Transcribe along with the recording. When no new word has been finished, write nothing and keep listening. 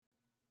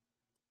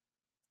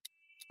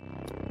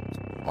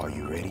Are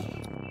you ready?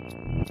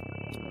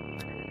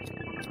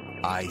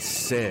 I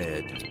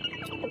said,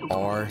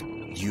 are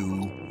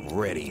you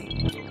ready?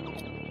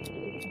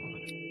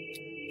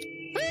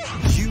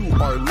 You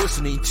are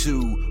listening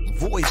to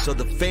Voice of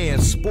the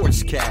Fans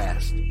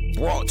Sportscast,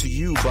 brought to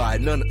you by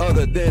none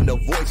other than the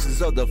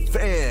voices of the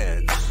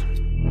fans.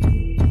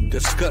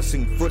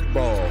 Discussing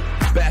football,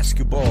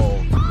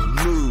 basketball,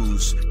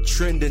 news,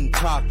 trending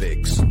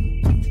topics.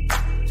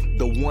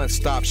 The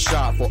one-stop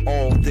shop for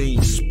all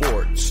things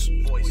sports.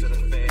 Voice of the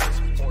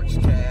Fans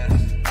Sportscast.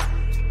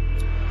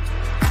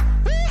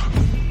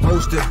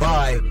 Hosted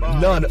by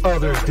none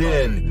other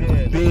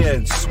than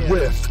Ben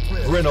Swift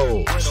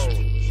Reynolds,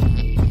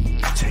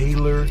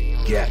 Taylor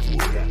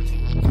Gatwood,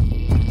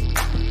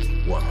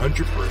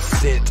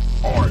 100%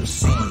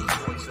 RC,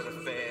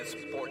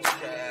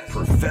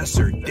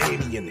 Professor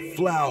Damian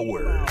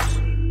Flowers,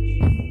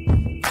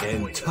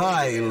 and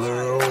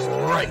Tyler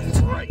Wright.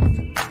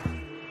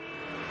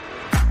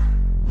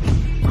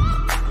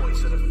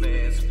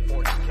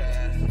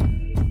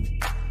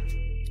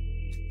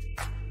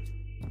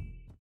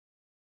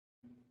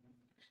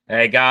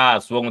 Hey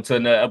guys, welcome to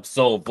another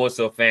episode of Voice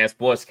of Fans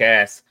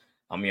Sportscast.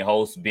 I'm your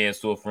host, Ben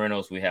Swift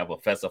Reynolds. We have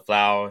Professor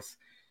Flowers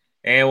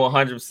and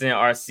 100%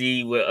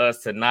 RC with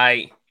us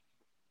tonight.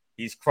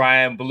 He's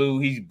crying blue.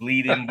 He's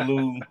bleeding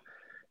blue.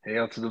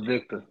 Hail to the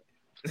victor.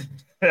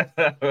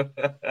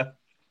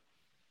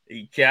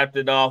 He capped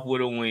it off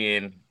with a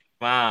win.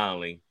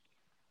 Finally.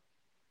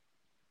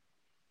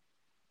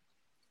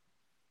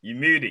 You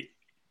muted.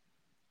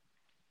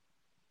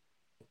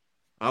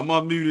 I'm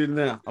unmuted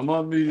now.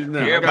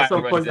 Everybody I got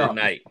something for y'all.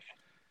 Tonight.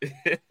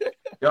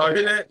 Y'all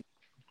hear that?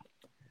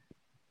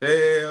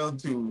 Hail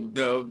to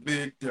the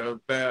victor,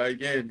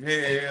 and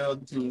hail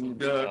to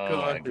the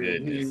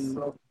country.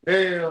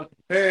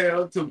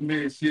 Hail to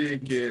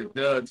Michigan,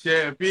 the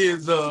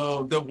champions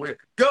of the West.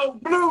 Go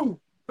blue!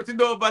 What you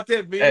know about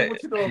that, man?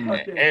 What you know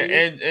about that,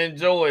 man?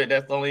 Enjoy it.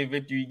 That's the only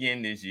victory you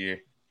getting this year.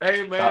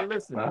 Hey, man,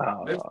 listen.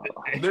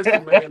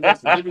 Listen, man,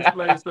 listen. Let me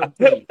explain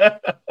something to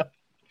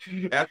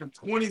you. After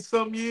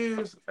 20-some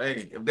years,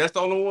 hey, if that's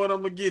the only one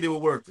I'm going to get, it will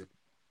work it.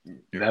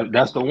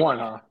 That's the one,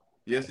 huh?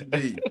 Yes,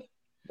 indeed.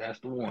 That's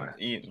the one.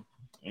 You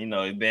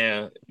know, it's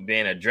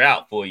been a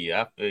drought for you.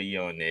 I feel you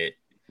on that.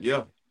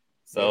 Yeah.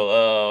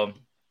 So,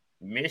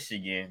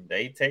 Michigan,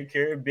 they take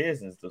care of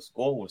business. The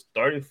score was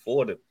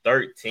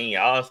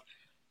 34-13.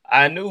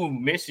 I knew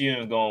Michigan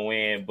was gonna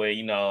win, but I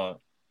was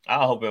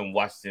hoping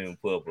Washington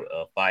put up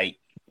a fight.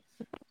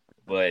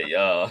 But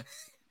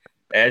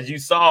as you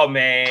saw,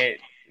 man,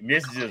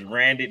 Michigan just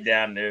ran it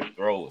down their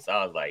throats.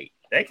 I was like,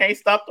 they can't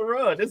stop the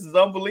run. This is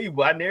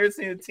unbelievable. I never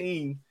seen a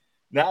team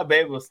not be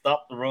able to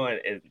stop the run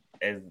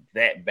as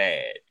that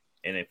bad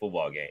in a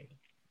football game.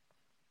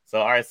 So,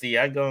 RC,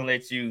 I'm going to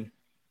let you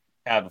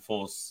have the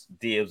full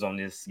dibs on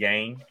this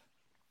game.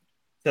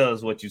 Tell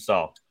us what you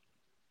saw.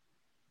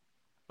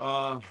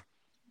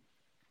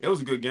 It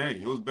was a good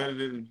game. It was better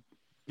than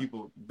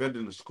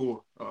the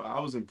score.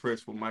 I was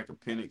impressed with Michael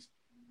Penix.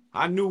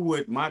 I knew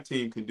what my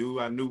team could do.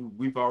 I knew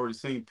we've already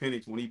seen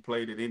Penix when he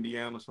played at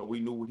Indiana, so we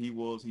knew what he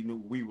was. He knew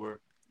what we were.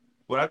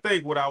 But I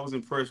think what I was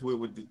impressed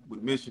with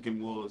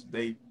Michigan was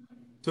they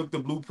took the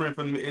blueprint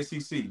from the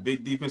SEC.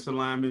 Big defensive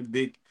linemen,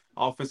 big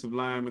offensive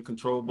linemen,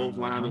 control both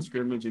lines of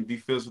scrimmage and be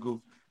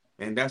physical.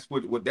 And that's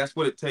what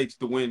it takes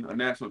to win a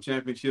national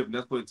championship.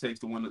 That's what it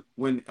takes to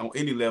win on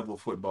any level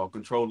of football,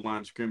 control the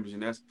line of scrimmage.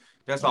 And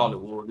that's all it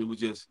was. It was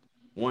just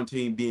one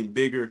team being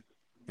bigger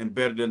and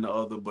better than the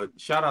other. But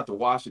shout out to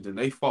Washington.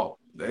 They fought.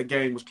 That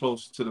game was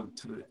close to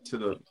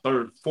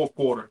the fourth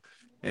quarter.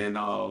 And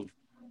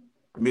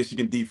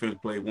Michigan defense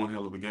played one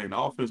hell of a game. The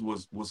offense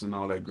wasn't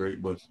all that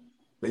great, but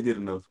they did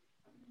enough.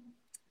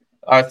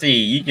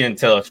 RC, you can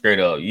tell us straight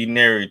up. You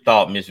never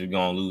thought Michigan was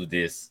going to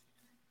lose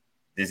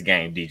this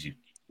game, did you?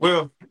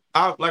 Well,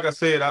 like I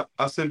said,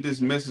 I sent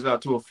this message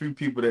out to a few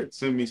people that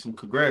sent me some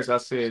congrats. I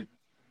said,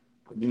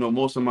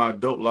 most of my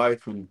adult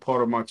life and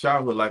part of my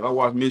childhood life, I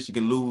watched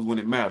Michigan lose when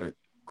it mattered.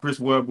 Chris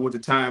Webber with the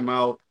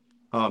timeout,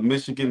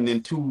 Michigan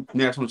in 2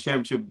 national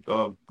championship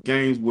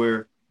games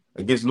where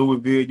against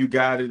Louisville, you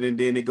got it, and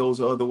then it goes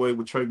the other way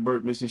with Trey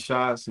Burke missing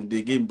shots, and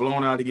then getting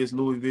blown out against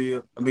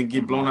Louisville.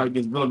 Getting blown out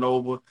against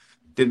Villanova.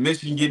 Then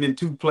Michigan getting in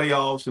 2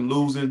 playoffs and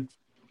losing,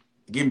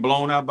 getting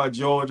blown out by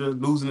Georgia,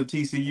 losing to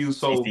TCU.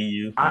 So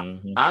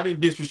I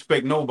didn't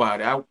disrespect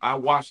nobody. I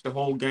watched the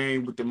whole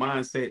game with the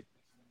mindset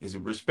is to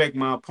respect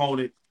my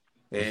opponent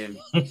and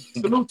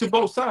salute to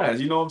both sides.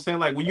 You know what I'm saying?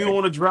 Like when you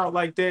on a drought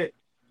like that,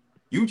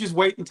 you just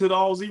wait until the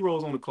all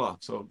zeros on the clock.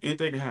 So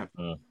anything can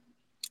happen.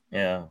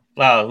 Yeah.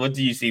 Flowers, what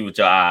do you see with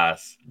your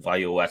eyes while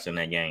you're watching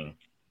that game?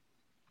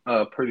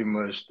 Pretty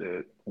much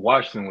that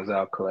Washington was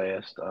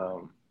outclassed.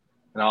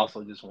 And I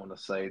also just want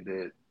to say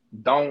that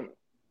don't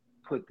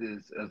put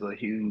this as a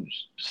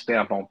huge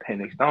stamp on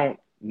Penix. Don't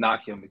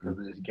knock him because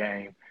of this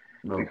game.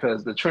 No.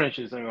 Because the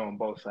trenches are on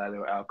both sides. They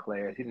were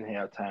outclassed. He didn't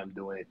have time to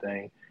do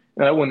anything.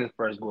 That wasn't his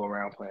first go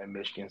around playing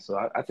Michigan, so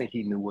I think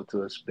he knew what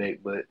to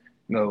expect. But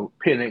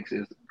Penix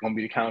is going to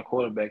be the kind of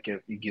quarterback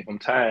if you give him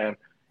time,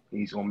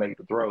 he's going to make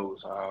the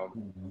throws.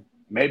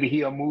 Maybe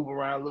he'll move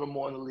around a little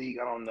more in the league.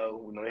 I don't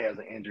know. We know he has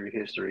an injury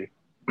history,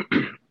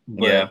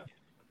 Yeah. but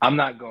I'm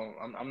not going.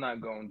 I'm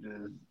not going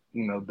to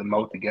just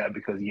demote the guy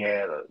because he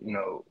had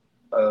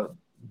a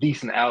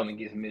decent outing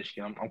against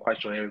Michigan. I'm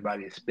quite sure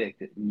everybody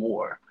expected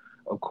more,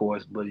 of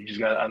course, but you just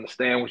got to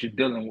understand what you're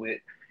dealing with,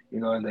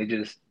 and they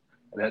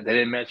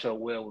didn't match up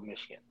well with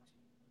Michigan.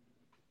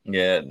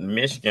 Yeah,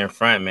 Michigan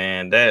front,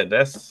 man.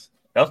 That's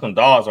some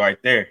dogs right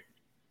there.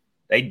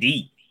 They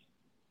deep,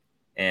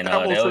 and I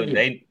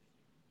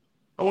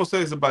won't say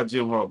this about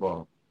Jim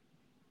Harbaugh.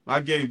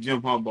 I gave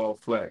Jim Harbaugh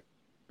flack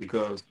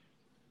because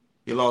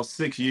he lost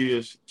 6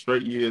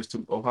 straight years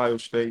to Ohio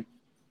State.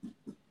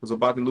 Was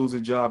about to lose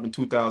his job in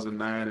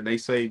 2009, and they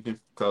saved him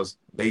because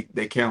they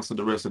canceled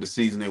the rest of the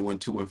season. They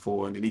went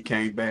 2-4, and then he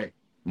came back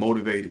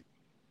motivated.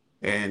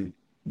 And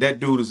that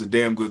dude is a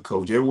damn good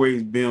coach. Everywhere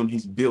he's been,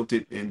 he's built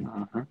it. And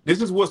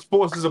this is what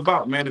sports is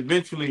about, man.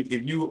 Eventually,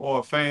 if you are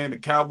a fan, a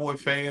Cowboy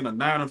fan, a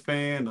Niner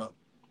fan, a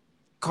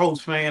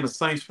Colts fan, a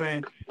Saints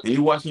fan, and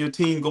you're watching your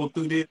team go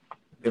through this,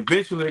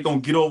 eventually they're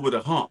going to get over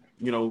the hump,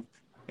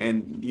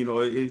 and,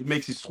 it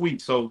makes it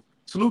sweet. So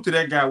salute to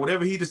that guy.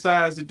 Whatever he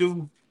decides to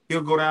do,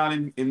 he'll go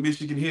down in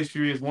Michigan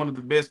history as one of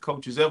the best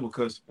coaches ever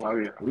because,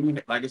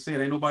 like I said,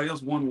 ain't nobody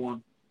else won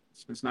one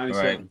since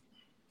 97. Right.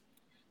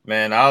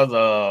 Man, I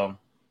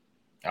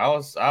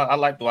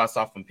like what I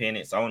saw from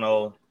Penix. I don't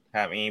know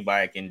how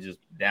anybody can just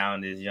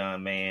down this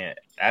young man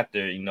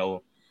after,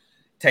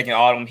 taking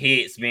all them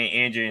hits, being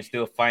injured, and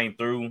still fighting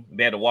through,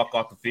 be able to walk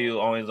off the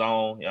field on his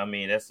own. I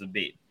mean, that's a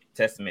big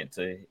testament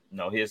to,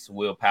 his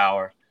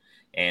willpower.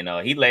 And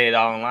he laid it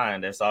all on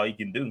line. That's all he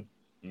can do,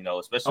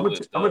 especially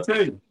I'm going to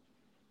tell you.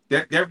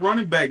 That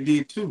running back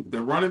did too.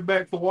 The running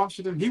back for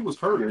Washington, he was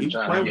hurt. He was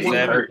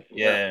hurt.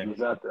 Yeah.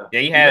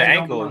 He had an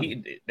ankle.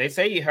 They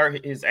say he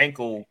hurt his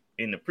ankle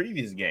in the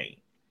previous game.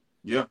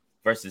 Yeah.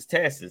 Versus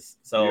Texas.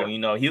 So,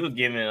 he was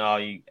giving it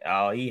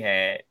all he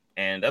had.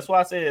 And that's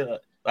why I said,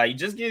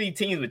 just give these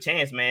teams a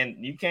chance, man.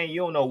 You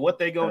don't know what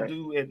they're going to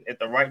do at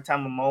the right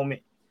time of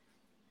moment.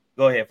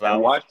 Go ahead,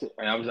 Flowers.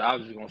 And I was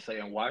just going to say,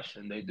 in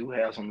Washington, they do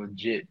have some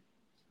legit,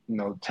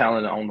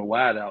 talent on the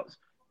wideouts.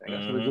 They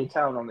got some legit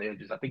talent on the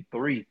edges. I think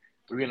three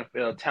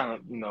NFL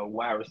talent,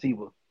 wide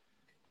receiver.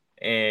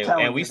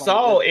 And we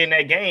saw in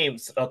that game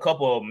a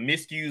couple of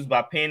miscues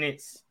by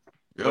Penix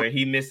where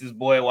he missed his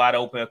boy wide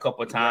open a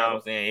couple of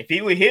times. And if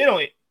he would hit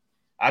on it,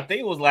 I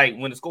think it was like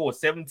when the score was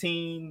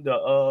 17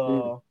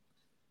 to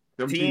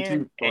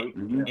 10.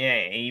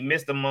 And he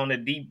missed him on the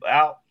deep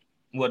out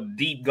with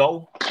deep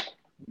goal.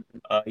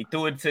 He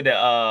threw it to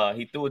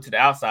the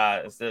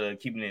outside instead of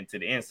keeping it to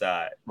the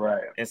inside.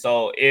 Right. And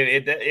so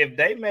if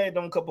they made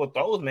them a couple of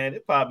throws, man,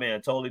 it'd probably been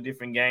a totally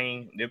different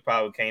game. It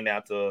probably came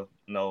down to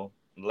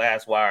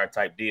last wire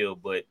type deal.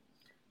 But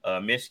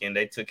Michigan,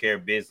 they took care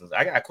of business.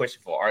 I got a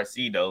question for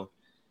RC though.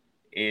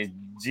 Is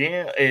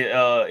Jim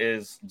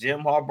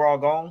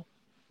Harbaugh gone?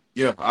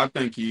 Yeah, I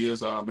think he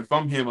is. If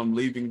I'm him, I'm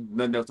leaving.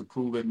 Nothing else to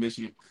prove at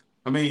Michigan.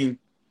 I mean,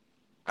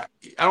 I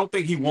don't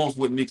think he wants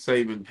what Nick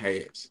Saban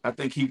has. I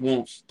think he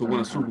wants to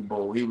win a Super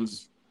Bowl. He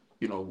was,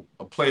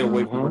 a play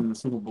away from winning the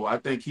Super Bowl. I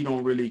think he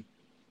wanted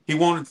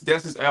to,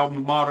 that's his alma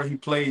mater. He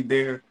played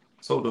there.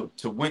 So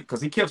to win,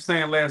 because he kept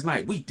saying last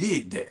night, we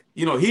did that.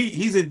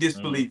 He's in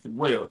disbelief as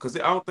well. Because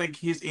I don't think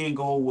his end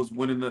goal was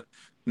winning the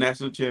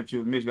national championship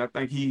with Michigan. I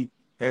think he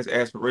has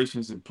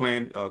aspirations and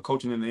playing,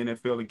 coaching in the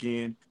NFL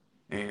again.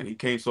 And he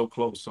came so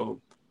close. So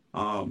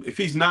if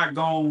he's not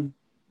gone,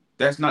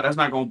 that's not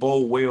going to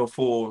bode well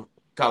for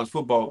college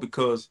football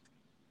because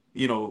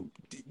you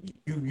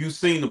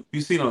seen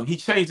him. He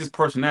changed his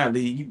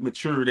personality. He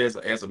matured as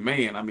a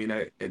man. I mean,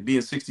 at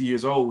being 60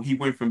 years old, he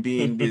went from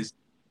being this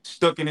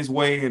stuck in his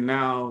way, and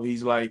now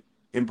he's like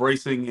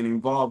embracing and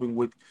involving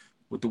with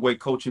the way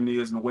coaching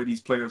is and the way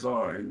these players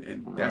are,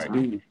 and that's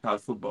really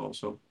college football.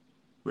 So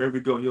wherever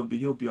he go, he'll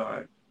be all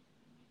right.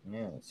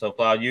 Yeah. So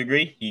far, you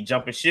agree? He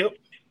jumping ship?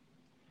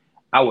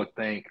 I would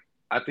think.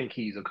 I think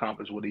he's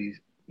accomplished what he's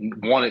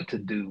wanted to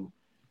do.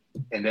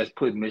 And that's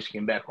put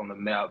Michigan back on the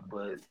map,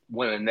 but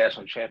winning a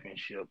national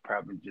championship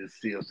probably just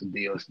seals the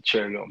deal. It's the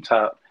cherry on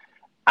top.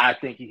 I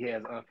think he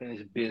has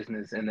unfinished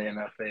business in the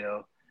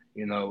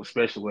NFL,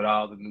 especially with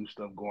all the new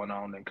stuff going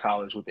on in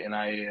college with the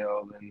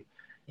NIL and,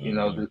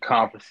 the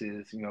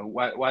conferences.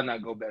 Why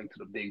not go back to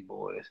the big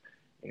boys,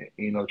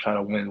 try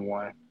to win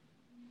one?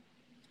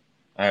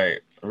 All right.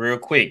 Real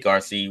quick,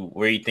 RC,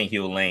 where do you think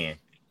he'll land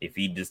if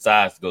he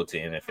decides to go to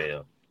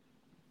NFL?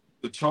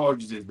 The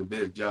Chargers is the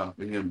best job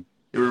for him.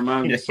 It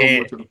reminds me so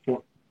much of the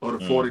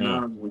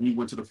 49ers. When he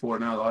went to the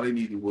 49ers, all they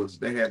needed was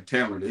they had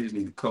talent. They just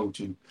needed a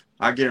coach. And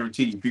I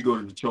guarantee you, if you go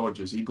to the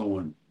Chargers, he's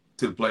going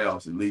to the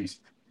playoffs at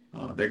least.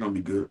 They're going to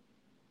be good.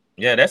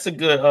 Yeah, that's a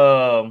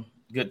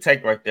good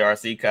take right there,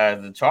 RC,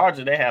 because the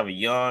Chargers, they have a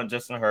young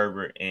Justin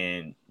Herbert.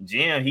 And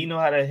Jim, he know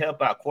how to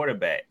help out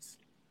quarterbacks.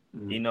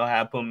 He know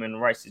how to put them in the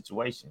right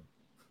situation.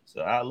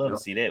 So I'd love to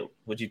see that.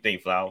 What you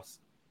think, Flowers?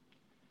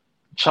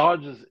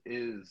 Chargers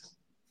is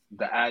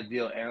the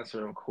ideal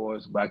answer, of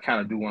course, but I kind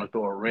of do want to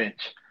throw a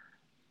wrench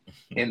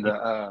in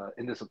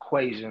this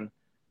equation.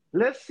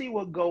 let's see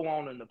what go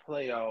on in the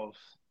playoffs.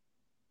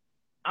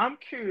 I'm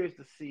curious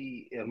to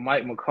see if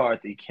Mike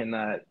McCarthy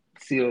cannot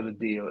seal the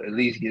deal, at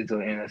least get to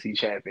an NFC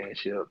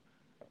championship.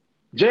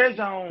 Jerry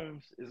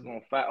Jones is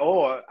going to fight,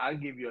 or I'll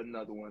give you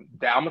another one.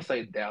 I'm going to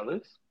say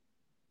Dallas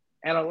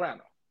and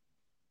Atlanta.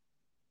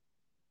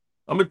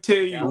 I'm going to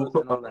tell you,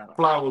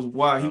 Flowers,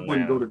 why he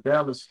wouldn't go to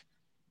Dallas.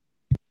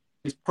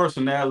 His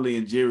personality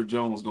and Jerry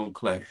Jones going to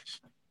clash.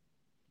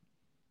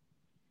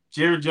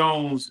 Jerry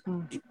Jones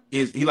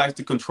he likes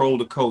to control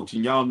the coach,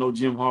 and y'all know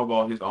Jim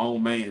Harbaugh is his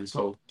own man,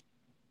 so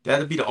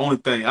that'd be the only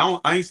thing. I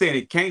ain't saying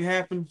it can't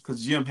happen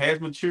because Jim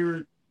has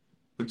matured,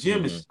 but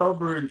Jim is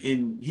stubborn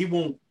and he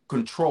won't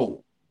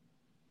control.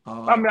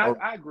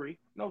 I agree,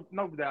 no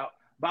doubt.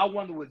 But I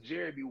wonder would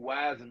Jerry be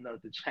wise enough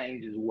to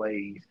change his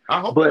ways? I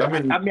hope. But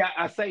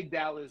I say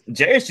Dallas.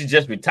 Jerry should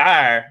just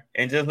retire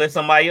and just let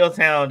somebody else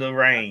handle the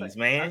reins,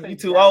 man. You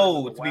too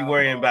old to be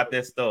worrying about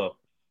that stuff.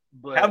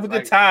 But have a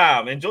good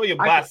time. Enjoy your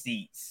bus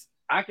seats.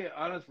 I can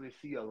honestly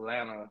see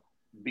Atlanta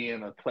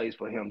being a place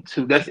for him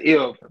too. That's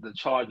if the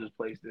Chargers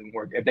place didn't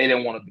work. If they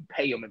didn't want to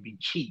pay him and be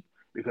cheap,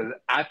 because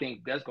I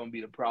think that's going to be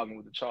the problem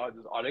with the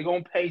Chargers. Are they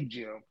going to pay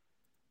Jim,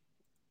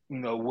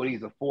 what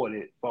he's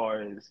afforded as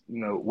far as,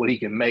 what he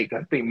can make?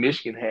 I think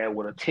Michigan had a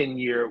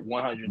 10-year,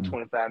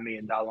 $125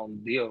 million on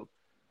the deal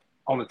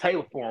on the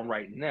table for him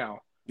right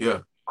now.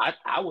 Yeah.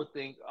 I would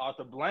think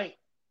Arthur Blank,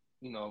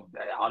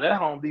 all that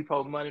Home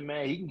Depot money,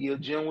 man, he can give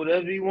Jim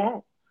whatever he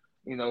wants.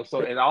 So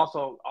and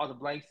also Arthur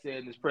Blank said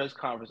in his press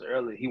conference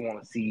earlier he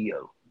wants a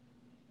CEO.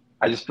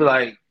 I just feel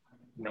like,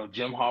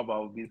 Jim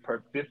Harbaugh would be the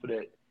perfect fit for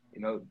that,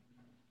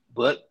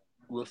 but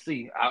we'll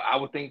see. I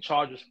would think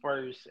Chargers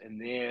first, and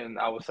then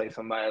I would say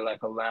somebody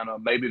like Atlanta,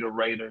 maybe the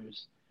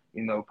Raiders,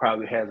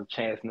 probably has a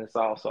chance in this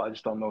also. I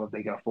just don't know if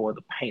they can afford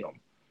to pay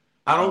them.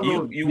 I don't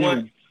know.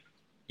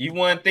 You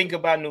want to think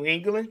about New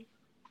England?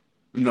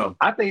 No.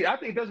 I think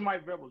that's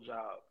Mike Vrabel's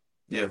job.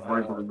 Yeah,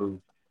 Frank will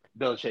move.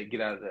 Belichick, get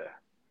out of there.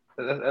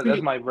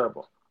 That's Mike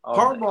Vrabel.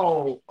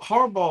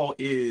 Harbaugh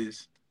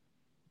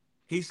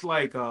he's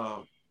like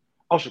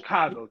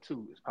Chicago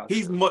too is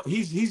possible.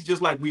 He's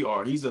just like we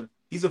are. He's a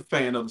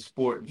fan of the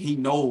sport. He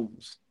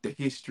knows the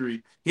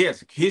history. He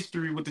has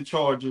history with the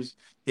Chargers.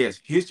 He has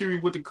history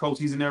with the Colts.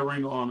 He's in that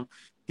Ring of Honor.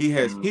 He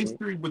has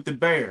history with the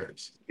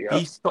Bears.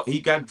 Yep. He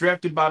got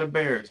drafted by the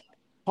Bears.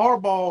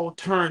 Harbaugh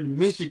turned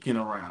Michigan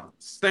around,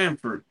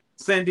 Stanford,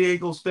 San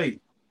Diego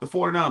State, the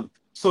 49ers.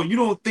 So you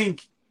don't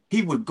think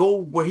he would go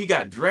where he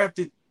got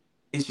drafted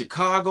in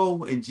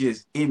Chicago and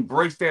just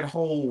embrace that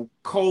whole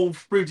cold,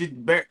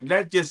 frigid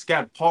that just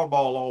got Harbaugh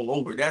all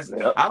over.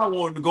 I don't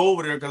want him to go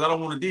over there because I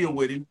don't want to deal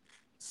with him.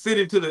 Sit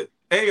into the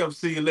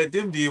AFC and let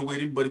them deal with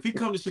him. But if he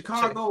comes to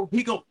Chicago,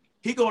 he gonna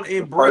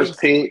embrace. First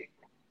pick.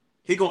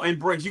 He gonna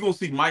embrace. You're gonna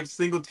see Mike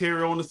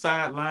Singletary on the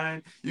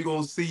sideline. You're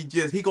gonna see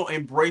he gonna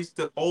embrace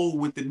the old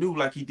with the new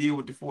like he did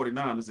with the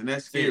 49ers, and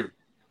that's scary.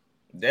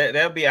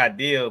 That'll be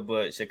ideal,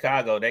 but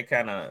Chicago, they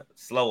kind of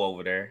slow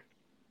over there.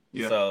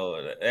 Yeah.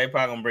 So they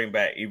probably gonna bring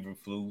back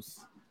Eberflus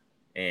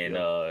and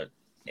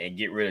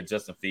get rid of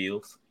Justin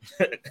Fields.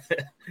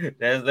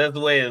 that's the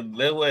way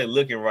it's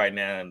looking right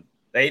now.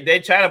 They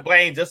try to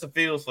blame Justin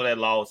Fields for that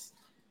loss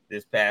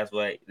this past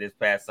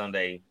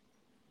Sunday.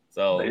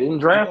 So they didn't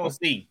draft him. We'll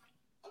see.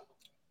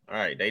 All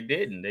right, they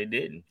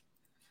didn't.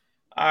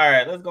 All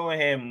right, let's go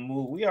ahead and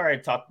move. We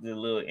already talked a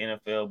little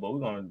NFL, but we're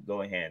gonna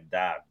go ahead and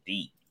dive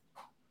deep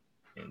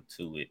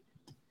into it.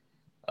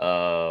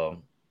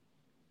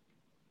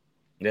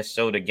 Let's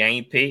show the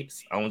game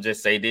picks. I'm gonna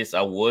just say this: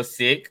 I was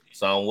sick,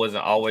 so I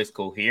wasn't always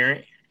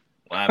coherent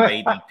when I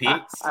made the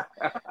picks.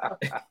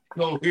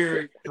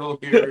 Coherent. You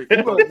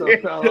must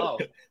have fell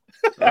off.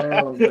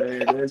 Oh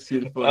man, that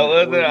shit funny. I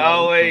wasn't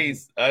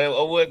always. I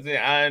wasn't.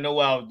 I didn't know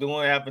what I was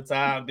doing half the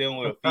time, dealing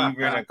with a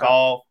fever and a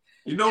cough.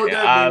 You know what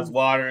that eyes means?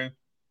 watering.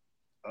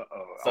 I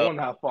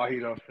wonder how far he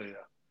done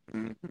fell.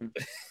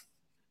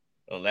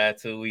 The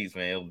last 2 weeks,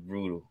 man, it was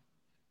brutal.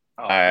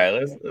 All right,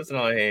 let's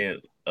go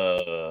ahead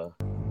and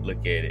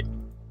look at it.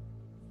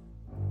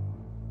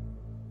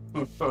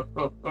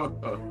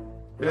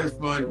 That's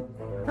funny.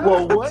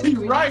 Well, what? He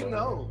right.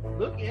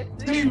 Look at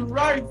this. He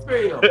right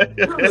fell.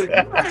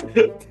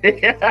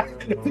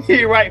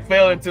 He right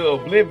fell into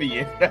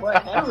oblivion.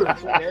 What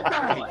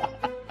happened?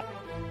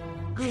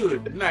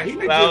 Good. Nah, he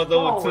Flowers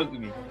overtook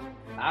me.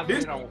 I've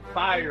been on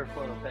fire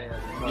for the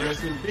past month.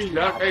 Yes, indeed.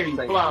 Hey,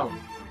 Flowers.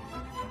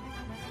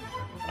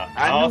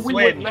 I knew we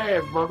wouldn't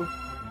laugh, brother.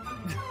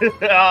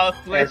 All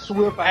sweat.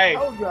 Swift, I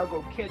told you I was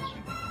going to catch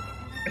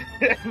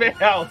you. Man,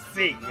 I was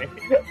sick, man.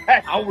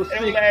 I was sick,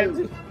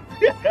 too.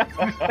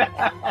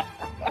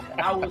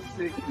 I was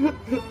sick.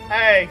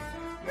 Hey,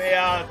 man,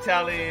 I was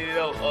telling you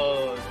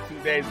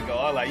 2 days ago,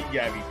 I was like, you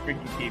gotta be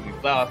freaking kidding me.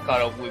 Flowers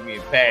caught up with me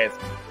and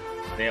passed me.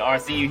 Then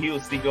RCU, he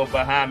was sneak up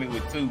behind me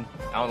with 2.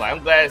 I was like,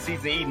 I'm glad the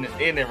season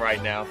ending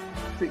right now.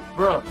 See,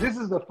 bro, this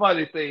is the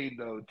funny thing,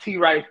 though. T.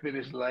 Wright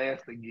finished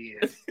last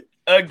again.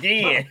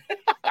 Again.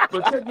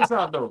 But check this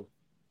out, though.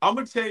 I'm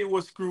going to tell you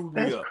what screwed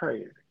me up. That's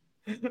crazy.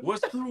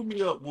 What screwed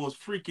me up was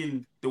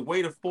freaking the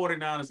way the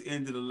 49ers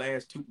ended the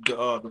last two,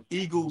 the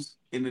Eagles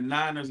and the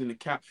Niners and the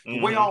Cow. The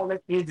way all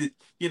that ended,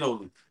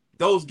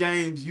 those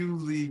games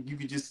usually you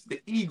could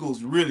the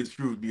Eagles really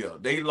screwed me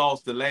up. They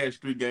lost the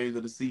last 3 games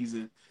of the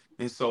season.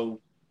 And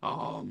so,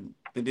 and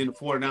then the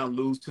 49ers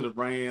lose to the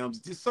Rams.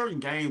 Just certain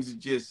games is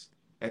just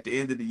at the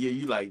end of the year,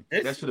 you like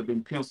that should have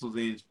been penciled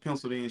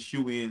in,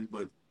 shoe in.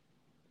 But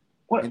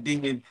what? And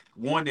then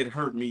one that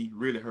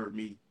really hurt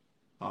me,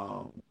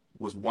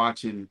 was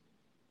watching.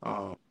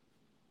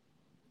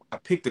 I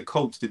picked the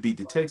Colts to beat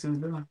the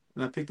Texans, and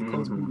I picked the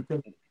Colts to beat the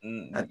Texans.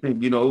 I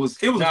think it was a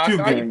few games. I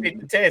thought you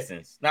picked the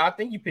Texans. No, I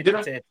think you picked the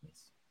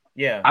Texans.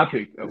 Yeah, I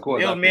picked. Of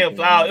course, it was me and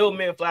Flowers. It was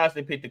me and Flowers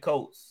that picked the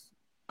Colts.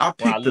 I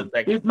picked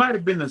it might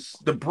have been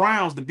the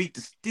Browns to beat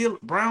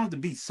Browns to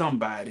beat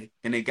somebody,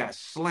 and they got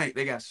slanked.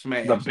 They got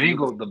smashed. The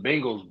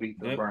Bengals beat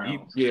the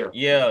Browns. The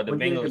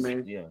Bengals.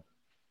 Man. Yeah.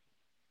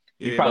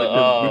 You probably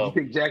did you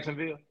pick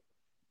Jacksonville?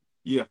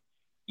 Yeah.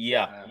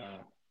 Yeah.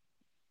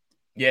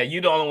 Yeah,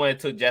 you the only one that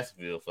took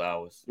Jacksonville,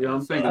 Flowers. Yeah,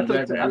 I'm thinking I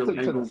took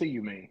Tennessee,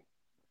 you mean?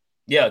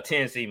 Yeah,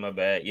 Tennessee, my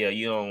bad. Yeah,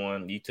 you the only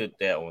one. You took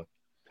that one.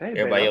 Hey,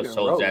 everybody else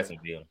chose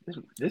Jacksonville. This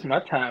is my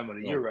time of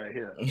the year right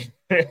here.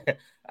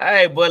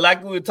 Hey, but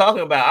like we were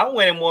talking about, I'm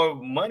winning more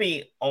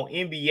money on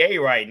NBA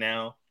right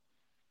now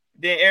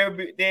than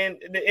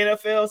the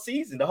NFL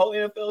season, the whole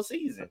NFL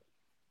season.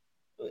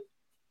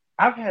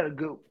 I've had a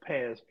good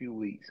past few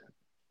weeks.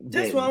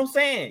 That's what I'm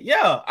saying.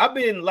 Yeah, I've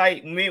been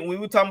like when we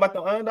were talking about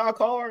the underdog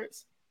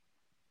cards,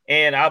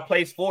 and I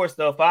placed 4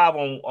 stuff 5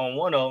 on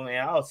one of them, and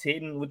I was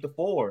hitting with the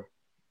 4.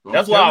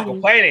 That's why I'm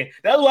complaining.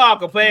 That's why I'm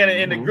complaining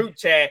in the group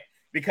chat.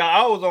 Because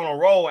I was on a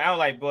roll, I was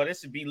like, "Bro,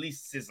 this should be at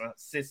least $600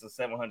 or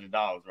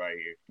 $700 right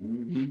here."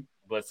 Mm-hmm.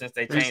 But since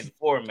they changed the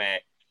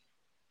format,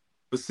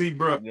 but see,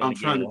 bro, I'm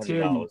trying to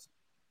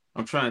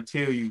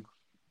tell you,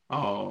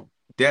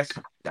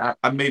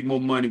 I made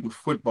more money with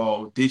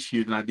football this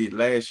year than I did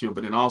last year.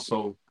 But then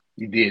also,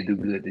 you did do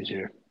good this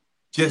year.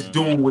 Just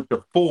doing with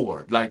the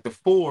 4, like the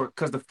 4,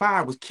 because the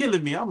 5 was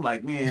killing me. I'm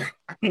like, man,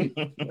 I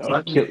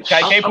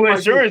can't put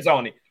insurance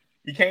on it.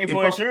 You can't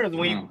put insurance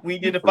when you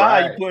did the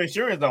 5. You put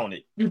insurance on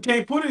it. You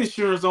can't put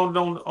insurance on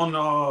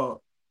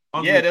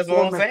that's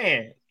what I'm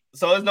saying.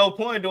 So there's no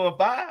point doing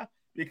 5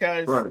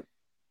 because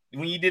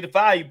when you did the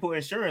 5, you put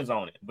insurance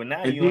on it. But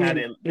now you don't have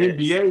that.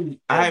 NBA.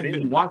 I have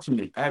been watching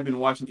it. I have been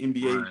watching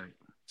NBA. Right.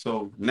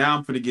 So now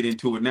I'm gonna get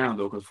into it now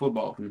though, because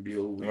football gonna be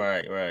over.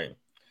 Right.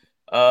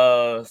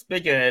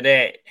 Speaking of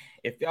that,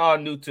 if y'all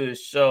new to the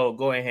show,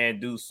 go ahead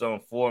and do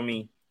something for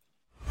me.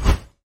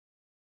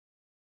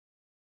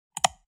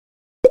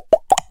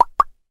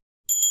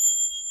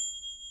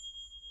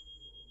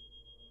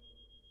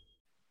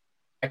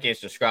 Like and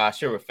subscribe,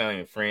 share with family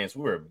and friends.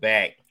 We're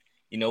back.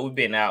 We've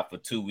been out for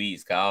 2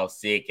 weeks because I was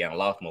sick and I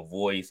lost my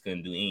voice,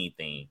 couldn't do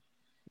anything.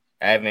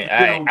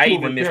 I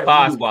even missed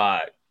Pod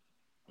Squad.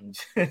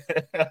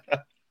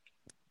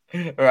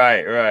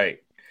 Right.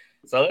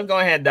 So let's go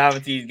ahead and dive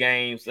into these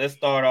games. Let's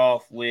start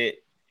off with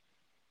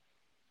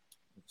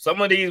some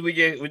of these.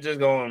 We're just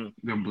going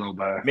to blow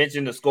by.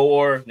 Mention the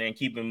score, then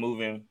keep it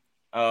moving.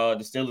 The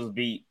Steelers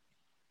beat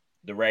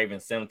the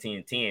Ravens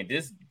 17-10.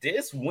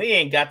 This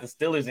win got the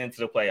Steelers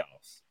into the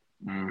playoffs.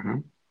 Mm-hmm.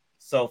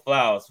 So,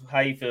 Flowers, how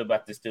you feel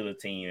about the Steelers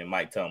team and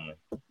Mike Tomlin?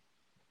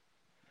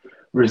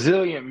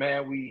 Resilient,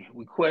 man. We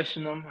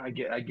question them. I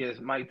guess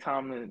Mike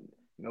Tomlin,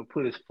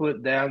 put his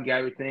foot down, got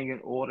everything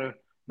in order,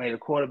 made a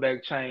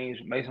quarterback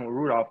change. Mason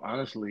Rudolph,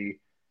 honestly,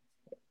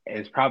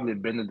 has probably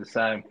been the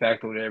deciding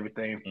factor with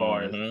everything as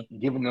far as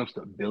giving them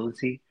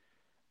stability.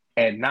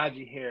 And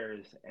Najee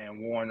Harris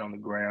and Warren on the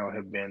ground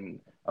have been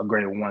a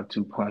great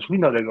 1-2 punch. We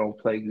know they're going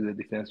to play good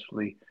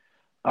defensively.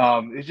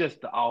 It's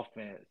just the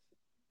offense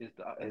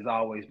has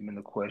always been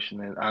the question.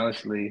 And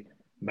honestly,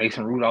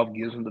 Mason Rudolph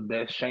gives them the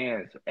best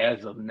chance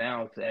as of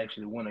now to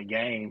actually win a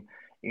game.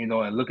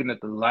 And looking at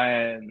the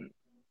line,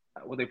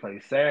 what they play,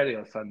 Saturday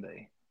or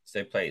Sunday?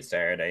 They played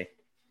Saturday.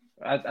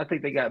 I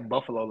think they got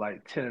Buffalo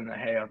like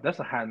 10.5. That's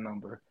a high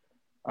number.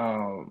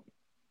 Steelers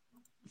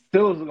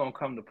are going to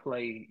come to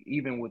play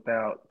even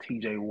without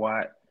T.J.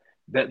 Watt.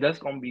 That's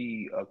going to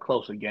be a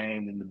closer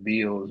game than the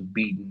Bills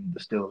beating the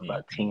Steelers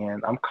by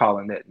 10. I'm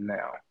calling that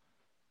now.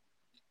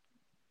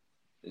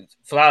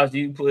 Flowers,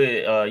 you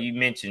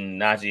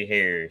mentioned Najee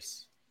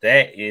Harris.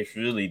 That is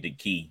really the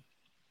key.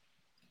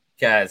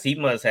 Guys, he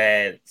must have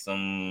had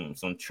some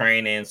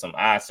training, some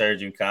eye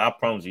surgery. Cause I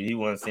promise you, he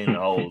wasn't seeing the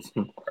holes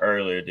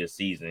earlier this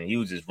season. He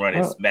was just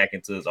running back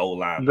into his old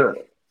line.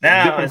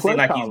 Now it seems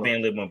like he's being a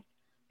little more.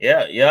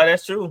 Yeah,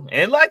 that's true.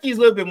 And like he's a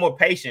little bit more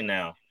patient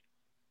now.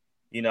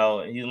 He's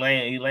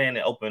laying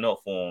it open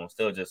up for him,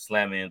 still just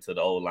slamming into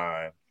the old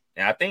line.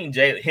 And I think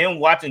him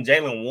watching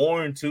Jaylen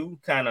Warren too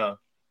kind of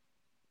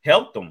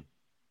helped him.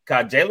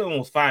 Cause Jaylen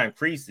was finding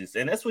creases,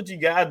 and that's what you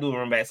gotta do,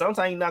 run back.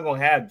 Sometimes you're not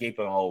gonna have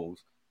gaping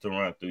holes to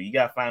run through. You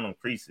gotta find them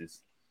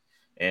creases.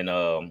 And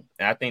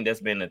I think that's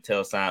been a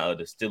tell sign of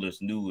the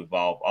Steelers' new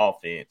evolved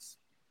offense.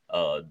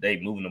 They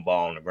moving the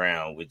ball on the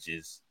ground, which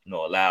is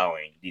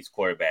allowing these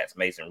quarterbacks,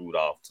 Mason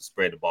Rudolph, to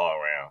spread the ball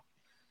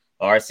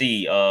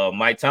RC,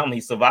 Mike Tomlin,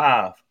 he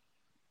survived.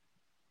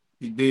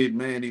 He did,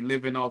 man. He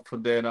living off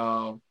of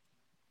that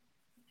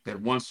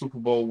one Super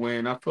Bowl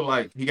win. I feel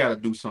like he got to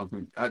do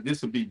something.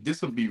 This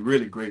would be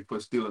really great for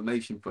Steelers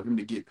Nation for him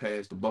to get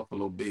past the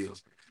Buffalo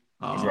Bills.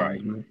 Right.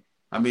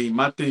 I mean,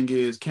 my thing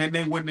is, can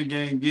they win the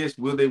game? Yes.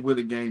 Will they win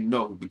the game?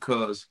 No,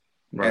 because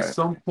at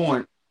some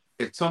point,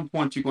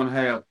 you're gonna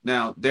have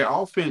now their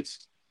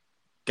offense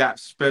got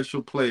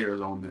special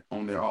players on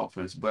their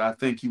offense, but I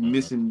think you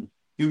missing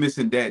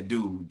that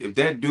dude. If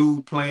that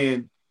dude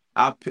playing,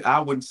 I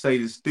wouldn't say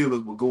the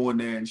Steelers will go in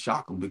there and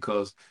shock them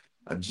because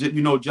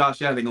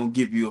Josh Allen gonna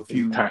give you a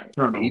few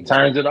turnovers. He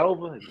turns it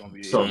over. It's gonna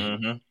be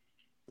so.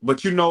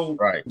 But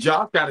right.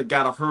 Josh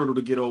got a hurdle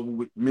to get over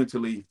with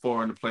mentally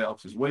for in the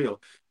playoffs as well.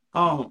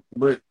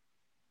 But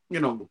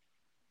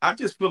I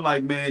just feel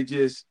like, man,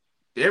 just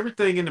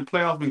everything in the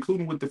playoffs,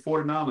 including with the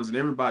 49ers and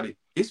everybody,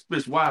 it's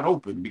just wide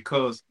open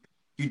because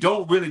you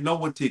don't really know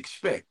what to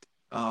expect.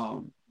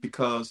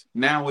 Because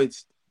now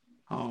it's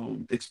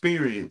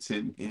experience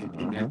and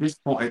at this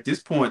point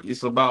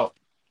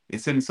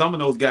it's in some of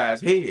those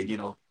guys' head,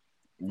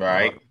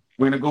 right.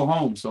 When to go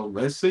home. So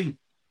let's see.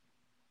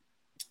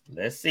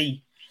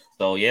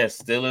 So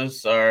yes,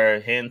 Steelers are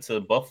heading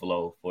to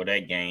Buffalo for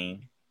that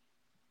game.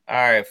 All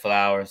right,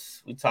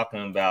 Flowers. We're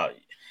talking about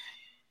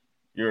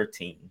your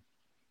team.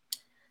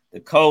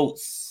 The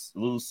Colts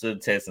lose to the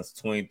Texans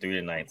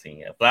 23-19.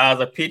 Yeah, Flowers,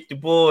 I picked the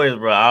boys,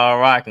 bro. I'm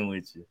rocking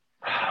with you.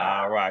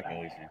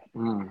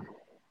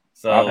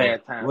 So I've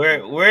had time.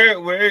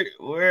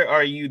 Where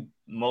are you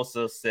most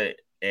upset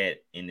at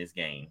in this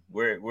game?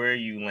 Where are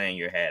you laying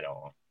your hat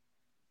on?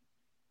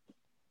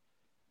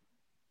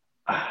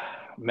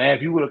 Man,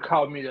 if you would have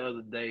called me the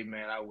other day,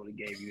 man, I would have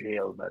gave you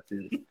hell about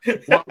this.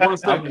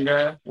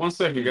 One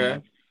second,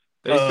 guy.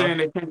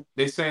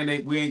 They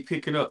saying we ain't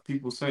picking up.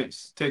 People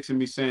texting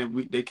me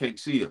saying they can't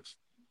see us.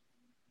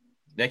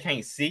 They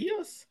can't see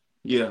us?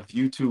 Yeah,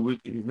 YouTube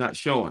is not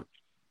showing.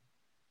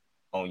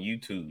 On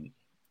YouTube.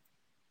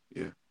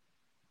 Yeah.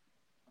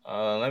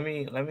 Let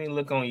me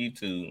look on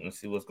YouTube and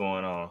see what's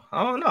going on.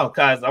 I don't know,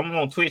 cause I'm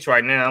on Twitch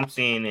right now. I'm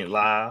seeing it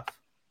live.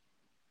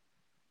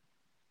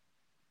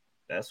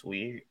 That's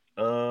weird.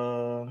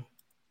 Sorry,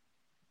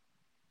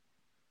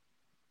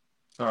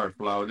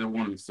 Flower. Didn't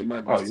want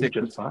somebody. Oh, you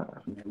just fine.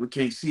 We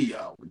can't see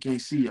y'all.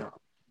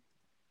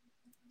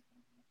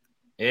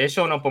 Yeah, it's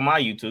showing up on my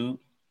YouTube.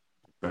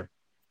 Okay.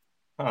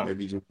 Huh.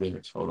 Maybe just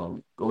there. Hold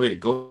on. Go ahead.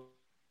 Go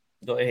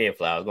ahead,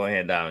 Flowers. Go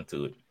ahead and dive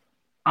into it.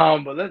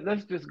 But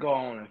let's just go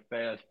on and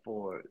fast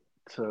forward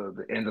to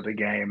the end of the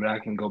game, and I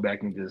can go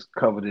back and just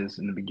cover this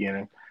in the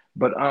beginning.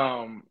 But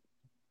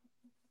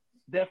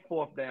that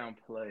fourth down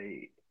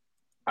play,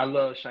 I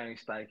love Shane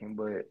Steichen,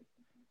 but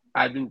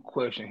I do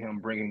question him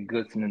bringing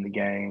Goodson in the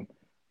game.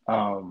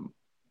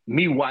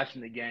 Me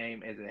watching the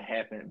game as it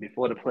happened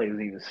before the play was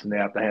even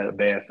snapped, I had a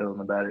bad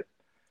feeling about it.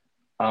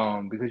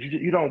 Because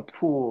you don't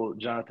pull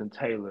Jonathan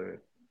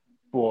Taylor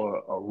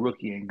for a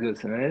rookie in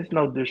Goodson, and it's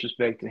no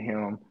disrespect to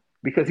him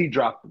because he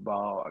dropped the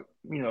ball.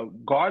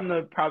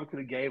 Gardner probably could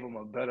have gave him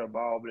a better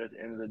ball, but at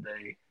the end of the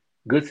day,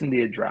 Goodson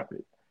did drop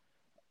it.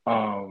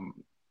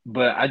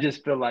 But I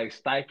just feel like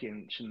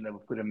Steichen should never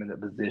put him in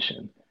that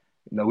position.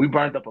 We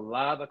burned up a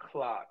lot of the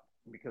clock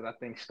because I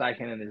think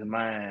Steichen in his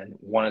mind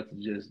wanted to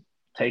just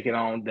take it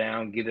on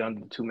down, get it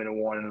under the 2-minute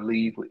warning, and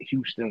leave with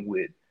Houston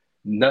with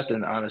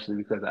nothing, honestly,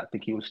 because I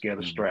think he was scared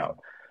of Stroud.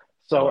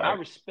 So I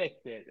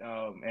respect that,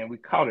 and we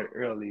caught it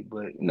early,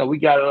 but, we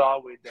got it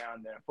all the way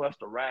down there. For us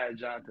to ride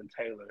Jonathan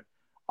Taylor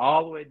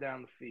all the way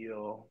down the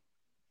field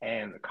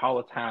and call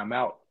a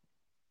timeout,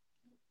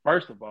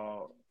 first of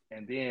all,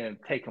 and then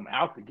take him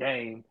out the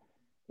game.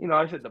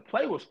 I said the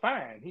play was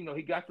fine. He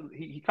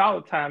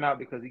called a timeout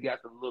because he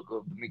got the look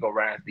of D'Amico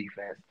Ryan's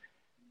defense.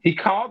 He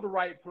called the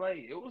right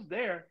play. It was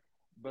there,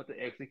 but the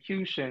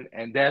execution,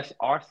 and that's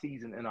our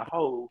season in a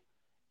whole,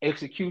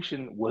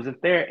 execution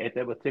wasn't there at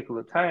that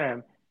particular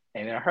time,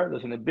 and it hurt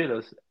us and it bit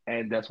us,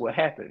 and that's what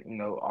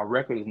happened. Our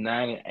record is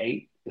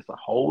 9-8. It's a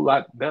whole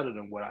lot better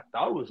than what I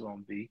thought it was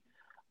going to be.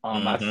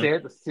 I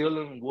said the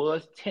ceiling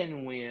was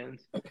 10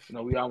 wins.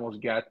 We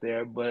almost got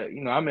there, but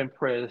I'm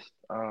impressed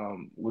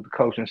with the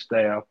coaching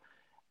staff.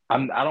 I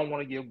don't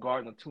want to give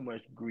Gardner too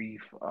much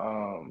grief.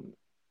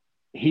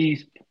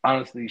 He's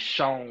honestly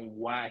shown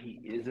why he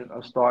isn't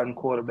a starting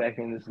quarterback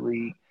in this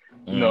league.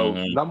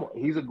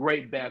 He's a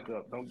great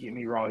backup. Don't get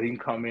me wrong; he can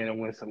come in and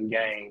win some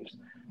games.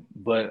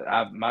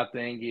 But my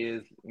thing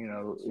is,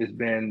 it's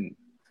been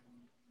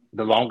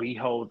the longer he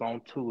holds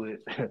on to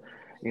it.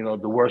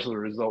 The worse the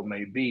result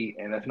may be,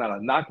 and that's not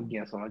a knock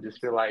against him. I just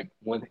feel like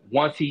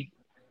once he,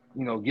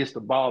 gets the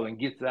ball and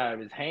gets it out of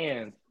his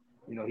hands,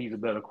 he's a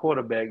better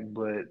quarterback.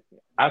 But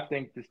I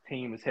think this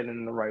team is heading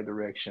in the right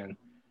direction.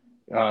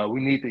 We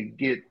need to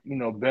get,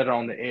 better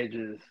on the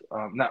edges,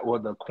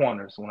 the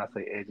corners. When I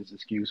say edges,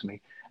 excuse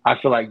me. I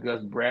feel like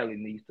Gus Bradley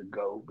needs to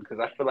go because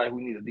I feel like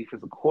we need a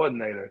defensive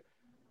coordinator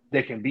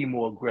that can be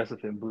more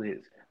aggressive in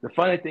blitz. The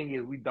funny thing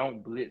is we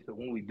don't blitz, but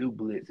when we do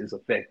blitz, it's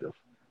effective.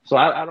 So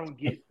I don't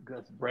get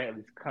Gus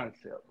Bradley's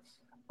concept.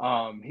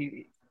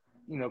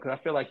 because I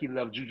feel like he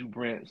left Juju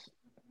Brents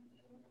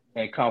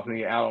and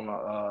company out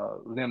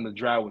on limb to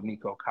dry with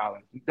Nico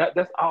Collins.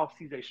 That's all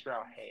C.J.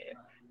 Stroud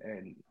had,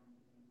 and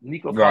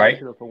Nico Collins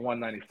hit up for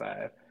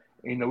 195.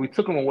 We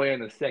took him away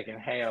in the second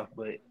half,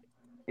 but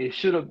that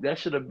should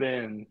have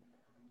been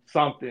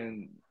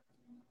something.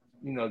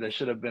 That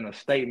should have been a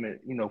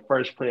statement.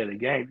 First play of the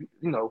game.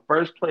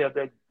 First play of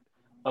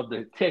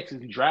the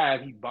Texas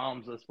drive, he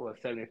bombs us for a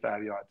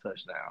 75-yard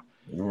touchdown.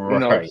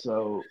 Right.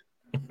 So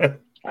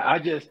I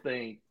just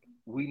think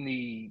we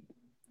need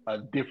a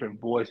different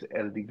voice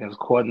as a defense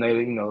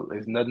coordinator.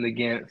 There's nothing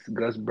against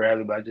Gus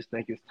Bradley, but I just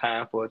think it's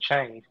time for a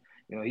change.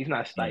 He's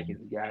not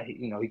Steichen's guy.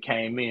 He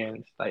came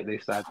in, they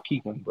decided to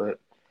keep him. But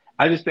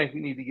I just think we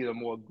need to get a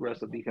more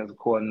aggressive defensive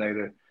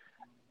coordinator.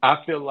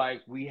 I feel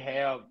like we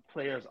have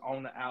players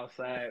on the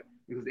outside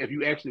because if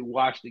you actually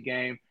watch the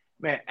game,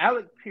 man,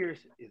 Alec Pierce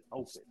is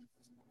open.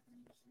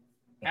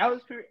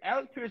 Alex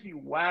Pierce be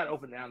wide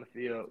open down the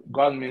field.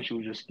 Gardner Minshew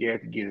was just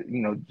scared to get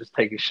it, just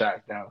take his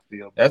shots down the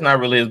field. That's not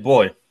really his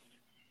boy.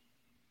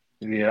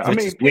 Yeah,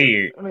 It's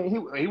weird.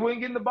 He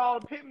wasn't getting the ball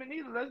to Pittman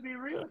either. Let's be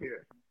real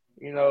here.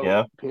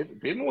 Yeah.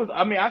 Pittman was.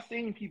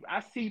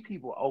 I see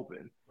people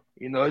open.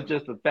 It's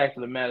just the fact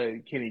of the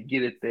matter. Can he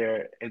get it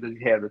there, and does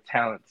he have the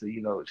talent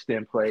to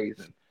extend plays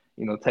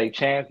and take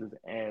chances?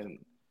 And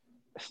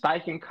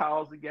Steichen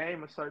calls the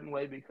game a certain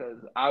way because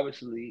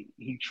obviously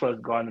he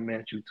trusts Gardner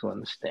Minshew to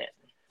understand.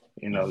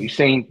 You've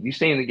seen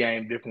the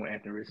game different when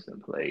Anthony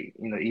Richardson played.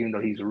 Even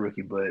though he's a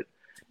rookie, but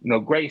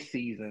great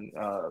season,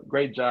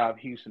 great job,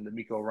 Houston,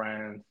 DeMeco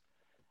Ryans.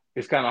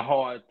 It's kind of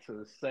hard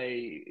to say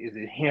is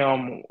it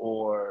him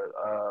or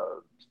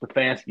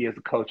Stefanski as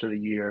the coach of the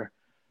year.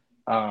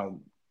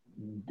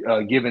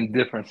 Given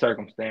different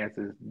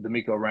circumstances,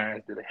 DeMeco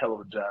Ryans did a hell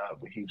of a job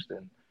with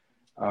Houston.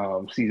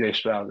 C.J.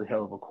 Stroud is a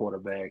hell of a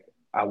quarterback.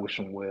 I wish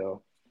him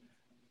well,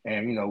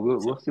 and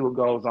we'll see what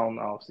goes on in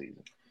the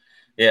offseason.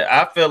 Yeah,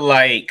 I feel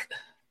like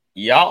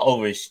y'all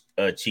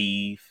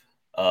overachieve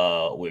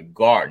with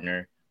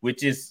Gardner,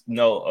 which is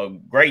a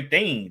great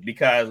thing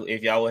because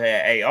if y'all would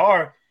have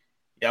AR,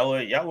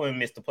 y'all wouldn't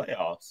miss the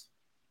playoffs.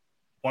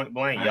 Point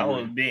blank, y'all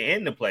would be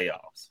in the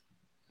playoffs.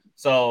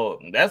 So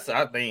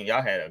I think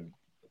y'all had an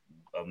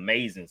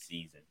amazing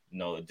season.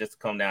 Just to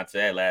come down to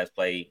that last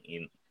play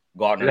in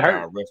Gardner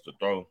trying to rush the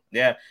throw.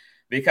 Yeah,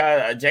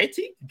 because JT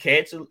can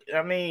catch.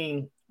 I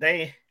mean,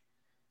 that's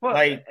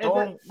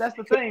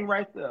the thing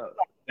right there.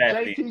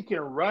 JT can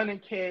run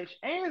and catch,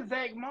 and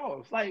Zach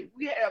Moss.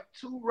 We have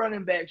two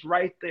running backs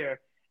right there,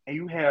 and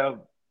you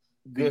have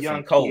the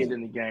young kid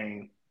in the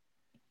game.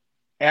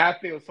 And I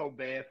feel so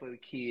bad for the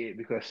kid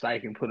because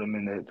Steichen put him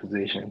in that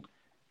position.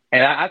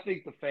 And I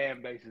think the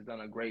fan base has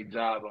done a great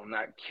job on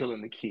not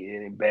killing the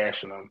kid and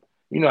bashing him.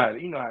 You know how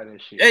that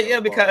shit. Yeah,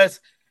 because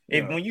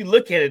when you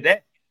look at it,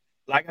 that,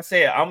 like I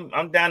said,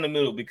 I'm down the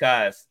middle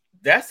because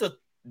that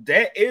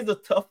is a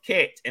tough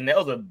catch, and that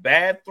was a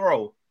bad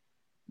throw.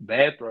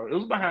 Bad throw. It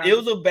was behind. It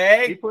was a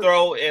bad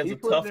throw as a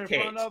tough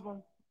catch. Front of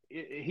him.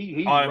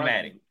 He's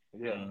automatic.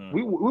 Running. Yeah, Mm-hmm.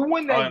 We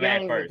win that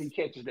automatic game first. if he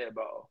catches that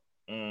ball.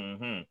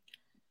 Mm-hmm.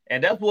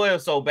 And that's why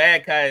it's so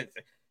bad because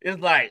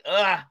it's like,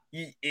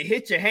 it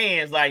hit your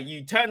hands. Like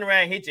you turn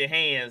around, hit your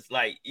hands.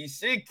 Like you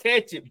should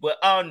catch it, but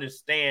I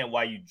understand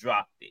why you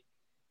dropped it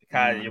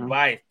because your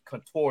body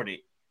contorted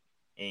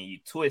and you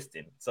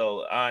twisting.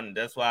 So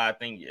that's why I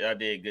think I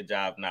did a good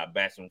job not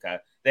bashing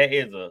because that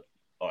is a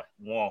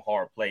one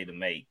hard play to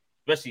make,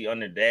 especially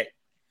under that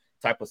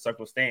type of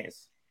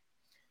circumstance.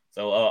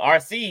 So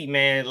RC,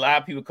 man, a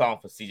lot of people calling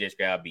for CJ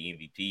Stroud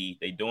be MVP.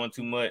 They doing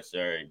too much,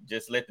 or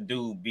just let the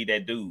dude be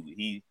that dude.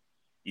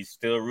 He's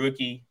still a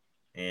rookie,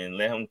 and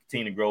let him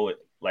continue to grow it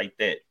like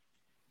that.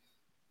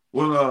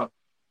 Well,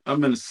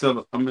 I'm in a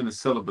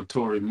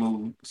celebratory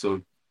mood,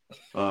 so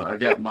I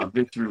got my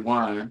victory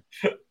wine.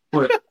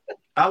 But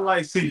I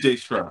like CJ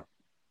Stroud.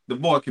 The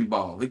boy can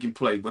ball. He can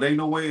play. But ain't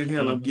no way in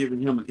hell I'm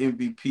giving him an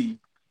MVP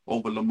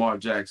over Lamar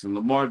Jackson.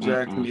 Lamar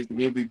Jackson is the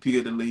MVP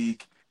of the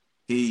league.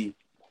 He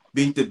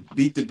beat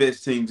the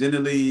best teams in the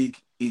league.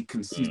 He's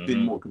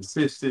been more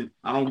consistent.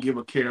 I don't give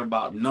a care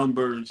about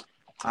numbers.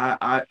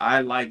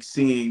 I like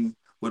seeing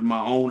with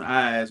my own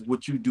eyes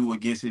what you do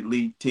against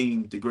elite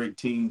teams, the great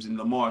teams, and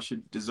Lamar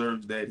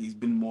deserves that. He's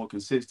been more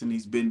consistent.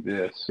 He's been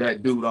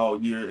that dude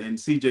all year. And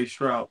CJ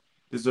Stroud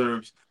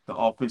deserves the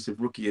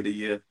offensive rookie of the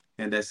year,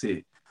 and that's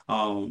it.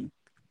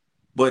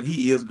 But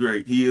he is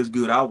great. He is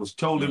good. I was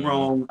totally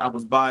wrong. I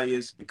was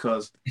biased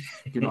because,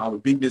 I was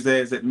beating his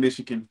ass at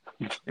Michigan.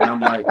 And I'm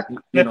like,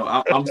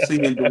 I'm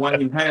seeing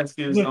Dwayne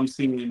Haskins. I'm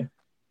seeing,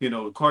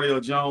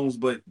 Cardale Jones.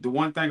 But the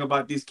one thing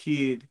about this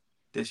kid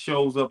that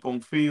shows up on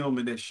film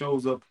and that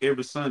shows up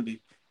every Sunday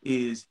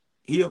is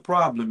he a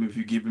problem if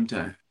you give him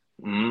time.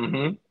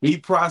 Mm-hmm. He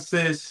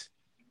process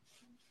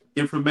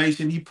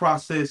information. He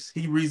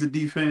reads the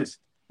defense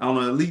on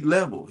an elite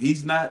level.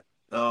 He's not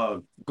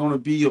going to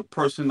be a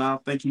person. I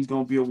don't think he's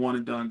going to be a one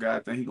and done guy. I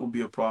think he's going to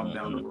be a problem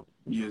down the road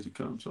years to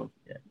come. So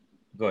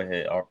go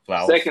ahead,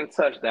 Flowers. Second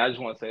touchdown. I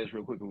just want to say this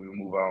real quick before we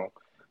move on.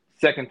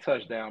 Second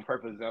touchdown,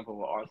 perfect example of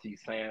what RC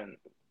saying.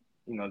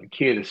 the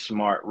kid is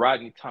smart.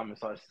 Rodney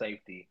Thomas, our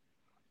safety,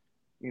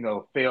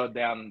 fell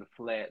down in the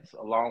flats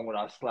along with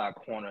our slot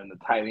corner and the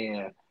tight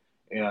end.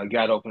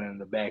 Got open in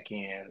the back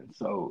end.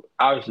 So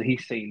obviously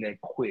he's seen that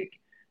quick,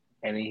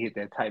 and he hit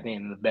that tight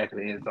end in the back of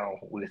the end zone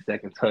with his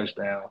second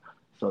touchdown.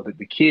 So that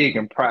the kid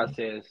can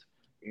process,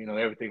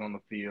 everything on the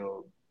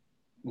field,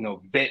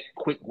 vet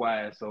quick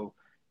wise. So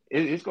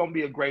it's going to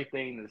be a great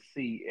thing to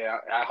see. And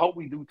I hope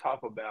we do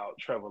talk about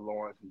Trevor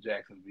Lawrence in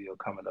Jacksonville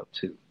coming up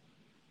too.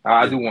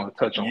 I do want to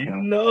touch on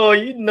him.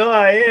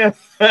 I am.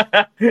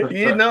 I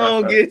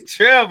don't get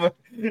Trevor.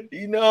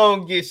 I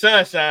don't get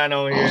sunshine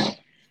on here.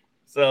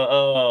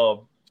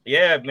 So,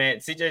 yeah, man,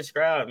 CJ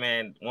Stroud,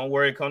 man, one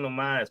word come to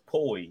mind is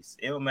poise.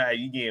 It don't matter.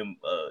 He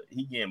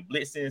getting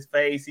blitz in his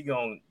face. He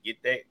gonna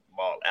get that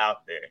ball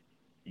out there.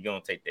 He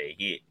gonna take that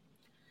hit.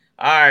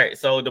 All right,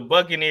 so the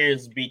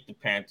Buccaneers beat the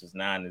Panthers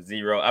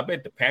 9-0. I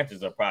bet the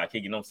Panthers are probably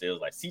kicking themselves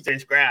like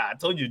CJ Stroud. I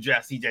told you to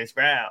draft CJ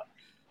Stroud.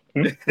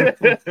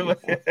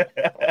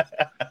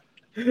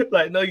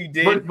 Like, no, you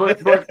didn't. But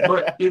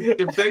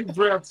if they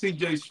draft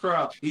CJ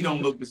Stroud, he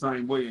don't look the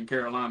same way in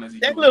Carolina as he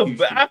that do.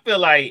 But I feel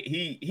like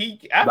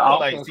I feel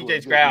like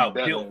CJ Stroud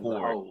built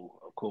for it.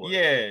 Of course.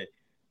 Yeah,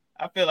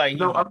 I feel like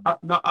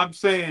I'm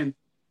saying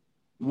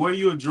where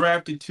you're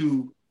drafted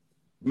to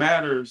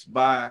matters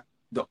by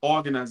the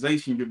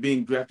organization you're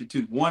being drafted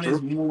to. One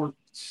is more,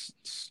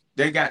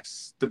 they got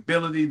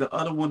stability. The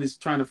other one is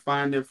trying to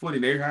find their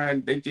footing. They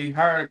hired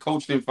a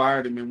coach and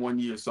fired him in 1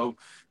 year. So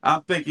I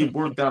think it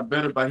worked out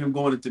better by him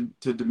going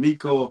to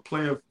D'Amico, a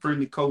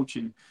player-friendly coach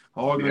and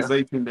an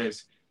organization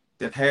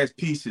that has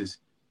pieces.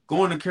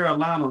 Going to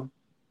Carolina,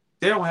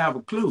 they don't have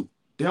a clue.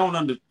 I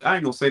ain't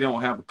gonna say they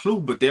don't have a clue,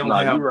 but they don't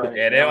have. Right.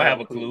 Yeah, they don't have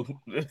a clue.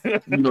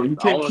 You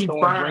can't keep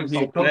firing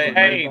him.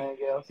 Hey,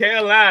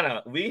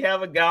 Carolina, we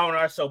have a guy on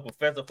our show,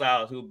 Professor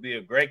Flowers, who will be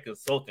a great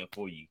consultant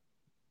for you.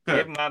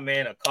 Give my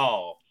man a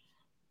call.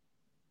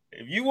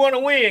 If you want to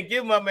win,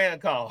 give my man a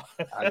call.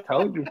 I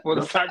told you before.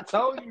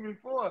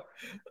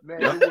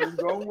 Man, it wasn't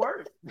gonna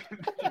work.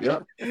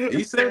 Yeah,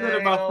 he said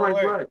that about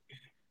Frank Wright.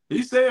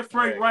 He said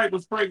Frank Wright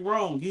was Frank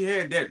wrong. He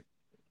had that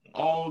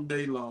all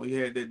day long. He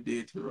had that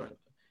dead to right.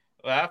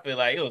 Well, I feel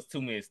like it was too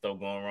many stuff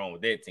going wrong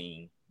with that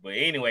team. But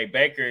anyway,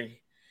 Baker,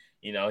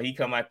 he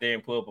come out there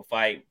and put up a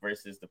fight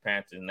versus the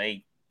Panthers, and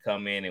they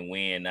come in and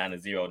win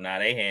 9-0. Now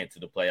they head to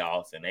the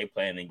playoffs, and they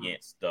playing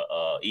against the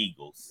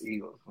Eagles.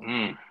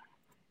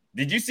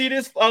 Did you see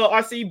this?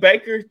 RC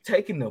Baker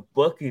taking the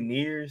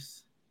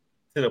Buccaneers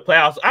to the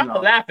playoffs. I'm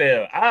laughing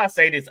at him. I'll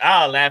say this.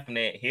 I'm laughing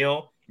at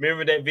him.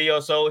 Remember that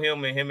video showed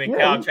him and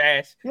Kyle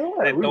Trask?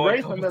 Yeah, we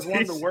raised them as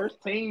one of the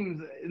worst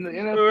teams in the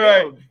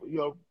NFL,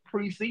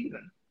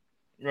 preseason.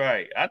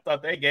 Right. I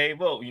thought they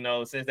gave up,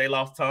 since they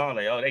lost Tom.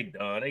 Like, they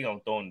done. They going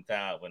to throw in the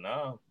towel. But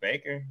no,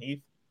 Baker,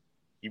 he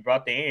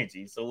brought the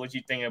energy. So what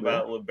you think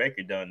about what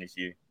Baker done this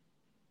year?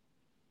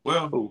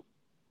 Well.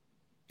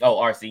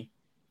 RC.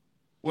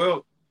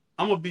 Well,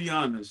 I'm going to be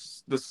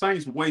honest. The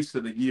Saints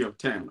wasted a year of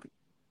talent.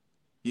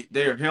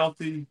 They're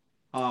healthy.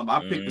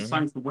 I picked the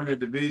Saints to win the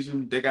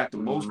division. They got the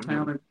most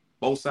talent,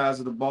 both sides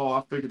of the ball.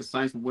 I figured the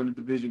Saints would win the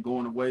division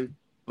going away.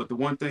 But the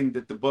one thing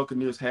that the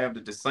Buccaneers have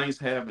that the Saints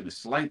have and a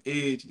slight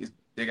edge is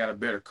they got a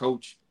better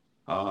coach.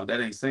 That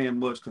ain't saying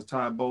much because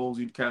Ty Bowles,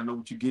 you kind of know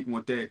what you're getting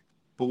with that.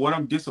 But what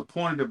I'm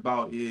disappointed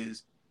about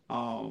is,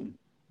 I'm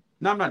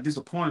not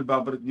disappointed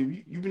about, but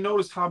you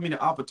notice how many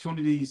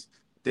opportunities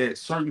that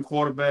certain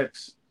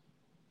quarterbacks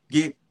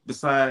get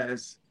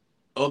besides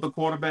other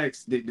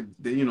quarterbacks.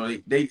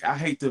 I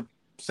hate to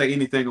say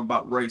anything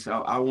about race.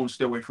 I want to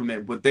stay away from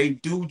that. But they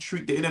do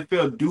treat the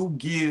NFL do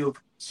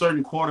give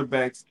certain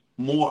quarterbacks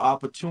more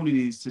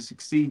opportunities to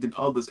succeed than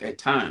others at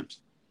times.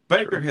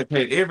 Baker has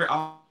had every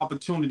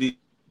opportunity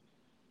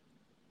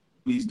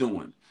he's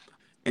doing.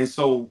 And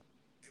so,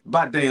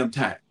 by damn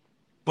time.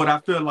 But I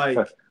feel like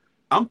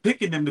I'm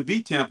picking them to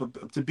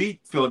beat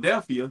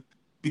Philadelphia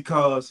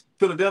because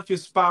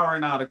Philadelphia's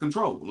spiraling out of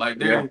control. Like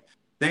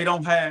they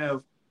don't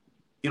have,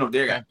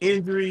 they got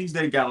injuries.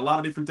 They got a lot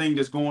of different things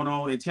that's going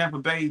on. And Tampa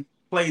Bay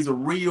plays a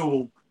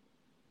real,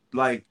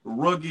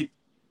 rugged,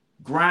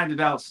 grinded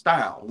out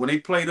style. When they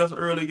played us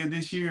earlier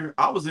this year,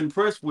 I was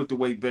impressed with the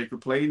way Baker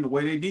played and the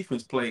way their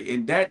defense played.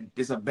 And that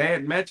is a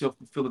bad matchup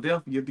for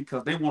Philadelphia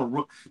because they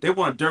want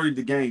to dirty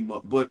the game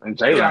up. But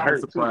Jalen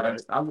hurt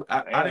surprised. Too,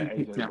 right? I didn't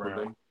pick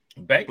Tampa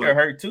Bay. Baker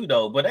hurt too,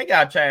 though. But they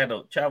got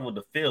to travel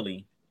to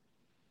Philly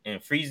in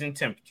freezing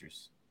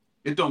temperatures.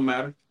 It don't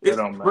matter.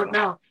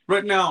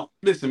 Right now,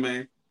 listen,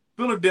 man.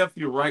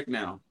 Philadelphia right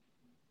now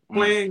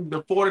playing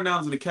the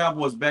 49ers and the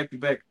Cowboys back to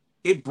back.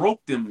 It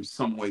broke them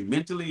some way,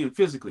 mentally and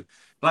physically.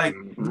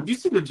 You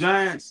see the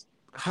Giants,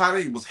 how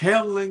they was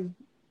handling.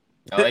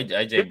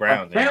 AJ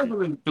Brown.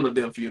 Handling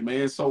Philadelphia,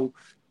 man. So,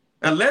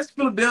 unless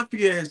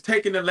Philadelphia has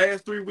taken the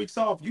last 3 weeks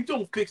off, you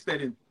don't fix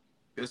that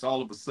it's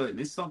all of a sudden.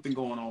 There's something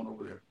going on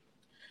over there.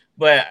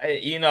 But,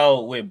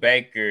 with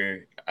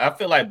Baker, I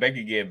feel like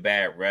Baker get a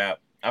bad rap.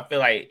 I feel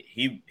like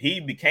he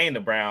became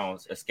the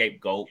Browns' a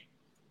scapegoat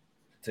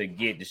to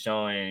get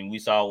Deshaun, and we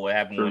saw what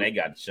happened when they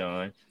got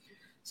Deshaun.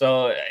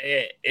 So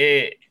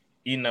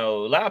a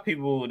lot of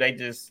people, they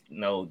just,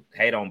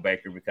 hate on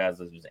Baker because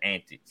of his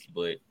antics,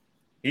 but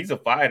he's a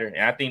fighter.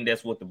 And I think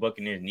that's what the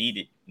Buccaneers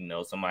needed,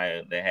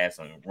 somebody that has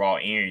some raw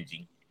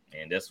energy.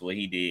 And that's what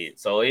he did.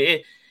 So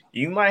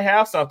you might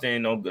have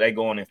something, they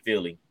going in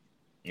Philly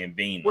and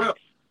being well.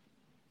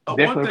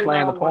 One thing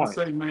I always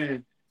say,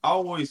 man, I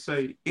always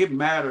say it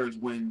matters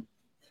when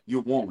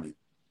you want it.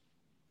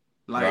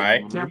 Like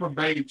right. Tampa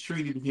Bay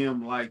treated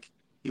him like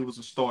he was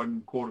a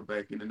starting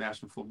quarterback in the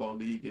National Football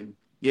League, and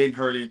you ain't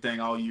heard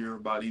anything all year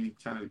about any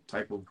kind of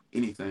type of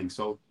anything.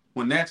 So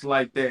when that's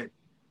like that,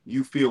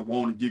 you feel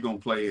wanted, you're gonna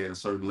play at a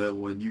certain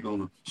level, and you're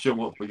gonna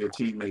show up for your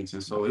teammates.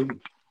 And so it,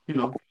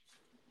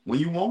 when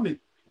you want it,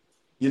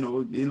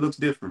 it looks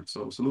different.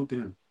 So salute to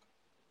him.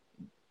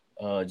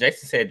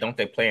 Jason said, "Don't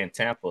they play in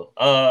Tampa?"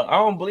 I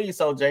don't believe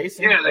so,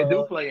 Jason. Yeah, they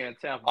do play in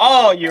Tampa.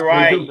 Oh, you're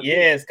right.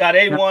 Yes, because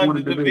they won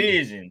the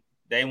division.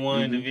 They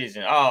won Mm-hmm. the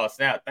division. Oh,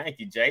 snap! Thank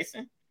you,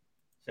 Jason.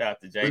 Shout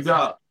out to Jason. Good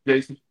job,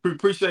 Jason.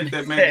 Appreciate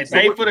that, man.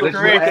 Thank you for the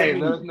correction. Hey,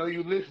 let us know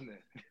you listening.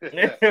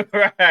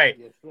 Right.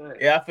 Yes, sir.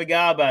 Yeah, I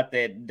forgot about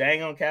that.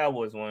 Dang on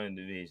Cowboys won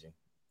the division.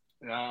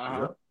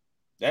 Uh-huh.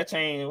 That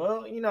changed.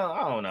 Well, I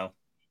don't know.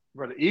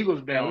 Bro, the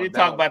Eagles been. We'll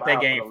talk about that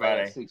game for the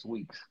Friday. last 6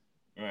 weeks.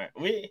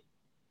 Right.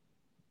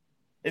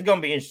 It's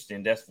gonna be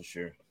interesting, that's for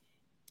sure.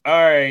 All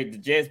right, the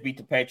Jets beat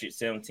the Patriots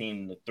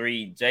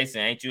 17-3. Jason,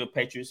 ain't you a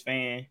Patriots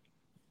fan?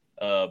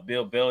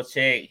 Bill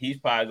Belichick, he's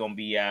probably gonna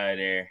be out of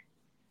there.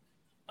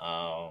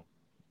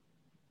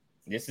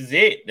 This is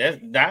it. That's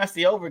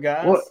dynasty over,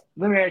 guys. Well,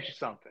 let me ask you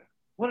something.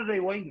 What are they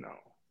waiting on?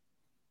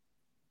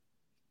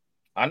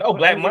 I know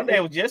Black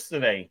Monday was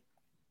yesterday.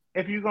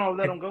 If you're gonna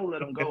let them go, let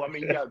them go. I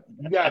mean,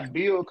 you got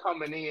Bill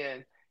coming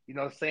in,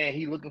 saying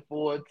he looking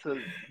forward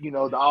to the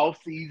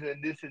off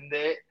season, this and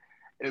that.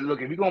 And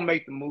look, if you're gonna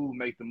make the move,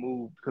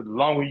 because the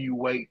longer you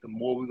wait, the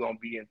more we're gonna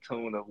be in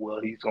tune of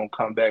he's gonna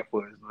come back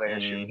for his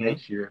last year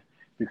next year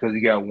because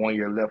he got 1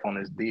 year left on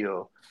his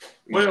deal.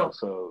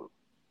 So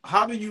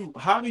how do you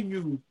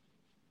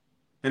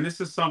and this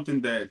is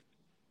something that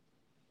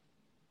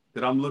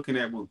I'm looking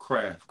at with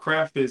Kraft.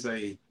 Kraft is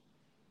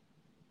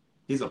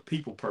he's a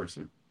people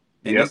person.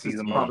 And this is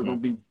probably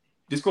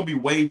gonna be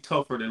way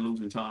tougher than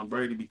losing Tom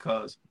Brady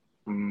because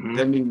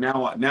that means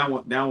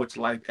now it's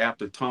like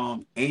after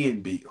Tom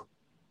and Bill.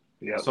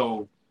 Yeah.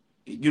 So,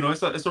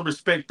 it's a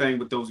respect thing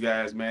with those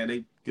guys, man.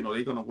 They're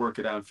gonna work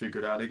it out and figure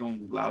it out. They're gonna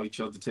allow each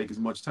other to take as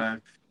much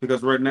time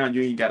because right now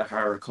you ain't got to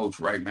hire a coach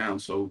right now.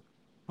 So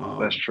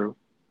that's true.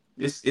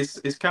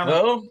 It's kind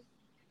of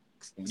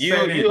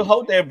you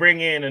hope they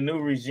bring in a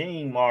new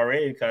regime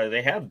already because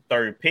they have the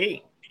third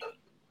pick,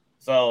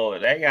 so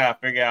they gotta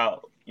figure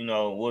out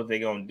what they're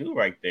gonna do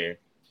right there.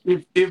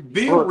 If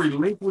Bill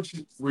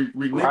relinquishes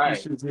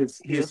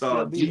his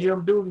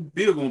GM duty,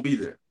 Bill gonna be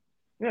there.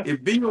 Yeah.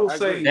 If Bill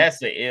say that's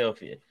the if.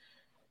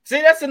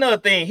 See, that's another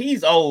thing.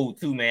 He's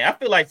old too, man. I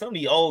feel like some of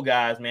these old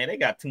guys, man, they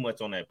got too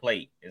much on their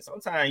plate, and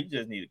sometimes you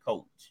just need a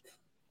coach.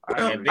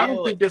 I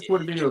don't think that's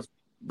what it is,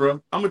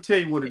 bro. I'm gonna tell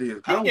you what it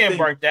is. He's getting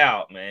burnt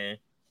out, man.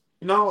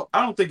 No,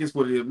 I don't think it's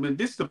what it is. Man,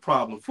 this is the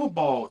problem.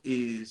 Football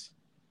is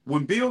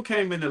when Bill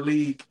came in the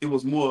league, it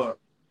was a more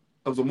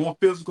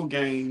physical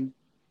game.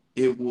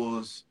 It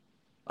was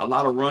a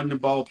lot of run the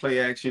ball, play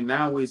action.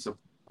 Now it's a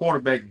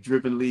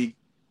quarterback-driven league.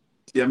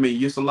 I mean,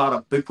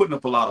 they're putting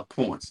up a lot of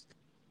points.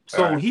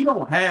 So he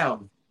don't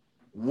have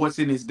what's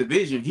in his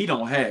division. He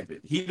don't have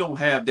it. He don't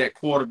have that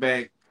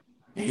quarterback.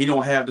 And he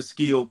don't have the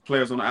skilled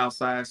players on the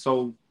outside.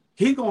 So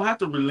he's gonna have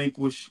to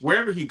relinquish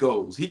wherever he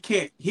goes. He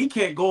can't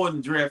go in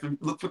the draft and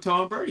look for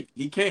Tom Brady.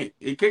 He can't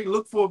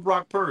look for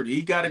Brock Purdy.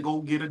 He got to go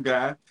get a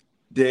guy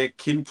that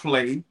can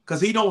play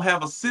because he don't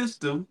have a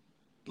system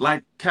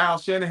like Kyle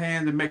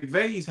Shanahan and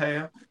McVay's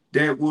have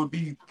that would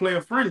be player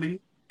friendly.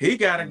 He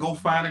got to go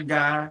find a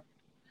guy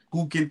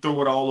who can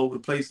throw it all over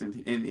the place,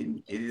 and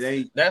it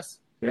ain't. That's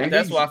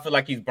why I feel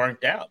like he's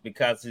burnt out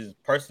because his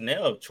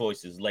personnel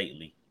choices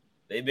lately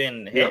they've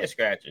been head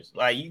scratchers.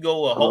 Like you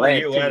go a whole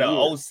year without an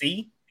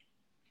OC.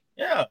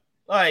 Yeah,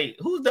 like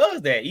who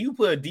does that? You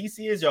put a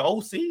DC as your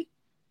OC.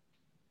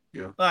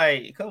 Yeah,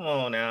 like come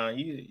on now,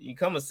 you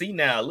come and see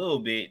now a little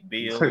bit,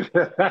 Bill.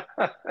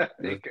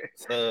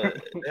 So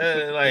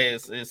like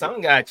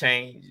something got to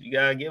change. You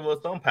gotta give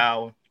us some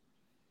power.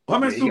 How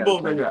many Super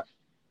Bowls they got?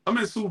 How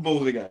many Super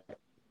Bowls they got?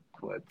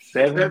 What,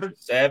 7?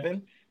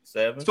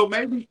 So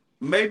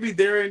maybe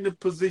they're in the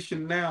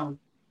position now.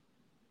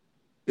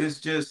 It's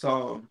just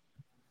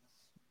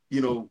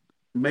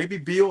maybe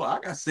Bill. I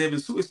got 7.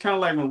 It's kind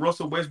of like when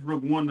Russell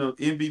Westbrook won the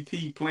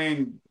MVP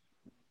playing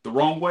the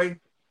wrong way,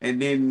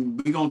 and then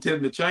we gonna tell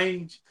him to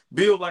change.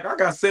 Bill, like I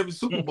got 7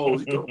 Super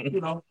Bowls, So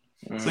you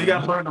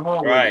got to learn the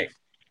hard way. Right.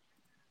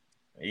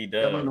 He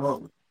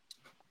does.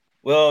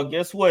 Well,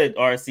 guess what,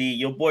 RC?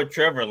 Your boy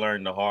Trevor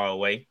learned the hard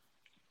way.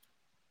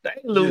 They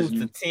lose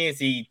to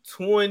Tennessee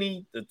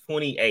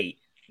 20-28.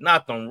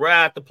 Knocked them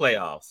right at the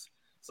playoffs.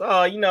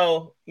 So you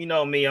know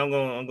me, I'm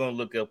gonna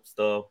look up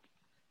stuff.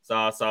 So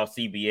I saw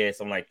CBS.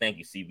 I'm like, thank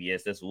you,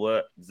 CBS. That's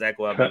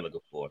exactly what I've been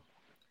looking for.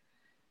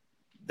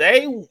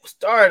 They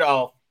started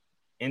off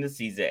in the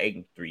season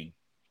 8-3.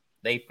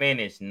 They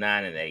finished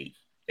 9-8.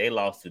 They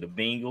lost to the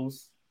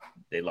Bengals.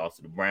 They lost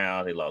to the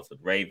Browns. They lost to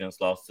the Ravens.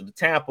 Lost to the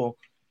Tampa.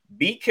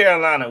 Beat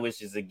Carolina,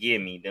 which is a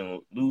gimme.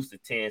 Then lose to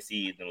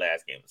Tennessee in the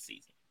last game of the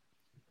season.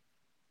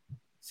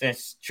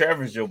 Since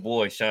Trevor's your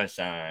boy,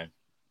 Sunshine,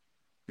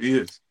 He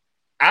is.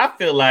 I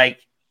feel like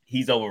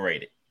he's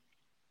overrated.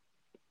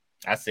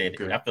 I said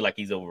Okay. it. I feel like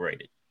he's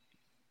overrated.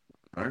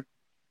 All right.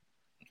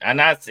 And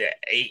I said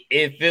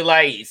it feel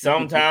like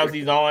sometimes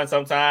he's on,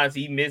 sometimes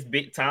he missed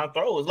big time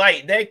throws.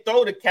 Like they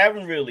throw to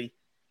Kevin really,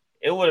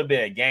 it would have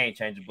been a game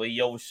changer, but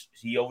he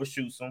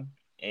overshoots them,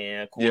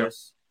 and of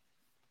course,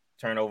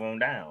 turnover him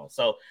down.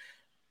 So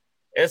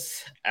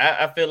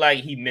I feel like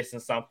he missing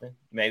something.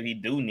 Maybe he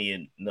do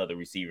need another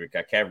receiver.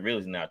 Because Kevin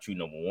really is not true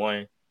number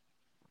one.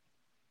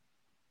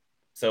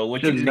 So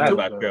what you think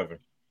about Trevor?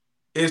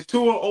 Is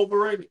Tua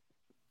overrated?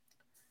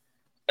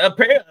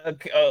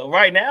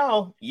 Right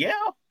now, yeah.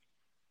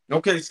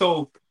 Okay,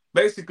 so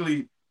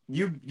basically,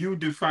 you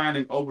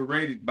defining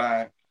overrated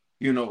by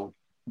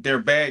their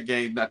bad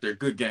game, not their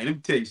good game. Let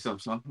me tell you something,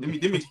 son. Let me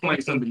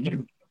explain something to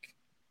you.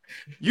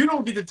 You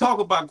don't get to talk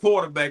about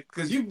quarterback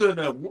because you've done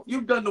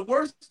the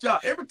worst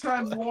job. Every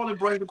time New Orleans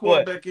brings the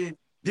quarterback in,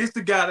 this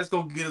the guy that's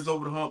gonna get us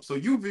over the hump. So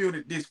you viewed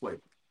it this way.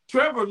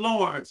 Trevor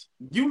Lawrence,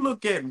 you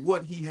look at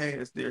what he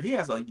has there. He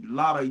has a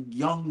lot of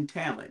young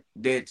talent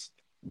that's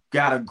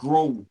gotta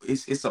grow.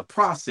 It's a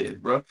process,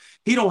 bro.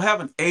 He don't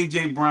have an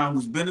AJ Brown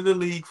who's been in the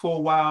league for a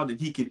while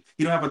that he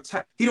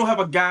don't have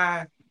a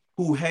guy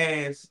who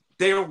has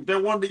they're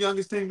one of the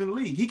youngest teams in the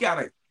league. He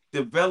gotta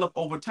develop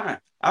over time.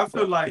 I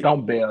feel like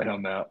don't bail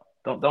him out.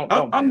 Don't.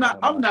 I'm not.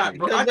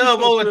 Bro. I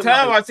just over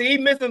time. I see he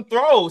missing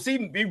throws. He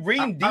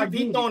reading deep.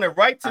 He throwing it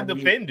right to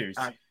defenders.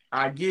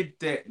 I get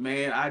that,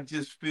 man. I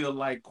just feel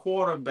like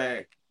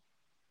quarterback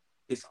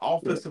is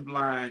offensive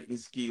line and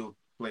skill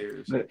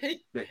players. His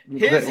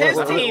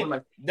team,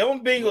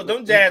 them Bengals,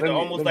 them Jazz are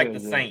almost like the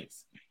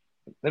Saints.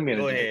 Let me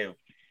go ahead,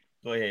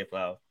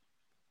 Flower.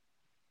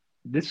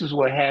 This is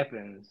what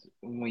happens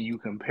when you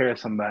compare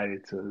somebody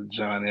to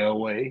John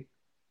Elway.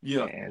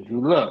 Yeah, and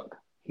look,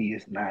 he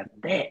is not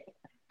that.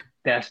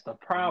 That's the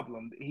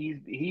problem.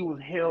 He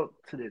was held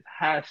to this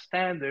high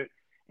standard,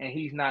 and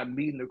he's not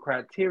meeting the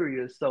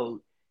criteria.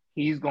 So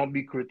he's gonna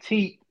be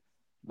critiqued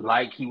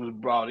like he was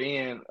brought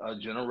in a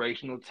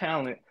generational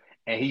talent,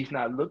 and he's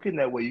not looking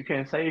that way. You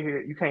can't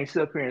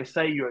sit up here and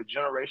say you're a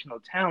generational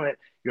talent.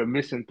 You're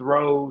missing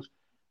throws.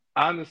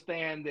 I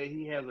understand that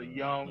he has a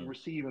young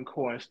receiving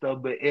core and stuff,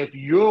 but if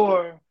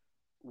you're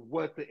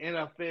what the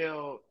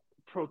NFL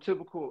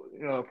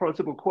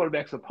prototypical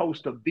quarterback's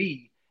supposed to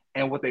be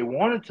and what they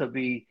want it to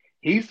be,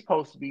 he's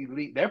supposed to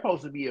be. They're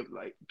supposed to be at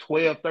like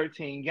 12,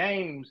 13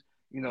 games,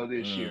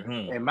 this year.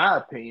 In my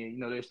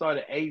opinion, they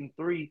started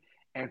 8-3,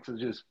 and to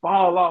just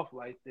fall off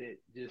like that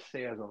just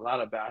says a lot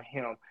about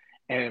him.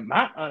 And in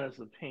my honest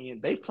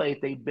opinion, they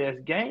played their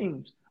best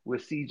games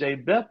with C.J.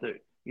 Beathard.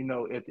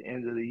 At the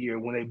end of the year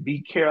when they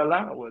beat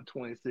Carolina with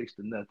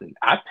 26-0.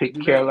 I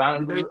picked Carolina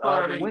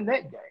to win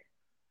that game.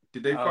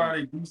 Did they fire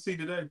their DC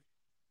today?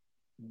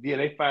 Yeah,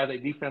 they fired their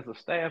defensive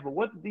staff, but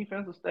what the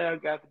defensive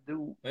staff got to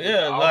do?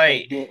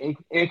 Like being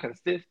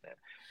inconsistent.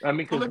 I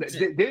mean, because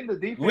didn't the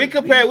defense? We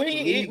can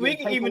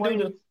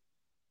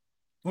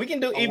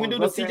even do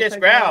the CJ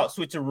Stroud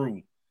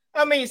switcheroo.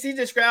 I mean,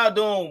 CJ Stroud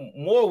doing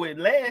more with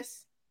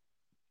less.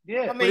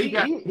 Yeah, I mean,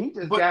 he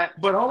just got.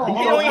 But hold on,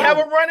 he don't even have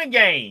a running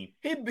game.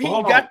 He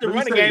got the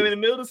running game in the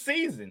middle of the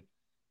season.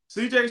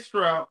 CJ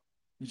Stroud,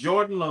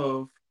 Jordan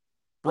Love,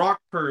 Brock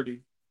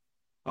Purdy,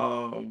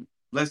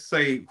 let's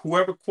say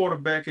whoever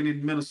quarterback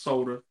in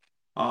Minnesota,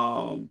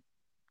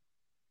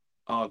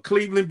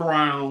 Cleveland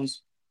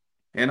Browns,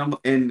 and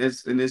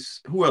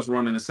this who else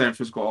running the San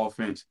Francisco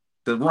offense?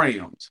 The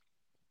Rams.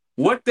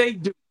 What they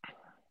do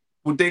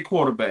with their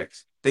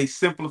quarterbacks, they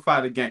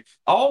simplify the game.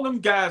 All them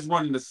guys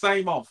running the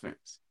same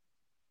offense.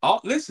 All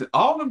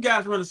them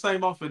guys run the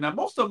same offense. Now,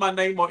 most of my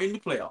name are in the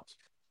playoffs.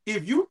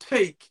 If you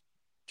take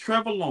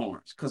Trevor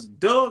Lawrence, because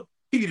Doug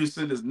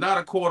Peterson is not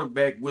a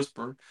quarterback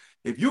whisperer.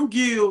 If you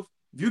give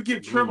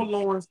Trevor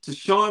Lawrence to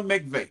Sean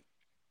McVay,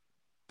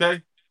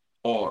 okay,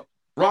 or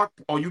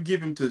you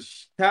give him to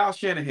Kyle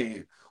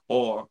Shanahan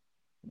or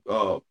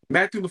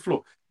Matthew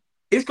LaFleur,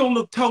 it's gonna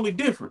look totally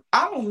different.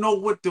 I don't know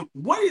what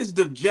is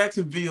the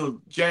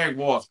Jacksonville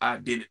Jaguars'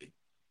 identity.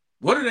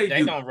 What do they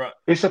do? Don't run.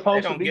 It's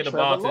supposed to be get the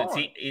ball to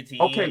the ETN.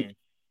 Okay,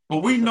 but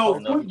we know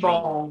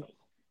football.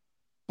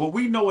 But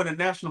we know in the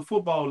National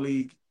Football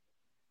League,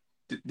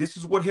 this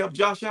is what helped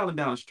Josh Allen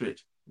down the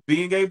stretch.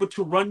 Being able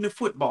to run the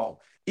football.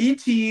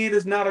 ETN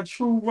is not a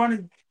true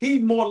running.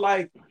 He's more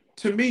like,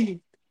 to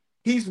me,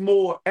 he's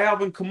more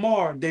Alvin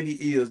Kamara than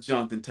he is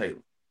Jonathan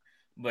Taylor.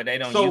 But they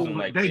don't use him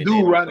like they that.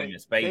 Do run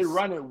it. They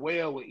run it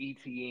well with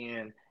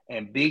ETN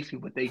and Bixby,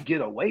 but they get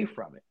away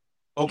from it.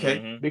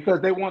 Okay.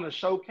 Because they want to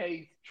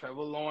showcase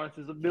Trevor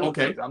Lawrence's ability.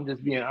 Okay. I'm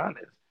just being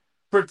honest.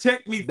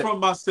 Protect me from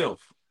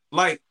myself.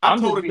 Like I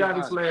told a guy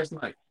this last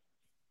night.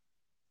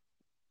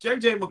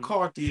 J.J.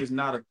 McCarthy is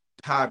not a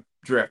high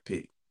draft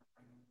pick.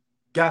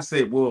 Guy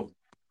said, well,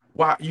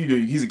 why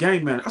he's a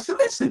game manager. I said,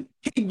 listen,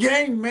 he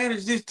game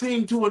managed this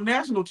team to a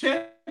national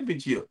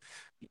championship.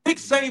 Nick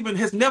Saban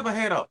has never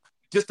had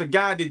just a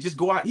guy that just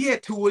go out. He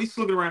had two, he's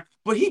looking around,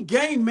 but he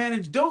game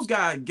managed those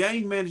guys,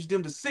 game managed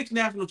them to 6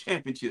 national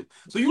championships.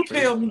 So you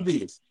tell me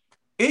this.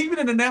 Even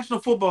in the National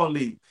Football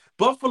League,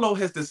 Buffalo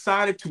has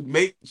decided to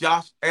make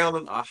Josh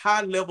Allen a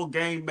high-level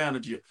game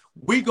manager.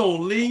 We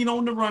gonna lean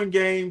on the run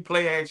game,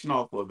 play action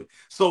off of it.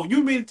 So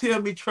you mean to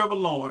tell me Trevor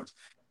Lawrence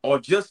or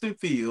Justin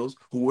Fields,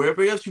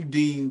 whoever else you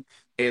deem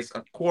as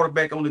a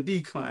quarterback on the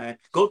decline,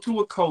 go to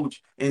a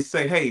coach and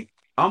say, hey,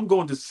 I'm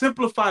going to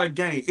simplify the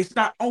game. It's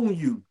not on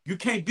you. You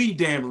can't be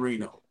Dan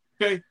Marino.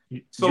 Okay?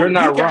 So you're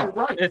not wrong.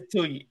 Right. It's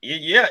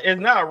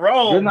not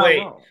wrong. You're not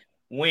wrong.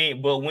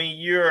 When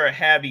you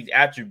have these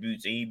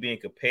attributes and you being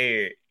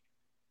compared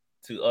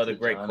to other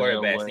great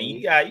quarterbacks, and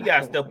you got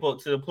to step up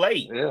to the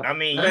plate. Yeah. I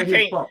mean,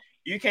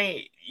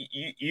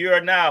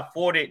 you're not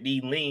afforded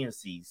the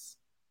leniencies.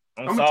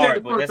 I'm sorry,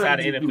 but that's how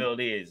the NFL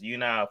is. You're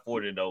not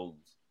afforded those.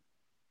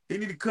 He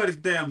need to cut his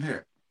damn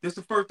hair. That's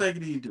the first thing he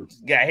need to do.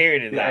 Got hair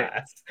in his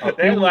eyes.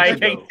 That's why he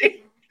can't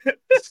see.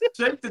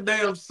 Check the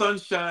damn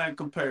sunshine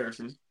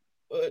comparisons.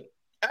 But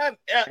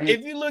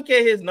if you look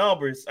at his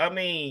numbers, I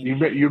mean,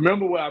 you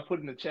remember what I put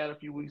in the chat a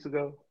few weeks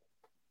ago?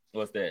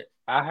 What's that?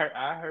 I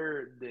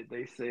heard that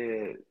they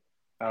said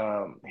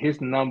his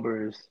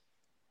numbers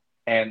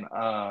and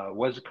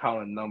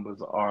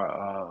numbers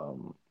are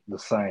the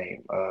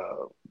same.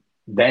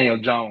 Daniel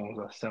Jones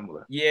are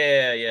similar.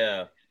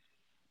 Yeah.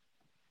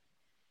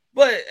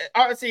 But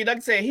see, like I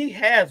said, he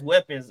has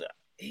weapons.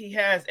 He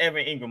has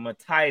Evan Ingram, a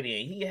tight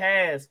end. He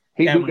has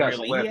got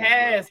some weapons, he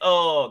has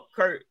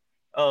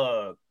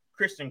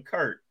Christian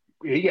Kirk.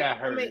 Yeah, he got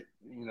hurt. I mean,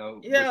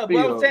 but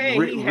I'm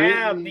saying he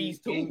have these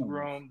tools.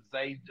 Ingram,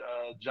 Zay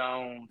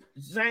Jones.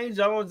 Zay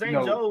Jones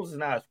is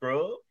not a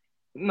scrub.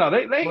 No,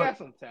 they got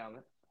some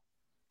talent.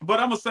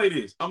 But I'm gonna say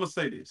this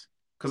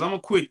because I'm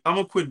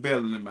gonna quit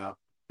bailing them out.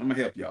 I'm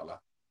gonna help y'all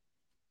out.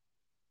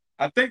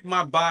 I think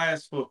my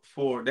bias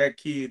for that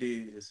kid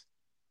is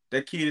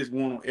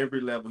one on every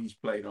level he's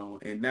played on,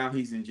 and now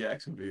he's in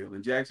Jacksonville.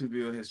 And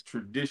Jacksonville has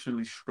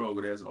traditionally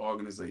struggled as an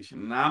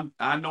organization. And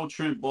I know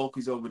Trent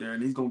Baalke's over there,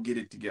 and he's gonna get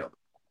it together.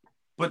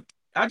 But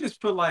I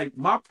just feel like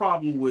my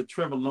problem with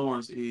Trevor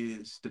Lawrence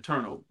is the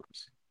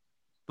turnovers.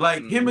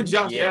 Like him and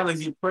Josh Allen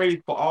get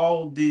praised for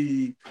all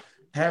the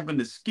having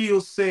the skill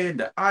set,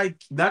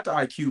 not the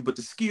IQ, but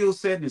the skill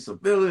set and his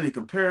ability to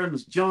compare him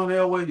to John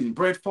Elway and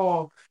Brett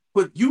Favre.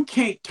 But you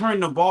can't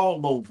turn the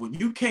ball over.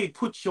 You can't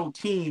put your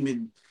team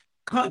in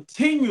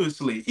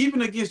continuously.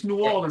 Even against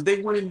New Orleans,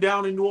 they went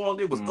down in New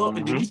Orleans. It was up,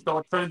 and then he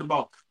started turning the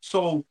ball.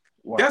 So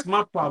that's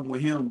my problem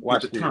with him.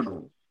 Watch with the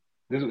turnover.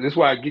 This is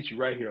why I get you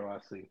right here,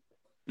 RC.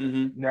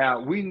 Mm-hmm. Now,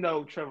 we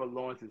know Trevor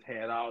Lawrence has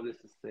had all this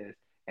success,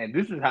 and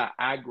this is how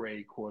I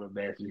grade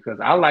quarterbacks because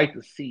I like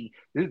to see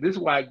this is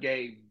why I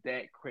gave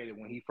Dak credit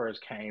when he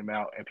first came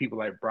out, and people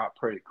like Brock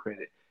Purdy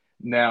credit.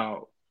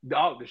 Now,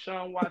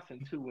 Deshaun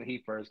Watson, too, when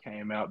he first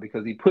came out,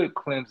 because he put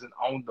Clemson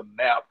on the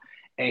map,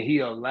 and he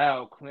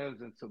allowed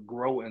Clemson to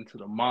grow into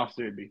the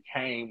monster it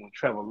became when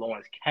Trevor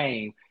Lawrence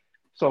came.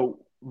 So,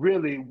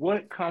 really,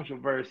 what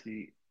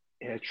controversy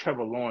has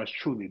Trevor Lawrence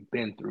truly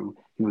been through?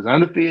 He was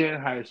undefeated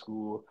in high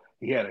school.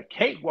 He had a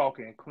cakewalk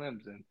in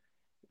Clemson.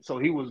 So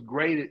he was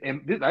graded,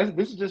 and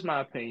this is just my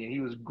opinion, he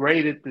was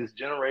graded this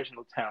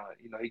generational talent.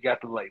 He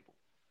got the label.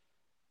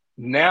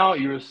 Now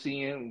you're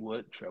seeing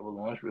what Trevor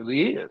Lawrence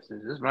really is.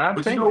 This is my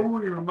opinion. But you know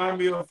who he remind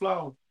me of,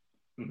 Flower?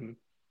 Mm-hmm.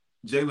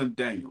 Jalen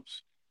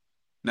Daniels.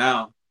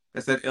 Now,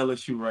 that's at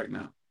LSU right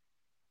now.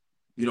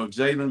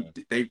 Jalen,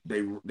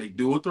 they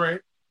do a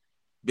threat,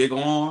 big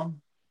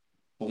arm.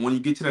 But when you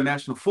get to the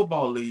National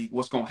Football League,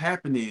 what's going to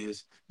happen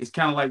is it's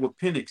kind of like with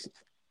Penix.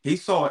 He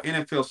saw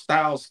an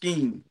NFL-style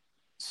scheme.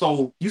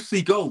 So you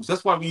see goals.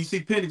 That's why when you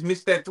see Penix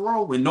miss that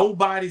throw and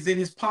nobody's in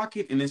his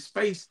pocket and in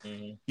space,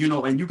 and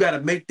you got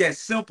to make that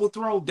simple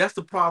throw. That's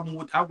the problem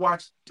with. I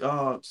watched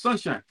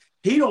Sunshine.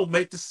 He don't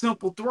make the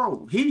simple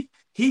throw. He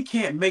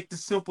can't make the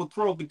simple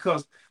throw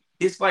because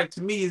it's like,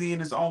 to me, he's in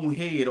his own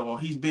head, or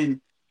he's been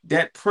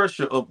that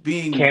pressure of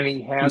being. Can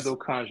he handle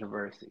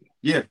controversy?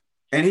 Yeah,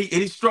 and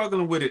he's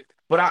struggling with it.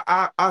 But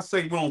I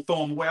say we don't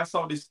throw him away. I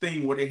saw this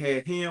thing where they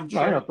had him,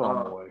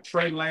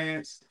 Trey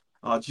Lance,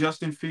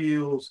 Justin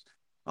Fields,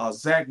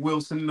 Zach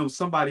Wilson,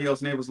 somebody else,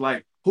 and it was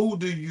like, who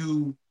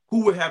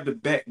would have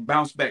the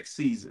bounce back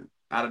season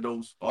out of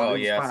those? Oh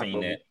yeah, I seen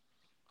that.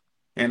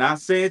 And I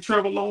said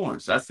Trevor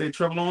Lawrence. I said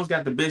Trevor Lawrence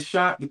got the best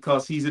shot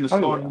because he's in the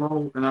starting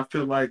role, and I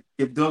feel like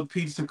if Doug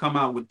Peterson come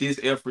out with this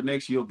effort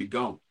next year, he'll be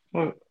gone.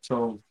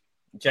 So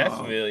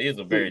Jacksonville is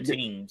a better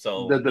team,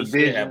 so the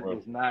division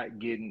is not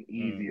getting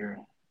easier.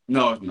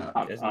 No, it's not.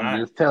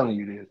 I'm just telling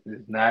you this.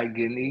 It's not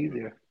getting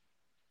easier.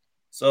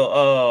 So,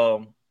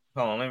 hold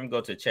on. Let me go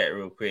to the chat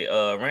real quick.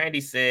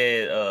 Randy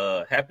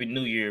said, Happy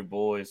New Year,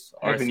 boys.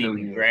 Happy New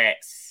Year.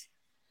 Congrats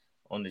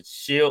on the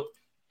ship.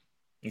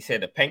 He said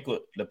the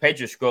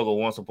Patriots struggled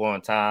once upon a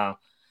time.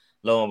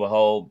 Lo and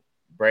behold,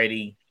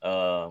 Brady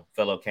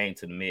fellow came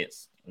to the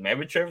midst.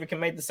 Maybe Trevor can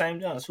make the same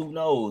jumps. Who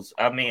knows?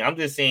 I mean, I'm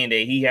just saying that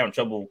he having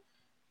trouble,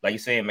 like you're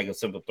saying, making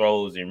simple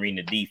throws and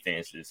reading the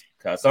defenses.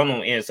 Because some of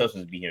them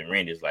interceptions be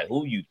horrendous. Like,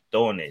 who you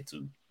throwing that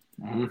to?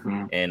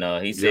 Mm-hmm.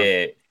 And he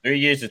said 3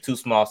 years is too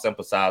small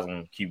sample size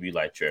on QB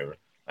like Trevor.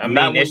 I mean,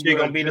 Not that's when you're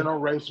going to be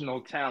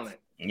generational talent.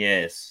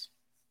 Yes.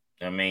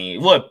 I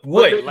mean, what?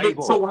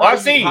 So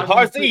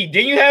RC,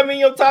 didn't you have him in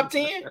your top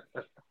 10?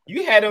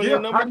 You had him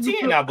in number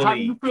 10, I believe. How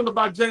do you feel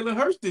about Jalen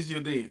Hurts this year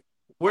then?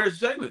 Where's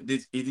Jalen?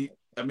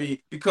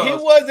 Because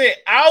he wasn't.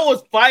 I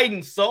was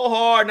fighting so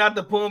hard not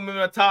to put him in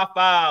the top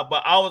 5,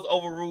 but I was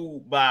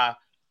overruled by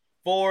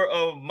 4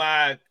 of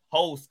my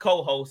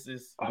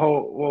co-hosts.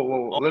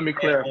 Whoa. Let me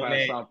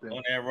clarify something.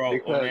 On that road.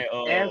 Because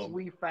as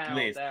we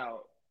found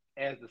out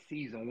as the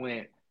season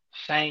went,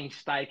 Shane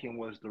Steichen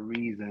was the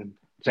reason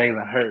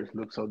Jalen Hurts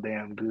looked so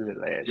damn good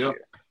last year.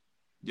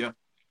 Yeah.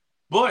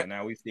 But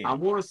now we see. I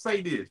want to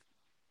say this.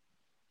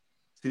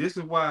 See, this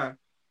is why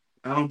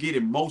I don't get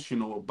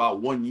emotional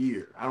about 1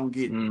 year. I don't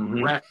get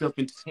wrapped up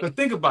in. Because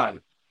think about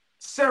it.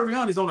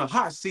 Sirianni's on a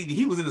hot seat.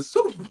 He was in the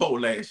Super Bowl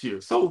last year.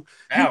 So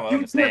I don't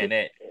understand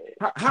that.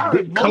 How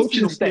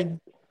emotional thing?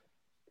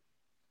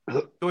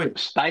 Go ahead.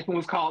 Steichen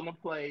was calling the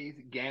plays.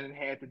 Gannon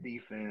had the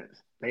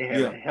defense. They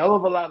had a hell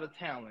of a lot of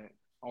talent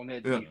on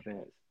that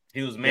defense.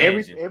 He was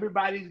managing.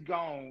 Everybody's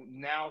gone.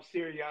 Now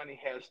Sirianni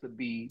has to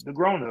be the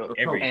grown-up.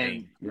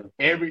 Everything. And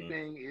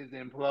everything is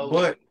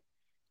imploding.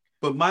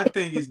 But my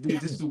thing is,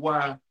 this is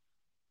why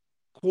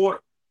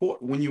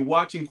when you're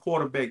watching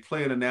quarterback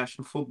play in the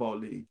National Football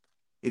League,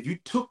 if you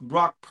took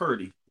Brock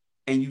Purdy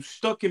and you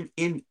stuck him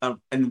in an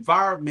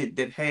environment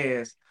that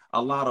has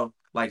a lot of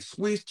like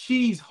Swiss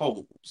cheese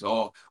holes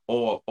or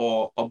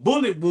a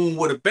bullet wound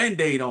with a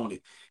Band-Aid on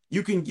it,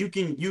 you're going to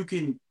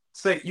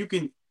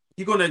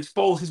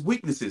expose his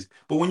weaknesses.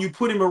 But when you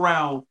put him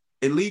around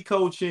elite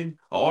coaching,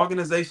 an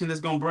organization that's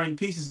going to bring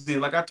pieces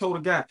in, like I told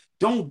a guy,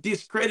 don't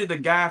discredit a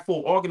guy for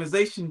an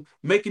organization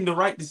making the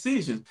right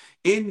decisions.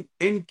 In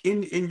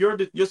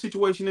your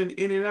situation in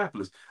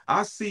Indianapolis,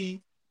 I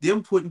see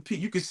them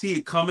you can see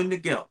it coming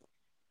together.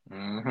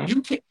 Mm-hmm.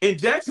 You can in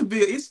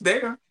Jacksonville, it's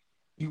there.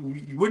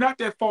 We're not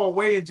that far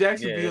away in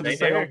Jacksonville to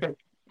say, okay,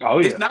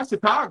 it's not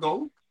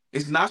Chicago.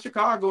 It's not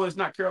Chicago. It's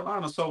not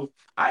Carolina. So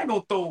I ain't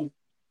gonna throw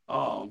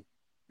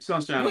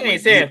Sunshine. We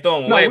ain't saying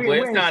throw him away, but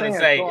it's trying to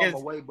say it's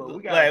away, but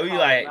we gotta we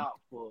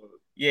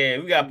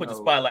gotta put the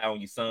spotlight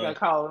on you, son. We gotta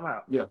call him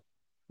out. Yeah.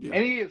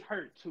 And he is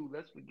hurt too.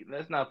 Let's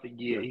not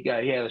forget. He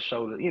had a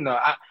shoulder.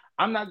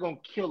 I'm not gonna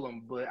kill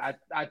him, but I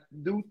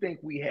do think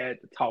we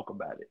had to talk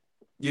about it.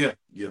 Yeah.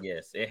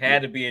 Yes, it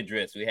had to be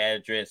addressed. We had to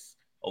address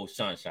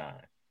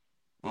Sunshine.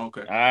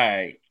 Okay. All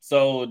right.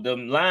 So the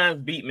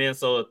Lions beat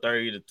Minnesota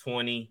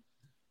 30-20.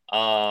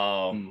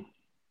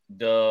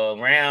 The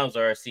Rams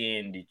are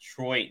seeing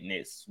Detroit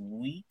next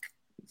week,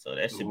 so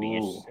that should be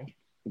interesting.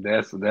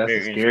 That's a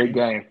scary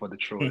game for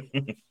Detroit.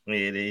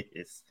 It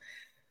is.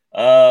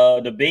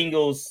 The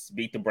Bengals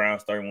beat the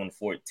Browns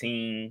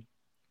 31-14.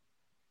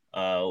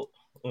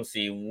 Let's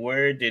see,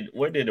 where did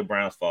the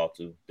Browns fall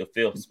to? The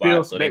fifth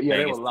spot. So they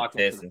were locked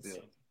into the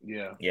field.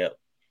 Yeah. Yep.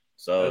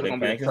 So they're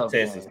playing against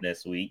Texas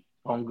next week.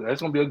 That's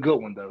gonna be a good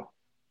one though.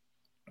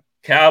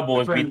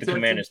 Cowboys beat the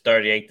Commanders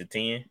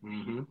 38-10.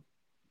 Mm-hmm.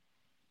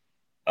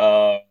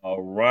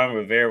 Ron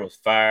Rivera was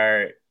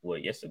fired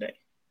yesterday?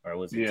 Or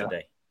was it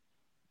today?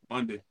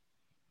 Monday.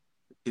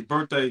 His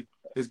birthday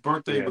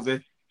was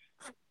it.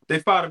 They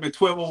fired him at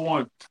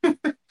 12:01.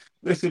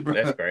 Listen, bro.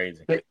 That's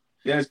crazy.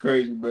 That's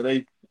crazy, bro.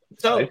 They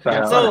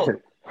fired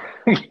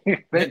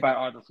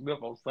Arthur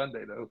Smith on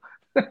Sunday though.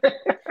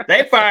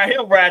 They fired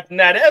him right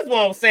now. That's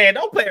what I'm saying.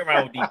 Don't play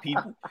around with these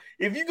people.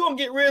 If you're gonna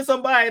get rid of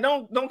somebody,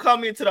 don't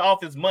come into the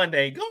office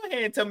Monday. Go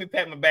ahead and tell me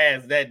pat my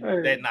bags that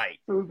night.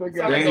 So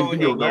get out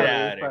of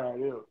there.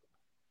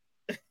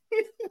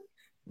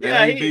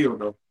 Yeah, he deal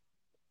though.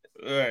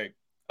 All right.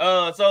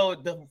 So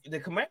the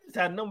Commanders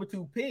had number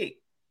 2 pick.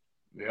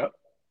 Yep.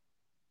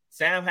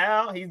 Sam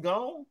Howell, he's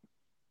gone.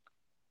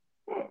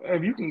 Well,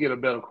 if you can get a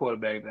better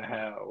quarterback than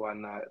Howell, why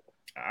not?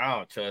 I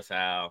don't trust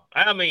Howell.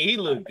 I mean, he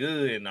looked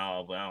good and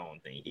all, but I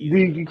don't think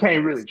you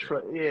can't really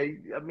trust. Yeah,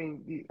 I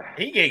mean,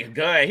 he get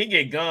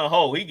gun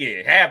ho, he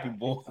get happy,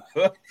 boy.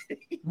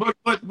 but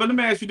let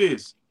me ask you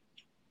this: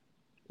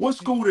 what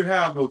school did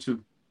Howell go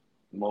to?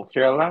 North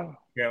Carolina.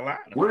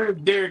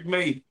 Where's Derek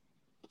May?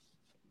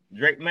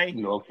 Drake May?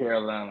 North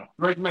Carolina.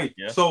 Drake May.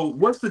 Yeah. So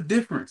what's the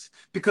difference?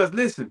 Because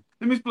listen,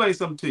 let me explain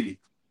something to you.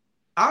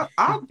 I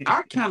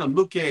kind of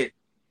look at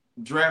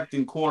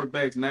drafting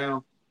quarterbacks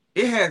now.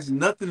 It has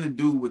nothing to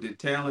do with the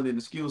talent and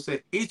the skill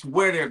set. It's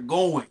where they're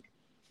going.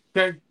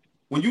 Okay?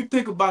 When you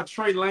think about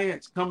Trey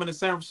Lance coming to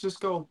San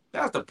Francisco,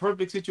 that's the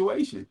perfect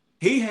situation.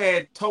 He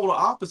had total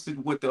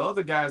opposite with the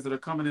other guys that are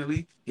coming in the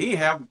league. He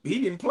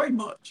didn't play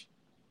much.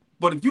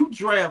 But if you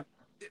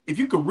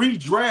could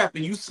redraft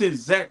and you send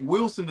Zach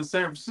Wilson to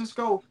San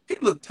Francisco, he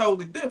looked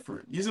totally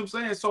different. You see what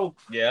I'm saying? So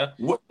yeah.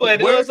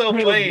 But what's so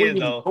funny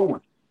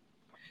though?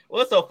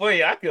 What's so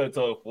funny? I could have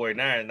told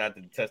 49ers not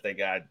to touch that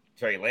guy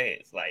Trey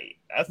Lance. Like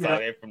I saw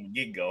that from the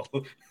get go.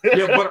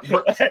 Yeah, but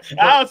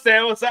I was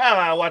saying on the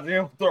sideline watching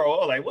him throw. I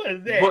was like, what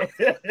is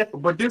that?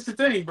 But this is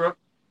the thing, bro.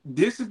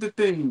 This is the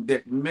thing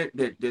that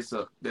there's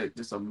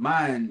a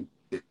mind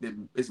that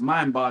it's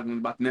mind-boggling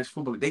about the National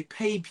Football League. They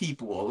pay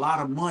people a lot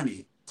of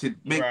money to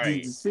make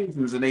these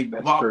decisions, and they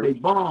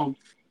bomb.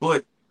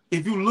 But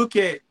if you look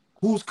at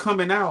who's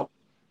coming out,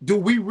 do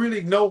we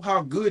really know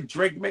how good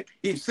Drake make?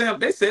 They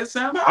said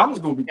Sam Howell's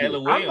going to be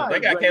Caleb Williams.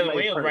 They got Caleb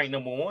Williams ranked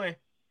number 1.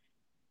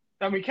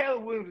 I mean,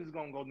 Caleb Williams is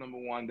gonna go number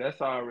 1.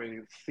 That's already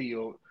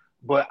sealed.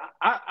 But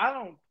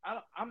I'm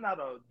not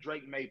a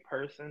Drake May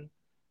person.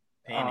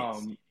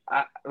 Who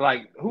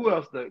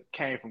else that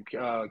came from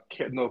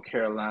North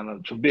Carolina?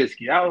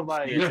 Trubisky. I was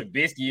like,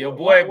 Trubisky, your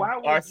boy,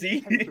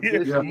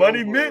 RC,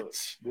 Money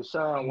Mitch,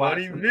 Deshaun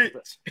Money Watson.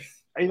 Mitch.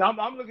 And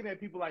I'm looking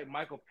at people like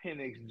Michael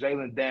Penix,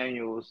 Jalen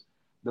Daniels,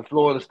 the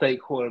Florida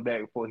State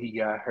quarterback before he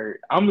got hurt.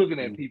 I'm looking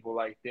at people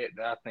like that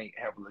I think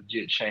have a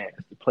legit chance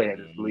to play in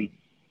this league.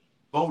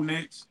 Bo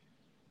Nix.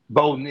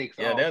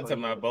 Yeah, they're talking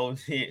about Bo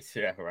Nix.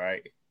 Yeah,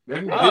 right.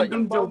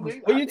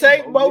 Will you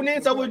take Bo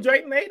Nix over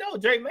Drake May though?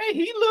 Drake May,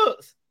 he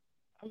looks.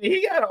 I mean,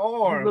 he got an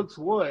arm. He looks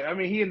what? I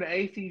mean, he in the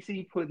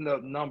ACC putting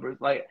up numbers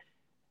like.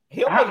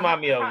 He almost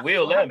remind me of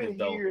Will Levis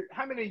though.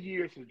 How many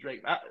years is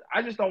Drake?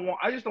 I just don't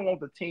want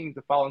the teams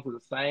to fall into the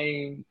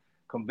same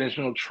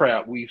conventional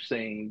trap we've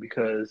seen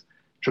because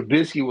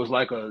Trubisky was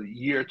like a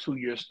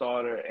 2-year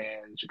starter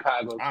and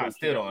Chicago. I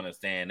still don't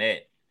understand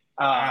that.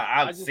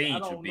 I've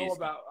seen Trubisky.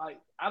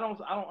 I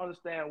don't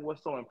understand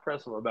what's so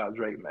impressive about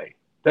Drake May.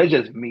 That's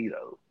just me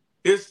though.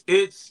 It's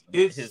the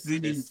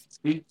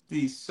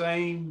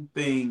same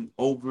thing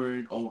over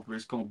and over.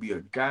 It's gonna be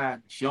a guy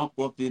jump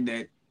up in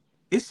that.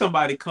 It's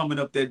somebody coming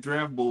up that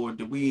draft board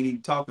that we ain't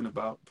even talking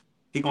about.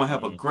 He gonna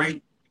have a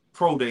great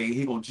pro day.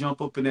 He gonna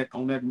jump up in that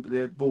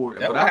board.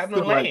 That happened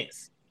to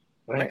Lance.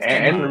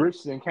 Anthony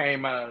Richardson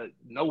came out of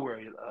nowhere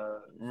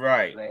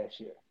last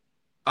year.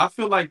 I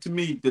feel like to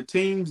me the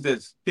teams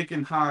that's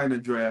picking high in the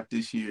draft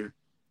this year,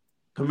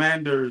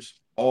 Commanders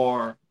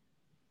are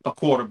a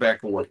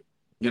quarterback away.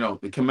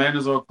 The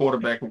Commanders are a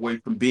quarterback away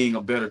from being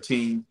a better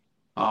team,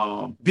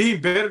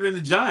 being better than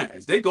the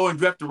Giants. They go and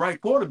draft the right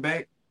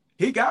quarterback.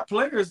 He got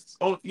players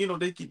on,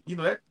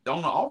 that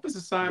on the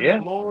offensive side. Yeah,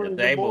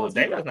 Dable was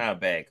not a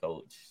bad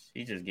coach.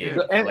 He just gave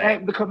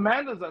and the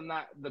Commanders are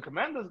not. The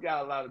Commanders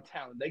got a lot of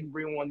talent. They can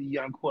bring one of the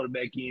young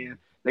quarterback in.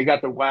 They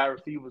got the wide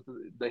receivers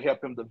to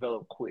help him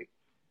develop quick.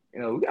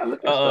 We gotta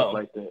look at stuff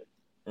like that.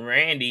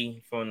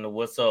 Randy from the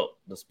What's Up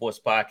the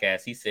Sports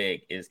Podcast, he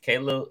said, "Is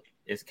Caleb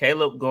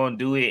going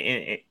to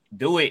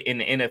do it in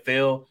the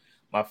NFL?"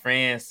 My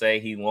friends say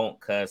he won't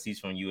because he's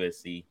from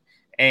USC.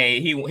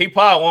 And he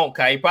probably won't,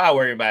 cause he probably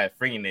worried about his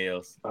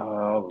fingernails.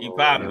 He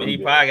probably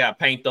got to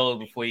paint those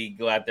before he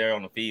go out there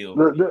on the field.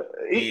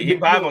 He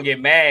probably gonna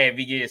get mad if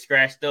he gets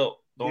scratched up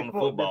throwing the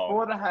football.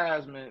 Before the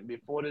Heisman,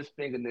 before this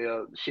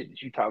fingernail shit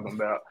that you talking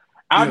about,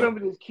 I remember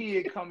this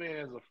kid coming in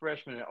as a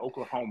freshman in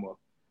Oklahoma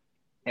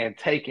and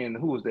taking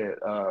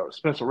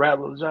Spencer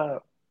Rattler's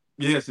job.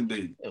 Yes,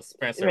 indeed.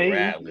 Spencer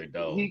Rattler,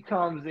 though. He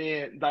comes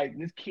in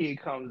this kid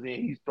comes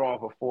in. He's throwing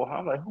for 400.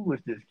 I'm like, who is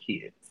this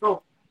kid?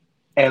 So.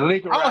 And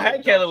Lincoln I don't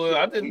hate Caleb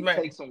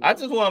Williams. I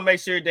just want to make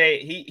sure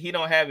that he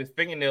don't have his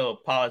fingernail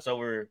polished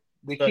over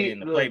studying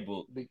the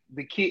playbook.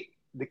 The kid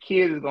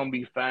is gonna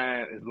be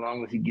fine as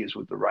long as he gets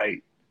with the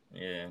right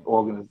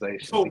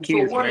organization.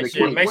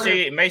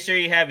 Make sure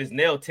he have his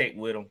nail tech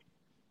with him.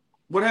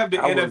 What have the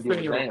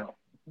NFL?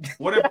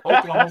 What have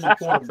Oklahoma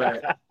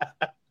quarterback?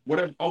 What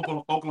have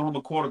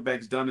Oklahoma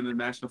quarterbacks done in the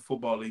National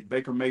Football League?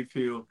 Baker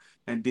Mayfield,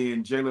 and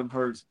then Jalen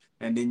Hurts,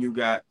 and then you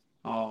got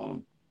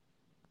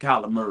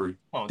Kyler Murray.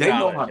 They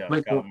know how to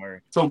play.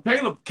 So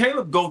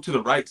Caleb go to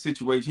the right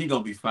situation. He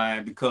gonna be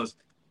fine because,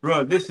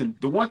 bro. Listen,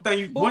 the one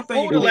thing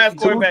who the last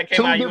quarterback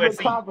came out of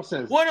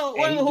USC?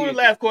 Who the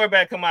last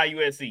quarterback come out of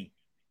USC?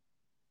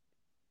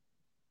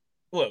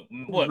 What?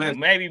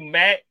 Maybe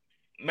Matt.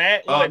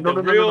 Sam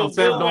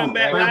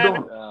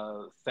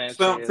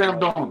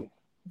Darnold.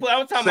 But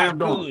I'm talking about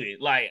good.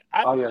 Like,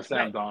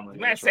 Sam Darnold.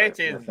 Matt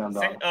Sanchez.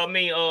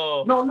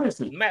 No,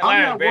 listen. Matt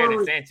Ryan better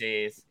than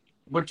Sanchez.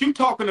 But you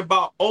talking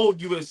about old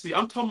USC.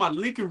 I'm talking about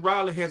Lincoln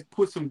Riley has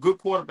put some good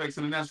quarterbacks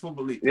in the National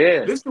Football League.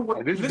 Yeah. Listen what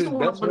I'm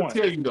going to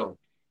tell you, though.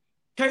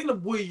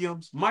 Caleb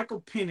Williams,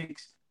 Michael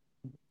Penix,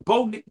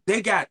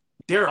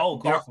 they're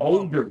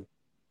older.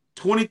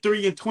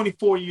 23 and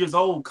 24 years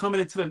old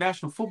coming into the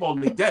National Football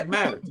League. That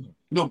matters.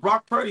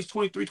 Brock Purdy's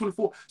 23,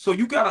 24. So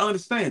you got to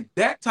understand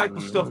that type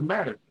of stuff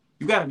matters.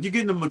 You're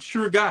getting a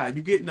mature guy.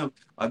 You're getting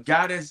a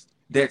guy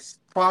that's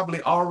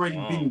probably already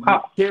been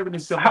carrying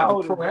himself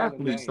as a pro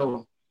athlete.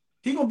 So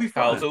he gonna be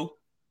fine.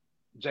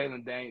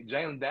 Jalen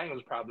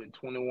Daniels probably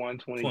 21,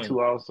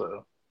 22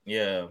 also.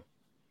 Yeah.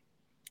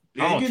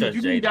 I don't trust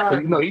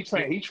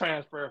Jalen. He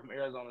transferred from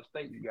Arizona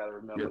State. You got to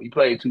remember, he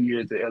played 2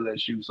 years at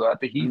LSU, so I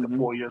think he's a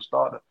 4-year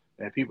starter,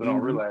 and people don't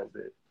realize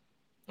that.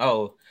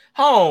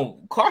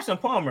 Carson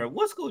Palmer.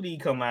 What school did he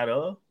come out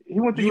of? He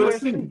went to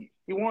USC.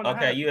 He won.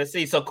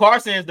 USC. So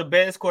Carson is the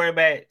best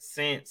quarterback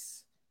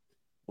since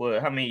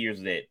how many years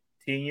is that?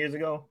 10 years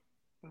ago,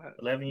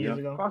 11 years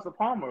ago. Foster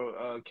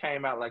Palmer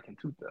came out like in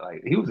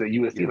he was at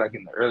USC like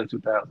in the early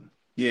 2000s.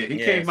 Yeah, he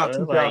came out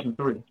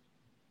 2003.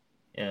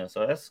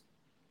 So that's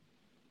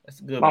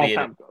a good Long bit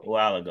time a ago.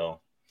 while ago.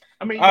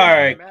 I mean, all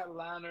right. Matt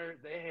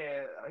Leinart,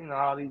 they had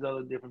all these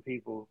other different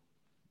people.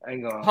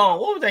 What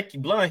was that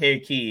blonde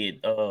haired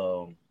kid?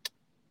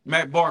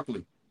 Matt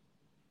Barkley.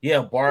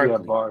 Yeah, Barkley. Yeah,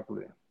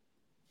 Barkley.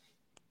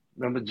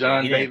 Remember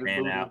John David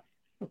Booty? Out.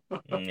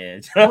 Yeah,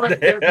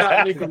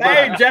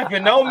 hey, Jeffrey,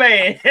 no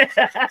man.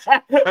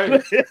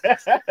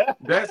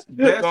 That's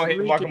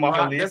Lincoln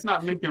Riley. That's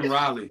not Lincoln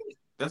Riley.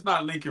 That's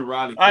not Lincoln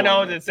Riley. I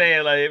know. I'm just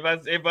saying, like,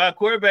 if a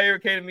quarterback ever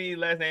came to me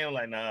last name, I'm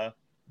like, nah, you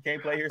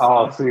can't play here.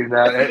 Oh, see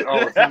that.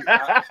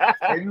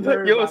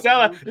 You would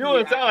sound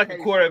like a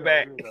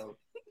quarterback.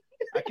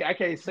 I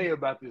can't say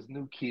about this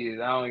new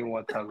kid. I don't even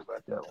want to talk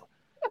about that one.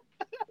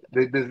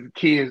 The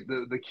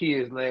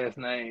kid's last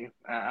name.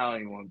 I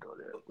don't even want to go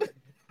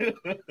there.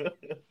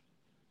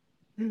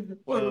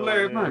 What's the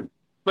last name?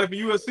 Play for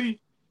USC?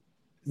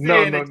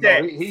 No.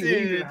 He's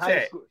in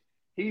high school.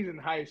 He's in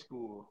high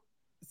school.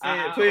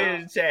 Put it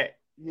in the chat.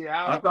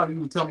 Yeah, I thought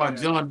you were talking about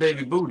John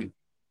David Booty.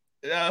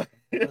 No.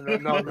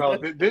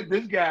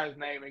 This guy's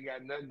name ain't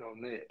got nothing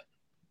on that.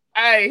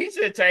 Hey, he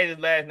should have changed his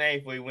last name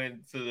before he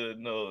went to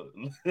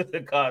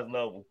the college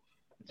level.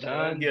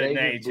 John get a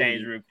name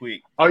change real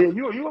quick. Oh yeah,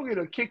 you gonna get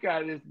a kick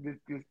out of this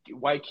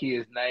white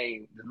kid's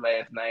name, the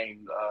last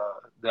name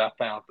that I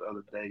found the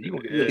other day. You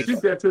gonna get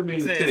shoot that to me.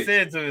 Send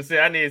it to me.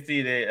 I need to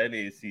see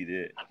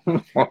that.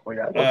 All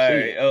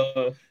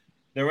right.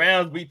 The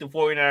Rams beat the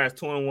 49ers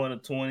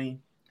 21-20.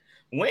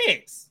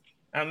 Wentz,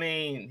 I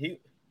mean,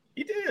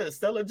 he did a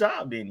stellar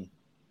job, didn't he?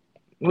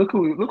 Look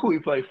who he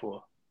played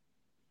for.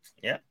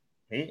 Yeah,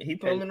 he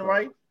put him in the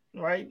right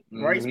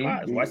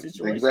spots, right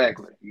situation.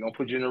 Exactly. You're gonna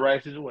put you in the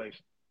right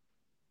situation.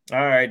 All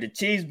right, the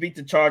Chiefs beat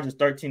the Chargers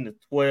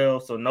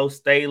 13-12. So no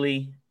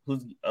Staley.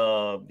 Who's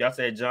y'all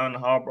said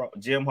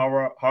Jim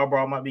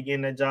Harbaugh might be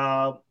getting that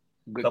job.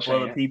 A couple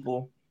other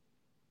people.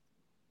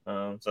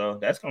 So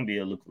that's gonna be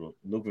a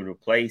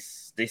lucrative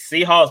place. The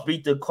Seahawks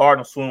beat the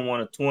Cardinals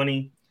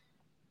 21-20.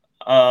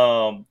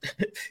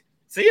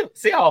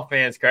 Seahawks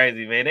fans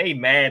crazy, man. They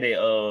mad at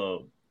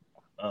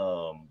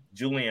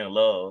Julian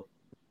Love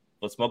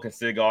for smoking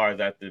cigars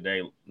after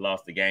they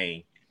lost the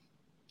game.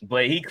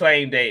 But he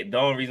claimed that the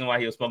only reason why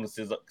he was smoking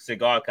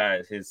cigar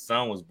because his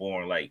son was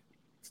born like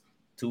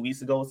 2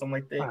 weeks ago or something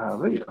like that.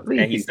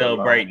 And he's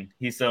celebrating.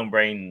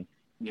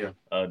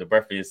 The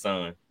birth of his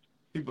son.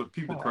 People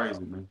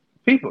crazy, man.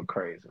 People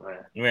crazy,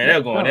 man. Man,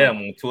 they're going at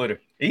him on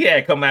Twitter. He had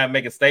to come out and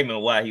make a statement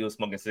of why he was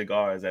smoking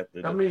cigars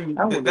after. I mean,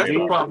 that's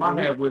the problem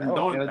I have with him.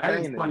 I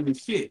ain't explaining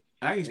shit.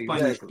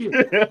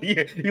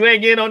 Shit. You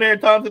ain't getting on there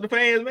and talking to the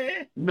fans,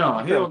 man? No,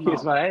 hell no.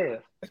 Kiss my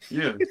ass.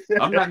 Yeah.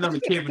 I'm not another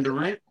Kevin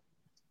Durant.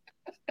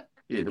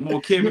 Yeah, the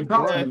more Kevin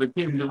talking, the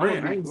Kevin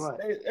Durant.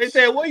 They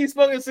said, "What you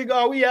smoking a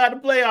cigar? We out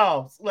of the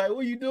playoffs. Like,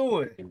 what you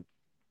doing?"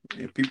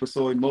 And people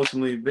so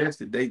emotionally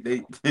invested.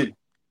 They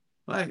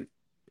like,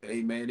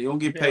 hey man, they don't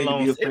get paid to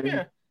be a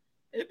fan.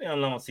 It's been a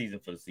long season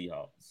for the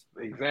Seahawks.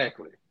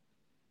 Exactly.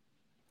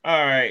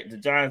 All right, the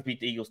Giants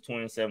beat the Eagles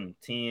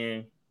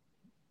 27-10.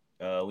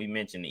 We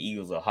mentioned the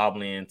Eagles are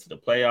hobbling into the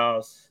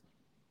playoffs,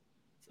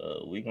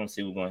 so we're gonna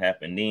see what's gonna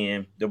happen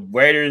then. The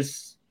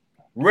Raiders.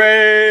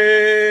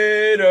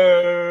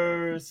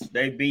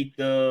 They beat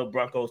the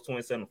Broncos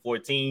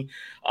 27-14.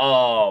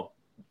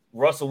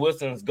 Russell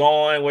Wilson's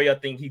gone. Where y'all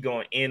think he's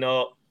going to end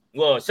up?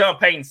 Well, Sean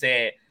Payton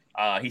said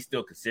he's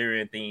still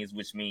considering things,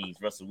 which means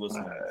Russell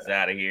Wilson is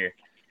out of here.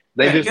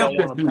 They just don't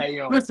want to pay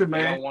him. Listen,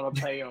 man. They don't want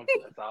to pay him.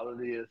 That's all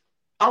it is.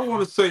 I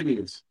want to say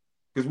this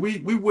because we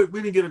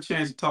didn't get a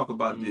chance to talk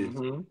about this,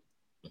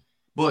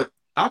 but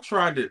I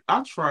tried to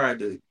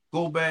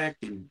go back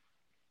and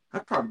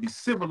I'd probably be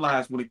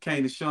civilized when it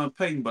came to Sean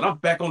Payton, but I'm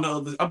back on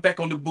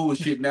the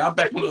bullshit now. I'm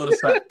back on the other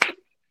side.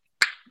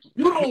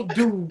 You don't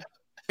do,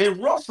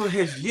 and Russell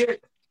has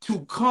yet to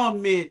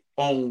comment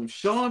on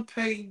Sean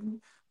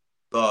Payton,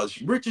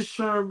 Richard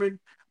Sherman,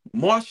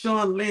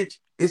 Marshawn Lynch.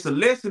 It's a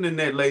lesson in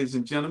that, ladies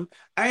and gentlemen.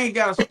 I ain't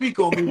got to speak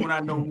on me when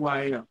I know who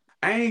I am.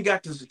 I ain't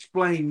got to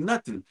explain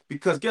nothing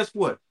because guess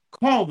what?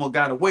 Karma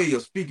got a way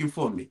of speaking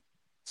for me.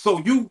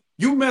 So you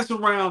mess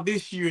around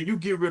this year and you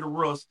get rid of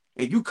Russ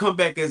and you come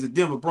back as the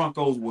Denver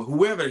Broncos with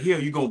whoever the hell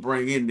you're going to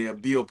bring in there,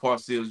 Bill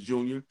Parcells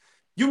Jr.,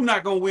 you're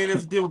not going to win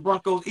as the Denver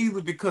Broncos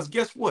either because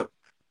guess what?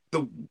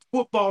 The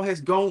football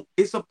has gone,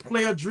 it's a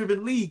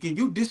player-driven league, and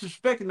you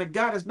disrespecting a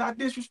guy that's not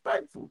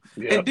disrespectful.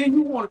 Yep.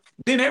 And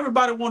then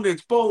everybody want to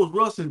expose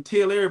Russ and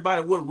tell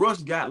everybody what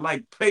Russ got,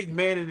 like Peyton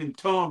Manning and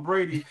Tom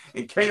Brady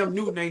and Cam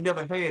Newton ain't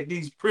never had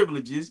these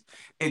privileges,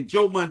 and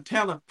Joe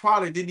Montana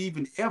probably didn't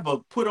even ever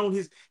put on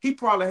he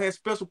probably had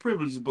special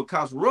privileges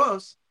because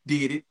Russ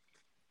did it.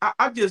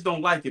 I just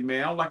don't like it,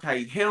 man. I don't like how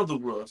he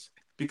handled Russ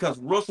because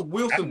Russell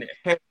Wilson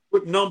had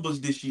good numbers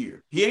this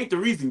year. He ain't the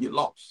reason you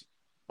lost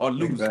or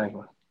lose.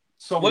 Exactly.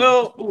 So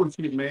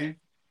bullshit, man.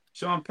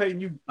 Sean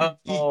Payton,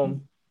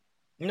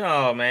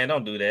 no, man,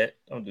 don't do that.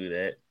 Don't do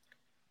that.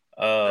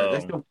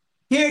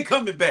 He ain't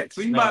coming back. So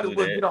you might as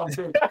well get off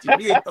there.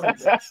 He ain't coming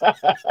back.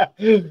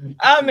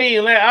 I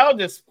mean, like, I'll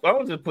just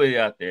put it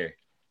out there.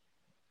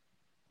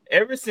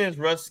 Ever since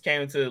Russ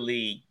came into the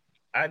league,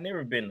 I've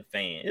never been a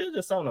fan. It was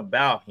just something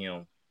about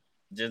him.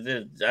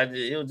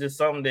 It was just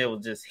something that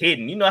was just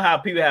hidden. You know how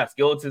people have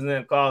skeletons in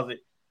the closet?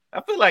 I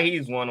feel like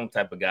he's one of them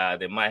type of guys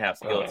that might have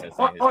skeletons in his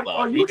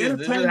closet.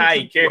 This is how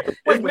he carries.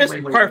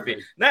 Mr.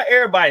 Perfect. Not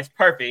everybody's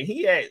perfect.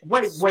 He had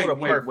wait.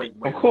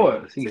 Of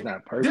course, he's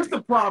not perfect. This is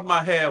the problem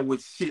I have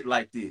with shit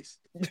like this.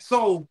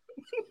 So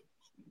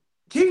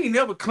he ain't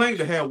never claimed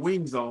to have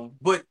wings on,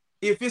 but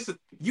if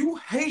you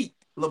hate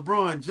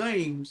LeBron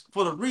James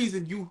for the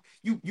reason you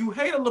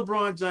hate a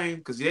LeBron James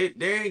because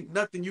there ain't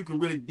nothing you can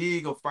really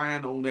dig or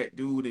find on that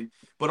dude.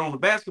 But on the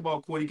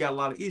basketball court, he got a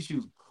lot of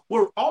issues.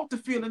 Well, off the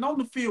field and on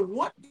the field,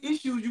 what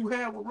issues you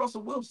have with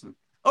Russell Wilson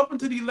up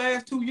until these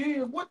last 2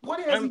 years? What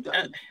has he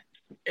done?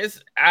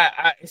 It's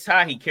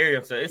how he carries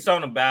himself. It's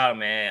something about him,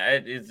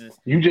 man. It's just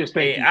you just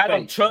think I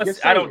don't trust.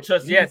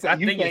 Yes, I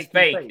think it's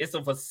fake. It's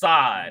a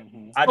facade.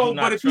 Mm-hmm. I do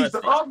not trust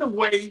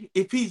it.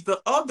 If he's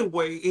the other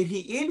way and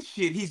he in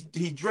shit, he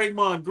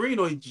Draymond Green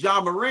or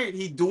Ja Morant,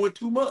 he's doing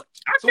too much.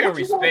 I can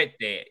respect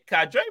that.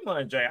 Cause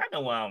Draymond, I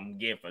know what I'm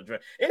getting for Dray.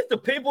 It's the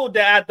people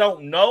that I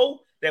don't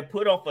know that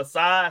put on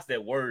facades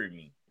that worry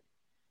me.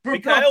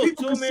 Because there was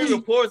too many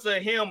reports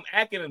of him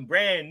acting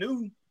brand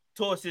new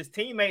towards his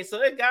teammates, so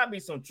there gotta be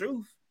some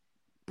truth.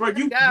 Bro,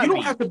 you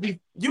don't have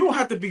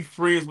to be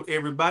friends with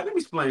everybody. Let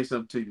me explain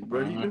something to you,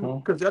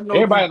 bro. Because I know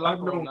everybody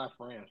not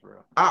friends,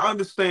 bro. I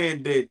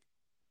understand that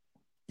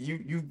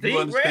you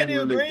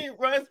understand.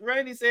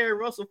 Randy said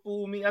Russell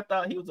fooled me. I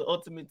thought he was the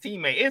ultimate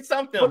teammate. It's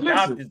something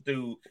about this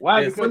dude.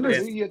 Why?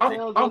 Because he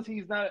tells us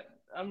he's not.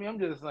 I mean, I'm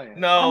just saying.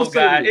 No,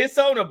 God, it's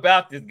something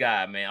about this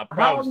guy, man. I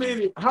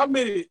promise how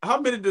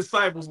many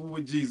disciples were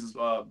with Jesus,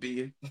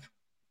 Ben?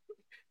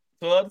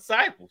 12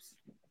 disciples.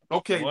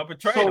 Okay, one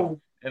betrayed him,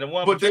 and the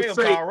one betrayed him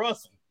called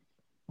Russell.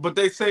 But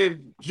they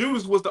said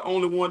Judas was the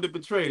only one that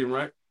betrayed him,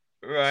 right?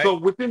 Right. So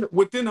within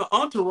the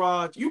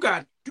entourage, you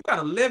got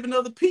 11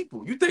 other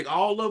people. You think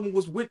all of them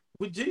was with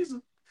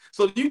Jesus?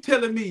 So you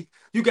telling me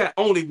you got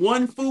only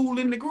one fool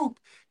in the group?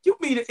 You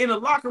mean in a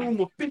locker room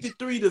of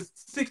 53 to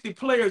 60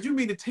 players? You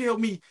mean to tell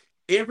me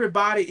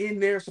everybody in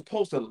there is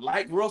supposed to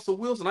like Russell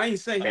Wilson? I ain't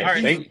saying that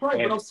Jesus Christ,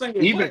 but I'm saying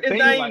it's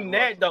not even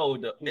that though.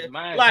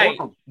 Like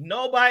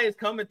nobody's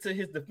coming to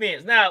his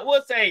defense. Now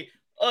we'll say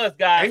us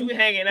guys, we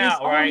hanging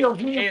out, right?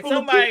 And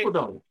somebody,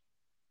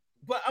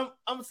 but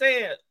I'm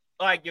saying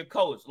like your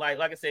coach, like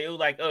I said, it was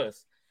like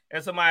us.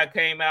 And somebody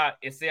came out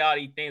and said all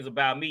these things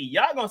about me.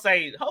 Y'all gonna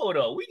say, hold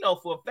up, we know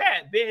for a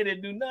fact Ben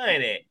didn't do none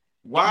of that.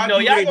 Why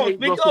y'all gonna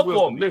speak up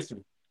for me?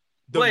 Listen,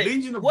 the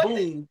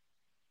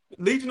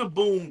Legion of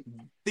Boom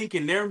think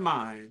in their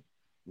mind,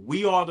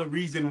 we are the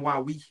reason why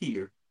we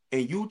here,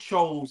 and you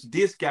chose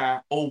this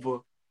guy over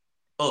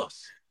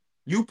us.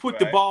 You put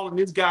the ball in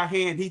this guy's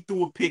hand, he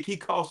threw a pick, he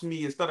cost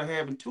me, instead of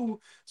having 2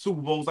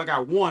 Super Bowls, I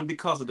got 1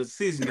 because of the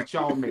decision that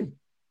y'all made.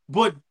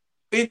 But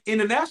in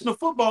the National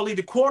Football League,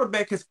 the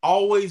quarterback has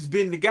always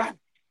been the guy.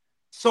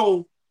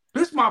 So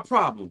this is my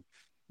problem.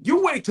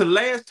 You wait till the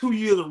last 2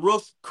 years of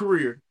Russ's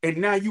career, and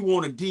now you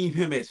want to deem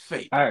him as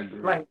fake. I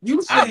agree. Like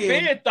you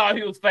saying, I thought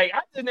he was fake.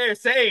 I just never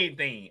say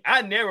anything.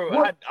 I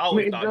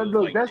always thought he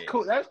was that's like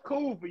cool. That's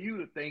cool for you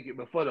to think it,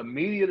 but for the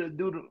media to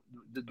do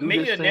the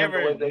media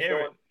never.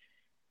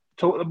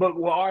 But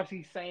what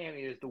RC's saying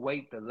is to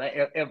wait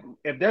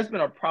if there's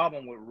been a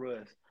problem with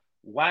Russ,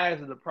 why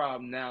is it a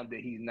problem now that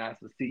he's not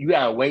succeeding? You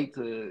gotta wait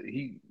till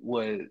he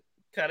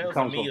comes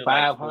from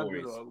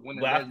 500 or win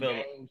the next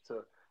game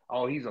to.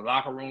 Oh, he's a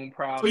locker room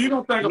problem. So you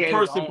don't think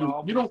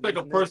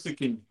a person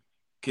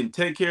can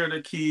take care of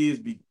their kids,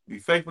 be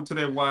faithful to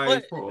their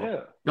wives?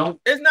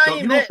 It's not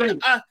even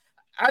that.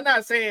 I'm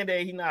not saying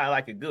that he's not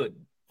like a good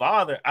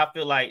father. I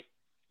feel like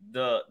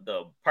the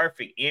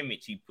perfect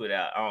image he put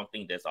out, I don't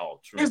think that's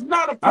all true. It's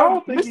not a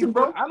perfect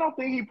I don't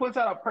think he puts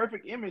out a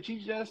perfect image.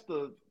 He's just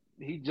a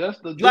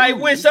like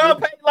when Sean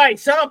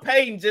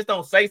Payton just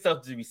don't say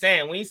something to be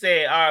saying. When he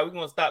said, all right, we're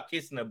gonna stop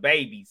kissing the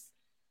babies.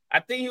 I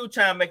think he was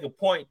trying to make a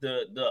point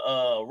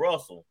to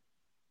Russell.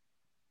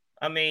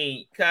 I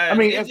mean,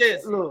 it's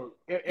just look.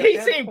 He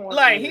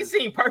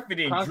seemed perfect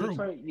in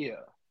Drew. Yeah.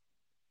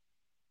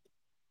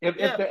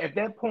 If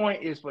that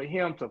point is for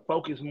him to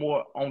focus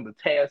more on the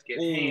task at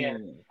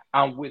hand,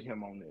 I'm with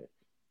him on that.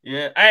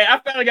 Yeah. Hey,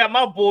 I finally got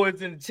my boys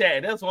in the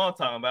chat. That's what I'm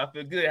talking about. I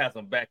feel good to have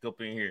some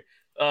backup in here.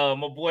 My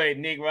boy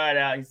Nick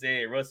Rideout, he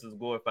said Russ is a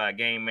glorified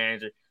game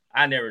manager.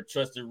 I never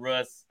trusted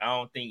Russ. I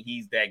don't think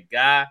he's that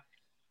guy.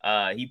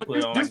 He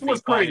put on. This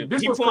was crazy.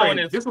 This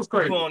was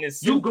crazy.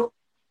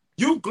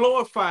 You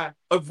glorify.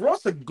 If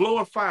Russ a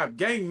glorified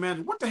game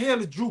manager, what the hell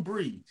is Drew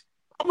Brees?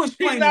 I'm gonna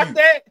explain to you.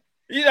 That.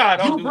 You know,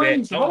 don't Drew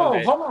Brees, do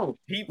that. Hold on.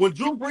 When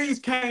Drew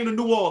Brees came to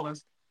New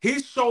Orleans,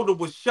 his shoulder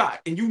was shot,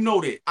 and you know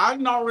that. I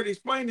already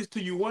explained this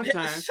to you one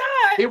time.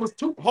 It was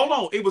two. Hold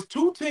on. It was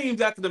 2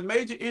 teams after the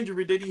major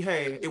injury that he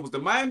had. It was the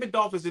Miami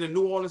Dolphins and the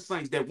New Orleans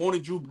Saints that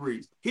wanted Drew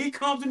Brees. He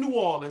comes to New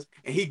Orleans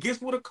and he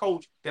gets with a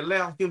coach that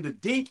allows him to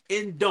dink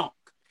and dunk.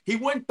 He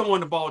wasn't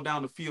throwing the ball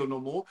down the field no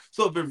more.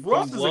 So if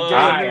Russ is a game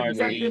was,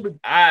 manager, he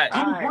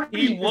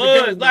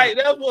was like,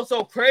 that's what's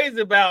so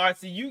crazy about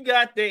RC. You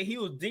got that he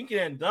was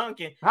dinking and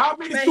dunking. How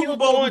many Man, Super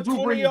Bowls did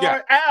Drew 20 Brees yard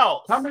got?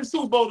 out. How many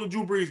Super Bowls did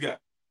Drew Brees got?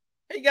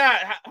 He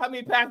got how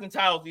many passing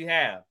titles he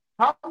have?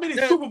 How many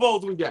Super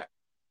Bowls we got?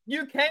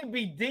 You can't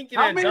be dinking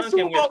How and many dunking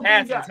Super with Bowls we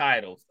passing got?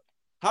 titles.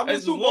 How many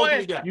It's Super Bowls one.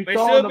 we got? You It should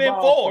throwing have the been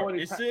ball four.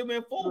 40 It should have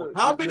been four. Look,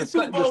 How many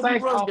Super Bowls the did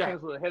Saints Russ got?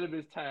 offense was ahead of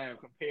his time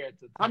compared to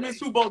today. How many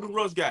Super Bowls did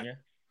Russ got? Yeah.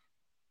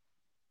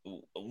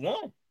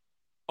 One.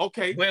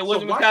 Okay. But it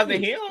wasn't because of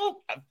him.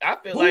 I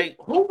feel like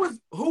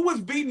who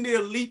was beating the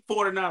elite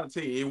 49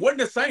 team? It wasn't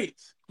the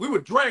Saints. We were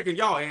dragging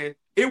y'all ass.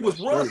 It was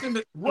Russ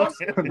and Russ.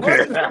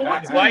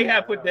 why you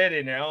have to put that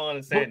in there? I don't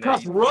understand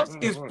because that. Russ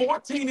is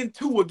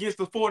 14-2 against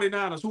the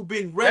 49ers, who've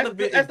been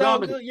relevant and that's all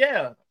dominant. good.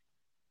 Yeah.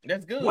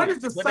 That's good. What is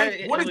the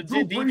Saints? What is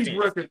Drew Brees' defense.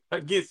 record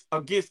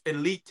against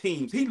elite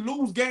teams? He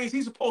lose games.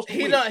 He's supposed to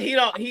win.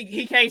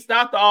 He can't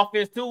stop the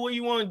offense too. What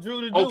you want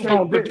Drew to do?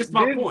 Okay, but this is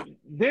my point.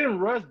 Didn't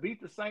Russ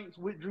beat the Saints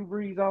with Drew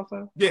Brees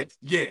also? Yes.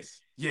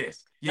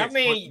 I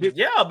mean,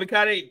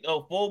 because they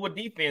forward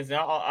defense and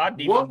our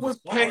defense. What was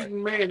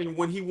Peyton Manning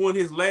when he won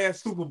his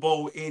last Super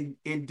Bowl in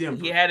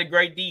Denver? He had a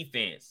great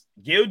defense.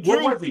 Give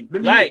Drew, what was he?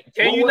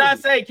 can you not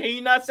say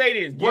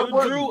this? Give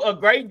Drew a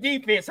great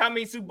defense. How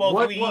many Super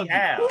Bowls do he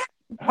have?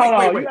 Hold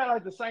on, you got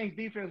like the Saints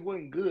defense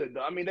wasn't good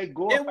though. I mean, they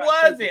go. It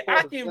wasn't.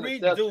 I can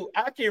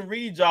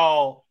read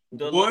y'all.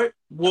 What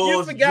was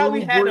you forgot Drew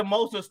we had the Brees?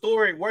 most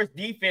historic worst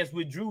defense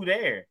with Drew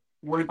there.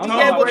 When He Tom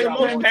had Brady the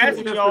most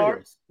passing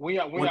yards.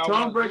 When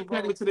Tom Brady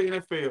came into the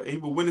NFL and he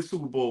would win the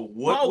Super Bowl,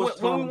 when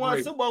we won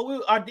the Super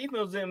Bowl, our defense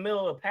was in the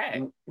middle of the pack.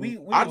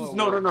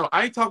 No.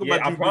 I ain't talking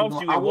about I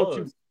promise you it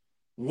was.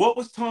 What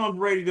was Tom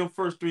Brady them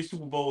first 3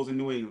 Super Bowls in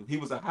New England? He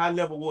was a high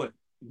level what?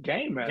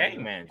 Game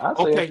manager.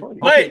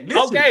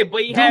 Okay,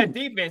 but he had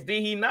defense.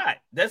 Did he not?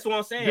 That's what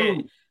I'm saying.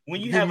 Dude, when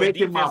you have a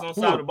defense on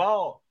side of the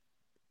ball,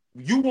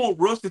 you want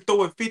Russ to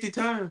throw it 50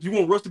 times? You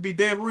want Russ to be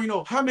Dan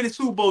Marino? How many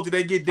Super Bowls did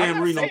they get Dan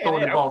Marino throwing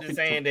the ball? I'm just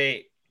saying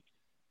that.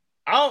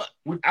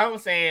 I'm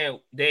saying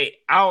that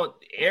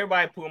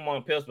everybody put him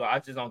on pedestal. I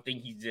just don't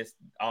think he's just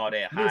all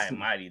that high and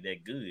mighty,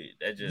 that good.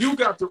 That just you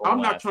got to.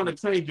 I'm not trying to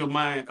change your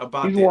mind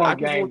about that. I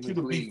just want you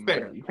to be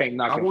fair. You can't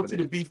knock. I want you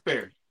to be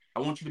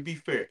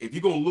fair. If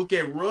you're gonna look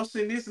at Russ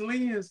in this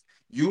lens,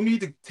 you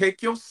need to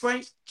take your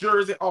Saints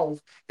jersey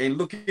off and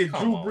look at Drew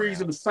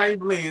Brees in the same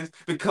lens,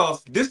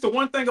 because this is the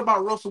one thing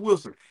about Russell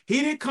Wilson.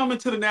 He didn't come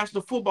into the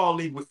National Football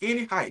League with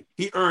any hype.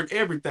 He earned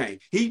everything.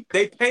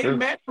 They paid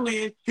Matt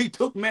Flynn. He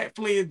took Matt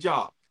Flynn's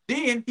job.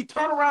 Then he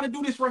turned around and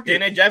do this right here.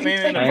 Didn't they draft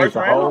him in the first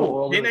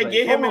round? Didn't they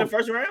get him in the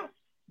first round?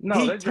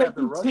 No, they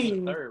drafted Russ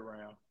in the third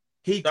round.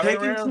 He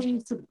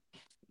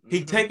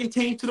taking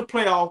teams to the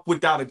playoff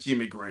without a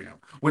Jimmy Graham,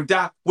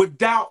 without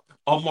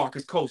a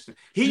Marcus Colston.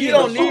 You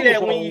don't need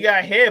that when you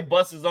got head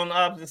busters on the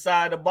opposite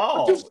side of the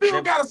ball. But you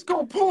still got to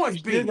score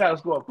points, You still got to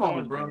score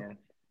points, bro.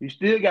 You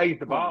still got to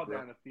get the ball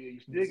down the field. You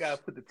still got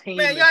to put the team.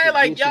 Man, y'all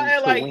like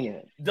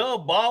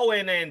Doug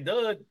Baldwin and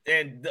Doug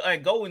and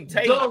Golden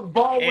Tate. Doug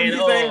Baldwin his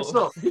ass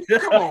up.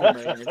 Come on,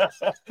 man.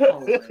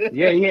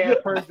 Yeah, he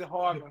had Percy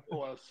Harvin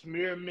for a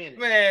smear minute.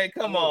 Man,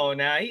 come on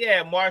now. He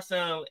had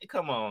Marson.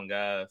 Come on,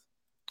 guys.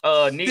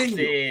 Nick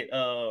said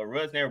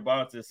Russ never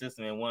bought into the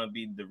system and want to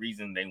be the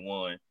reason they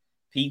won.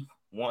 Pete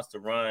wants to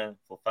run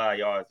for 5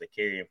 yards to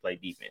carry and play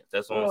defense.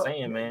 That's what I'm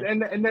saying, man.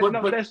 And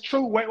that's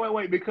true.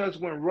 Wait. Because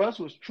when Russ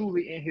was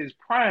truly in his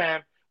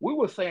prime, we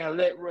were saying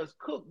let Russ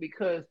cook,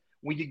 because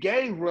when you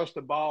gave Russ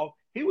the ball,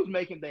 he was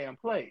making damn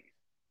plays.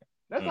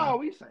 That's all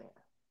we saying.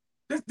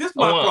 This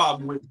my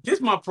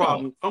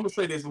problem. I'm gonna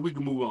say this and we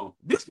can move on.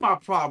 This is my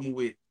problem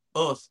with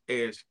us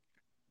as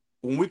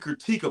when we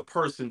critique a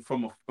person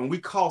when we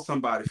call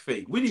somebody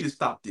fake. We need to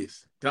stop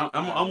this. I'm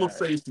gonna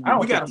say this to you.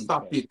 We gotta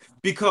stop this,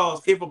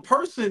 because if a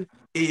person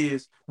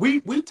is, we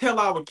tell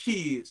our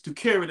kids to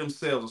carry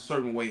themselves a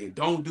certain way and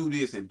don't do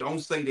this and don't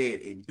say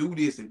that and do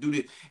this and do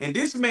this, and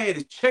this man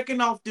is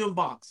checking off them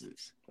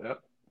boxes.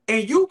 Yep.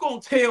 And you gonna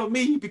tell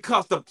me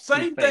because the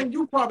same thing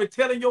you probably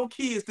telling your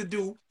kids to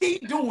do, he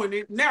doing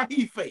it now.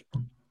 He fake.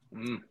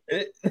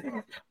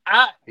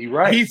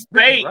 He's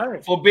fake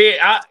for being.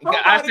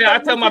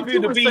 I tell my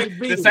people to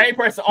be the same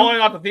person on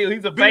and off the field.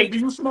 He's a fake. Do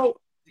you smoke?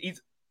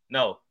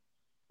 No.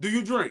 Do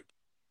you drink?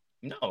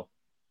 No.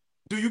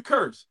 Do you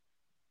curse?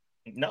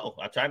 No,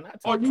 I try not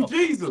to. Are you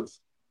Jesus?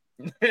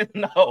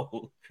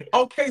 No.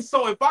 Okay,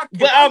 so if I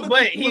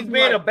but he's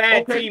been a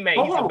bad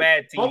teammate. He's a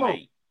bad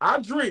teammate. I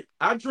drink.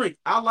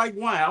 I like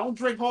wine. I don't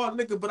drink hard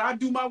liquor, but I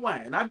do my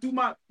wine. I do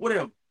my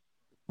whatever.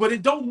 But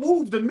it don't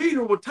move the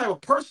meter what type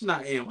of person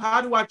I am.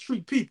 How do I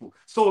treat people?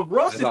 So if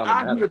Russ is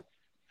out here,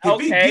 how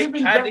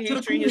did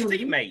he treat his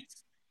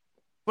teammates?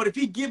 But if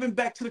he giving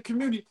back to the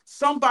community,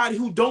 somebody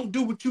who don't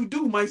do what you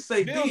do might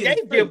say, Bill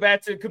Gates give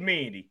back to the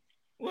community.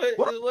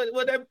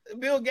 What that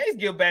Bill Gates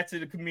give back to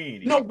the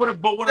community? No, but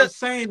what I'm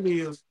saying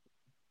is,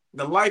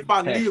 the life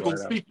I live gonna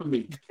speak for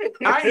me.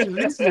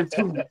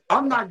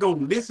 I'm not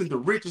gonna listen to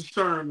Richard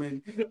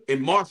Sherman and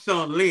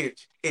Marshawn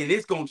Lynch, and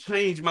it's gonna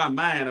change my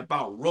mind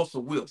about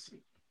Russell Wilson.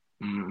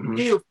 Mm-hmm.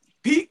 If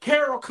Pete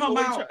Carroll come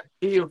out,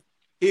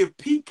 if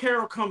Pete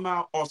Carroll come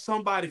out, or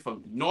somebody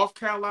from North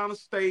Carolina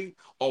State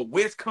or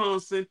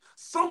Wisconsin,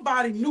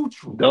 somebody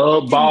neutral,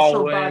 Doug give me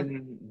somebody.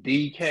 Baldwin,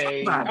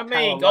 DK, Somebody. I mean,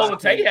 Tyler Golden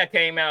Lockett. Tate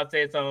came out and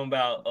said something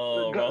about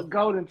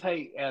Golden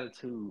Tate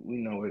attitude. We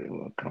know it.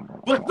 Well, come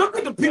on. But look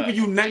at the people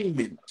you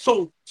naming.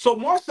 So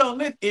Marshawn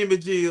Lynch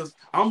image is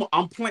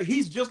I'm playing.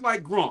 He's just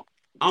like Gronk.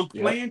 I'm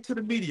playing to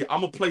the media.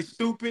 I'm gonna play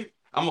stupid.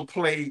 I'm gonna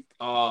play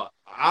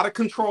out of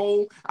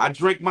control. I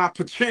drink my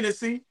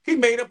patrinacy. He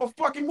made up a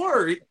fucking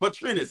word,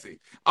 patrinacy.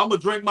 I'm gonna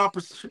drink my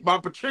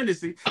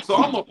patrinacy. So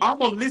I'm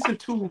gonna listen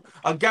to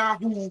a guy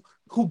who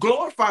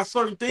glorifies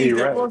certain things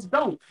that others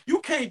don't.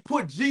 You can't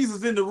put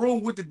Jesus in the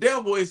room with the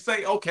devil and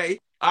say, okay,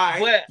 all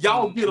right,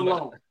 y'all get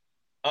along.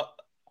 All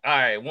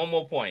right, one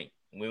more point.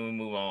 When we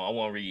move on, I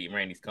want to read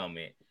Randy's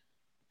comment.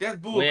 That's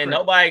bull when crap.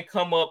 Nobody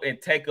come up and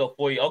take up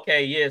for you.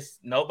 Okay, yes,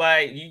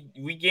 nobody.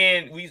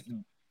 We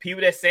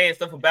people that saying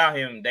stuff about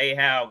him, they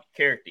have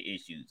character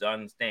issues. I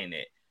understand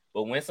that.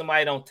 But when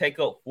somebody don't take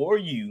up for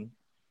you,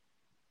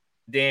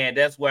 then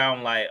that's where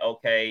I'm like,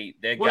 okay,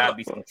 there gotta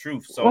be some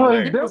truth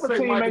somewhere. Well, his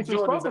team makes you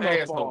spoke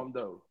enough for him,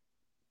 though.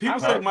 People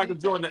say Michael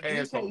Jordan an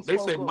asshole. They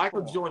say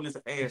Michael Jordan is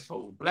an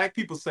asshole. Black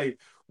people say,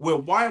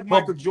 well, why are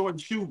Michael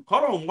Jordan's shoes?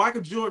 Hold on,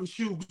 Michael Jordan's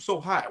shoes so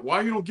high. Why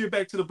you don't give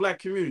back to the black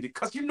community?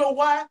 Because you know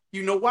why?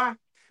 You know why?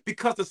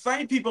 Because the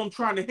same people I'm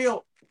trying to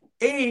help,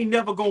 it ain't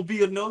never gonna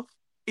be enough.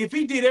 If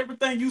he did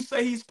everything you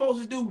say he's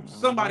supposed to do,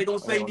 somebody gonna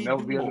say he need to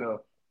do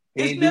more.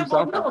 It's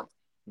never enough.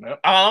 Yep.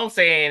 All I'm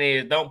saying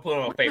is don't put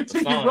on a fake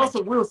persona.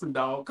 Russell Wilson,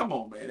 dog. Come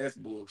on, man. That's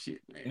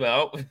bullshit, man.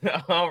 Well,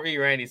 I'll read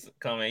Randy's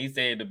comment. He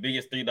said the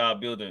biggest $3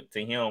 bill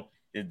to him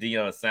is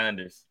Deion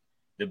Sanders,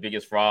 the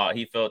biggest fraud.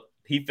 He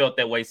felt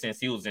that way since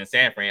he was in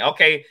San Fran.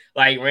 Okay,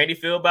 like Randy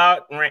felt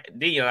about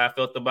Deion, I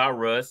felt about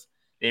Russ.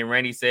 Then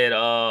Randy said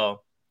how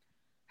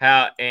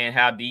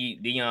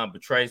Deion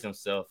betrays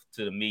himself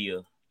to the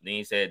media. Then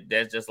he said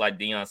that's just like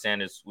Deion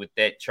Sanders with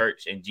that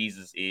church and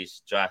Jesus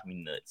is drive me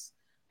nuts.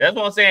 That's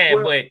what I'm saying.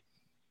 Well, but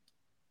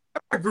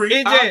I agree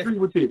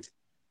with this.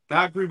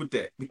 I agree with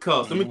that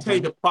because let me tell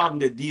you the problem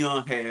that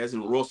Deion has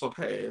and Russell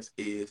has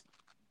is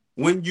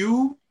when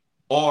you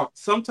or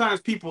sometimes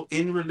people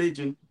in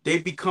religion, they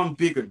become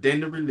bigger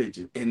than the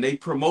religion and they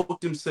promote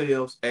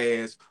themselves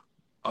as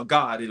a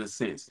God in a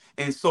sense.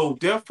 And so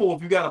therefore,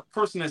 if you got a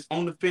person that's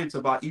on the fence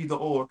about either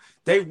or,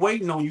 they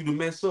waiting on you to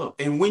mess up.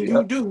 And when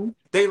you do,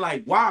 they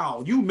like,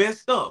 wow, you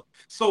messed up.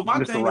 So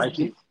my thing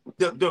is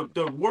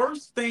the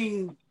worst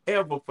thing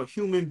ever for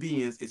human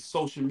beings is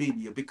social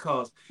media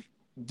because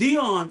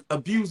Deion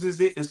abuses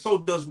it and so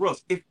does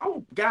Russ. If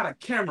I got a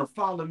camera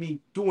following me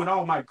doing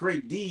all my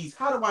great deeds,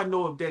 how do I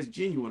know if that's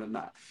genuine or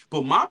not?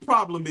 But my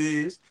problem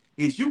is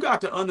you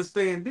got to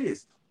understand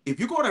this. If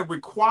you're going to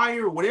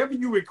require whatever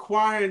you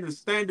require in the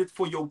standard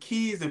for your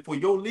kids and for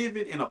your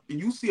living, and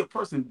you see a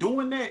person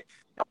doing that,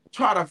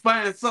 try to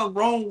find something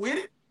wrong with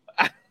it.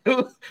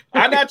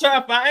 I'm not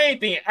trying to find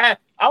anything.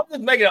 I'm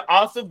just making an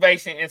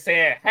observation and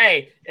saying,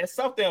 hey, there's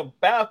something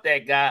about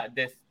that guy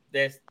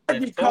that's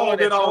throwing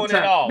it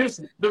off.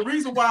 Listen, the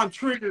reason why I'm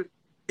triggered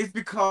is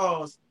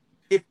because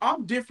if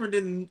I'm different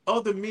than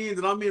other men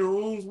that I'm in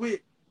rooms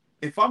with,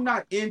 if I'm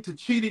not into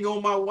cheating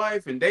on my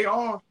wife and they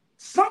are,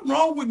 something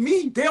wrong with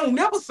me. They don't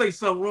never say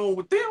something wrong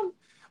with them.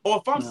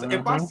 Or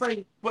if I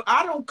say, but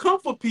I don't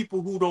come for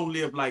people who don't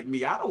live like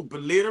me. I don't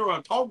belittle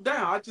or talk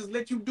down. I just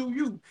let you do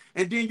you.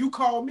 And then you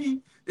call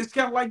me. It's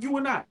kind of like you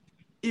and I.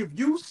 If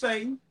you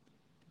say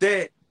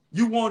that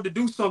you wanted to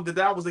do something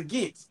that I was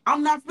against,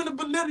 I'm not finna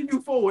belittle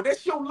you for it.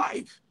 That's your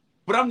life.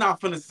 But I'm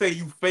not finna say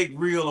you fake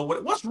real or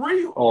what. What's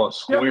real? Or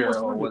square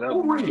or whatever.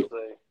 Who real?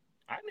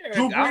 I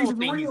don't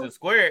think he's a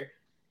square.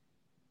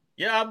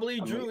 Yeah, I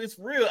believe Drew is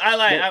real.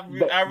 I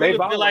really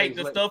feel like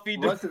the stuff he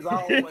does is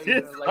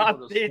authentic.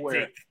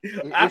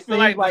 I feel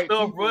like the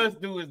stuff Russ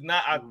do is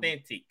not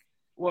authentic.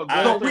 Well,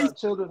 going to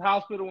Children's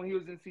Hospital when he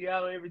was in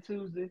Seattle every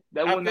Tuesday.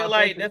 I feel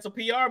like that's a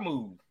PR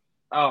move.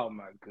 Oh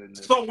my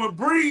goodness! So when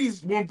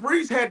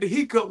Breeze had the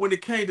hiccup when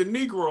it came to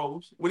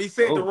Negroes, when he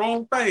said the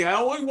wrong thing, I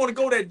don't even want to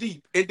go that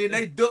deep. And then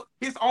they ducked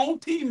his own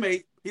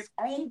teammate.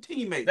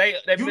 They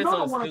you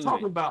know what I'm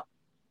talking about.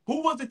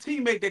 Who was the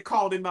teammate that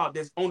called him out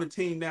that's on the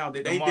team now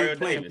that they didn't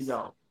play for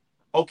y'all?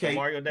 Okay.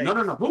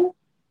 No.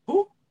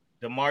 Who?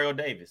 Demario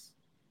Davis.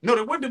 No,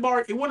 it wasn't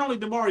Demario. It wasn't only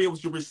Demario. It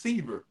was the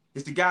receiver.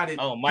 It's the guy that.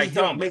 Oh, Mike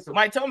Thomas.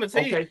 Mike Thomas.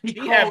 He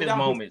had his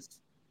moments.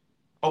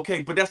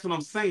 Okay, but that's what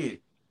I'm saying.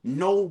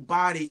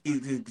 Nobody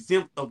is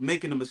exempt of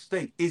making a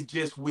mistake. It's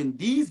just when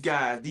these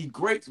guys, these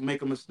greats,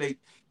 make a mistake,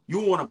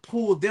 you want to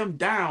pull them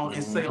down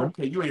and say,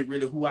 okay, you ain't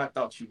really who I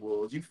thought you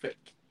was. You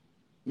fake.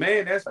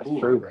 Man, that's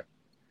bull.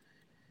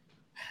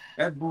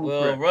 That's bull.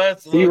 Well,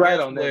 Russ, right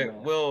on that.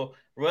 Well,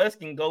 Russ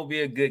can go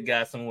be a good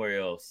guy somewhere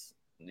else.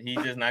 He's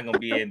just not gonna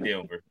be in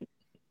Denver.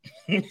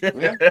 He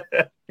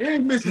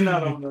ain't missing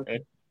out on nothing.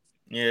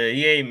 Yeah,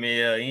 he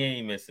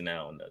ain't missing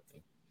out on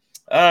nothing.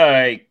 All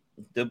right,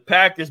 the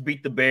Packers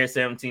beat the Bears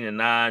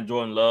 17-9.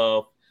 Jordan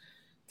Love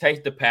takes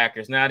the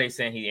Packers. Now they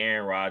saying he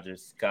Aaron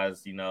Rodgers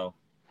because that's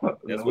what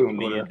the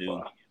media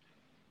do.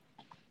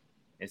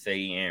 and say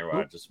he Aaron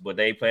Rodgers, but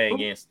they play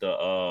against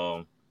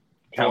the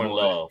Jordan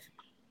Love,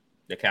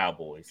 the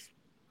Cowboys.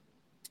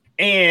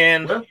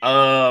 And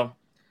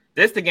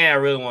that's the game I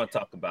really want to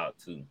talk about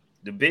too.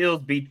 The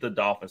Bills beat the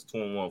Dolphins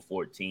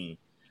 21-14.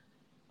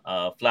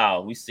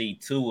 Flower, we see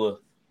Tua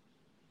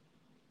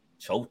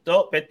choked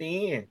up at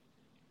the end.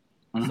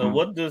 Mm-hmm. So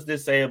what does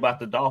this say about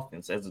the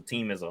Dolphins as a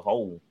team as a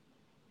whole?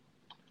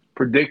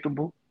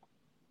 Predictable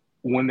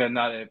when they're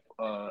not at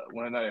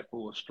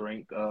full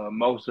strength.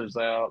 Mostert's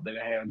out. They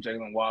have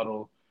Jalen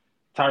Waddle.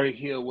 Tyreek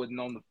Hill wasn't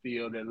on the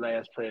field that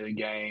last play of the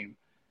game.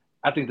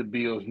 I think the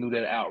Bills knew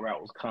that out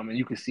route was coming.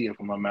 You could see it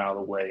from a mile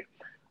away.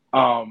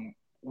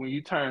 When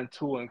you turn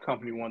Tua and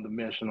company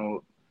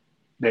one-dimensional,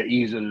 they're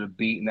easier to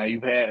beat. Now,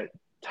 you've had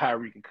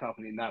Tyreek and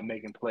company not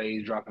making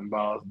plays, dropping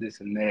balls,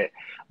 this and that.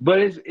 But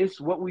it's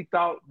what we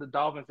thought the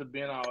Dolphins have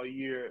been all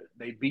year.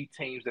 They beat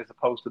teams they're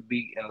supposed to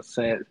beat in a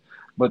sense,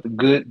 but the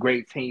good,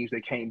 great teams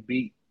they can't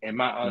beat. In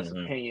my honest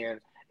opinion,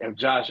 if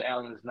Josh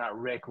Allen is not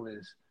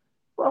reckless,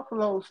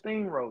 Buffalo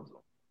steamrolls them.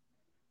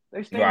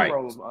 They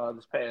steamrolled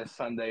this past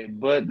Sunday,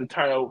 but the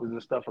turnovers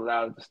and stuff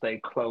allowed it to stay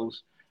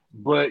close.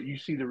 But you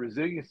see the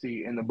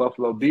resiliency in the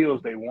Buffalo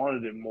Bills. They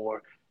wanted it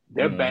more.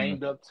 They're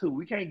banged up, too.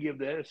 We can't give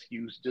that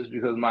excuse just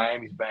because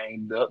Miami's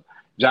banged up.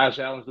 Josh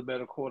Allen's the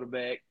better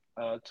quarterback.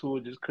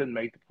 Tua just couldn't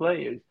make the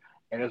plays.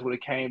 And that's what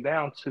it came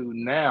down to.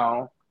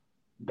 Now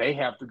they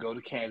have to go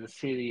to Kansas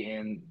City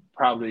in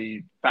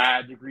probably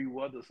 5-degree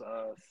weather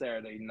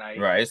Saturday night.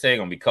 Right. It's going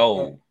to be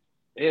cold.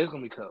 It's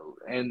going to be cold.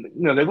 And,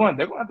 they're going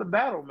to have to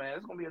battle, man.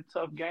 It's going to be a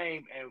tough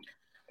game.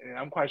 And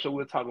I'm quite sure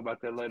we'll talk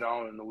about that later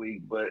on in the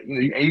week. But,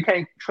 you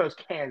can't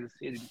trust Kansas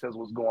City because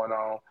of what's going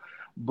on.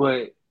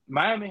 But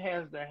Miami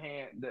has their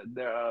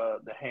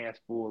hands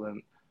full,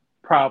 and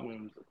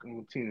problems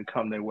continue to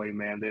come their way,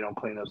 man. They don't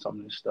clean up some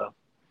of this stuff.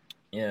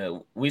 Yeah,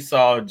 we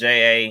saw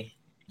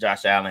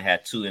Josh Allen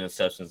had 2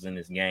 interceptions in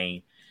this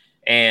game.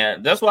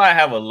 And that's why I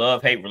have a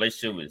love-hate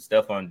relationship with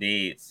Stephon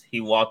Diggs. He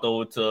walked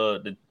over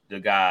to the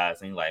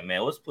guys and he's like,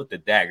 man, let's put the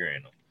dagger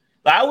in them.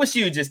 Like, I wish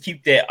you would just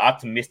keep that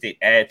optimistic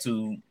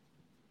attitude,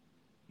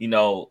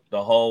 the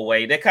whole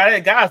way. That kind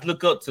of guys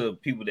look up to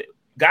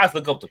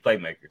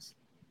playmakers.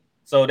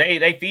 So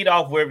they feed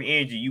off wherever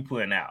energy you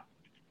putting out.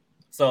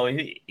 So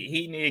he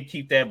need to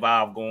keep that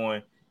vibe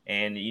going.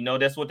 And,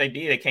 that's what they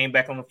did. They came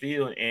back on the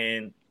field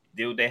and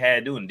did what they had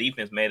to do. And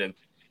defense made a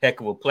heck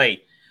of a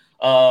play.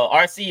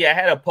 RC, I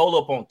had a poll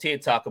up on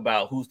TikTok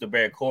about who's the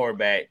better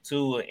quarterback,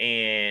 Tua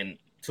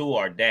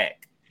or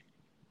Dak.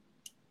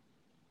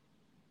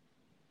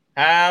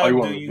 How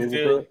do you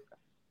feel?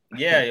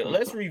 Yeah,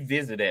 let's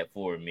revisit that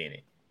for a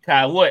minute.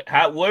 Kyle,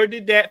 where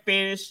did Dak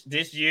finish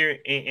this year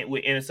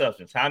with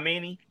interceptions? How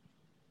many?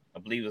 I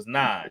believe it was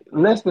 9.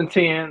 Less than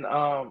 10.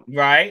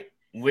 Right,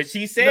 which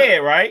he said,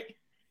 right?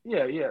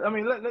 Yeah. I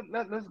mean,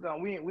 let's go.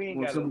 We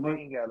ain't got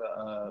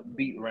to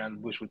beat around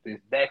the bush with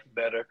this. Dak's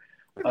better.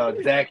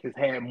 Dak has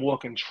had more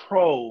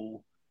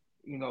control,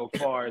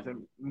 far as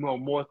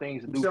more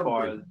things to do,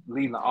 far as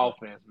leading the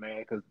offense, man.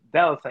 Because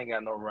Dallas ain't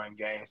got no run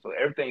game, so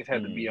everything's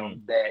had to be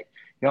on Dak.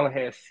 He only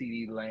has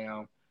CeeDee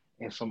Lamb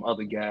and some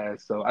other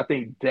guys, so I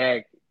think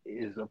Dak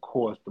is, of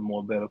course, the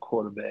more better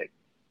quarterback.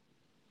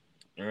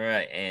 All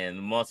right, and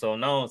the most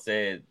unknown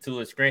said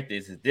Tua's strength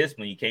is his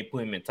discipline. You can't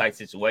put him in tight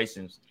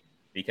situations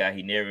because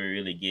he never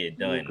really get it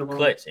done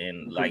clutch,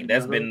 and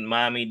that's been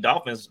Miami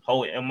Dolphins'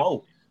 whole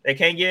MO. They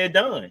can't get it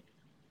done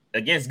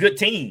against good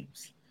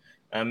teams.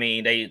 I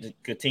mean, they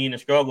continue to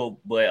struggle,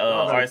 but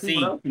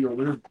RC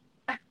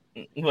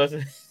was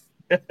it?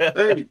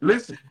 Hey,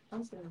 listen.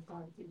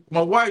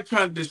 My wife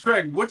trying to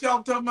distract me. What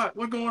y'all talking about?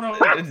 What going on?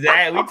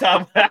 Dak, we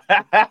talking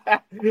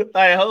about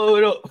like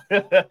hold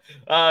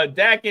up.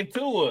 Dak and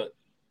Tua.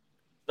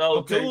 So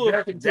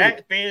okay,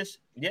 Dak finished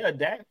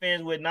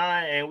with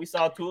 9, and we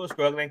saw Tua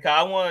struggling.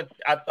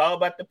 I thought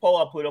about the poll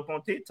I put up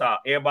on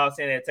TikTok. Everybody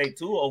saying that take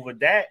Tua over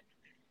Dak.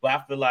 But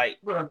I feel like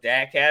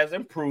Dak has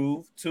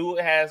improved.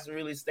 Tua has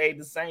really stayed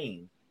the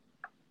same.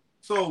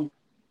 So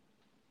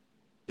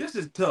this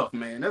is tough,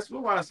 man. That's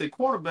why I say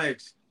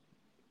quarterbacks.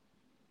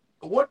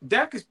 What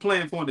Dak is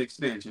playing for an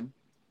extension.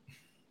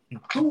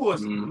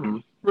 Tua's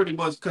pretty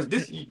much because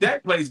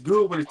Dak plays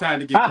good when it's time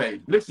to get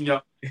paid. Listen,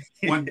 y'all.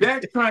 When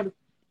Dak's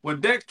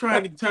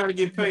trying to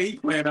get paid, he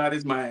playing out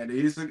his mind.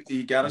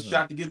 He got a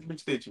shot to get an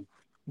extension.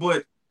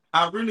 But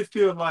I really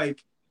feel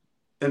like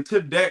until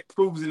Dak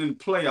proves it in the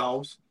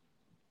playoffs.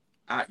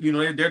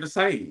 They're the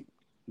same.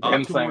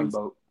 Same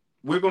boat.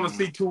 We're going to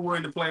see Tua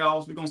in the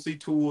playoffs. We're going to see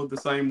Tua the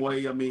same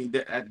way. I mean,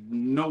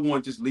 no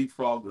one just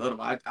leapfrog the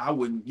other. I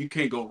wouldn't. You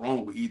can't go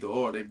wrong with either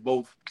or. They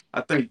both.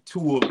 I think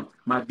Tua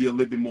might be a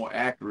little bit more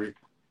accurate.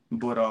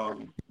 But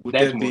with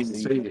that being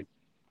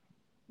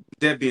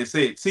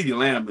said, CeeDee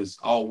Lamb is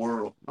all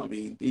world. I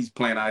mean, he's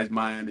playing out his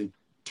mind. And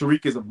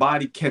Tariq is a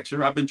body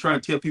catcher. I've been trying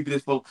to tell people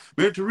this for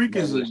man.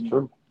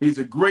 Tariq he's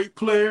a great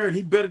player and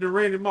he's better than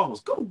Randy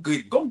Moss. Go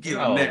get him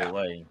now.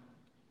 Way.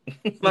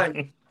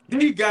 Like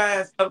these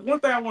guys, one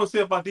thing I want to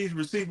say about these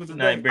receivers is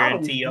I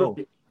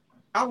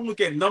don't look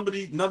at none of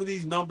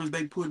these numbers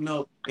they putting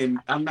up, and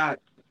I'm not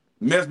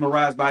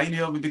mesmerized by any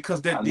of it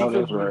because that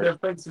defense with their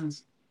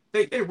faces,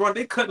 they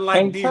cutting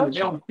like deer. They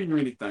don't fear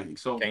anything.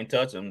 So can't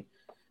touch them.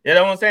 You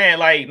know what I'm saying?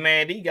 Like,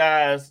 man, these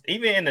guys,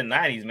 even in the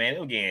 90s, man, they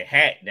were getting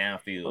hacked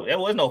downfield. There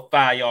was no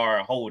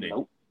 5-yard holding.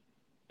 Nope.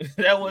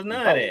 That was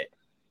none of that.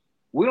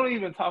 We don't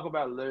even talk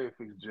about Larry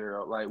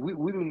Fitzgerald. Like,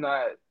 we do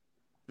not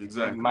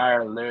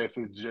admire Larry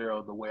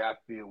Fitzgerald the way I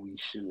feel we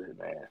should,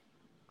 man.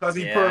 Because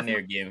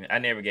I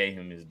never gave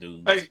him his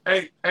due.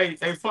 Hey,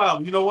 Flower,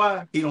 you know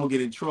why? He don't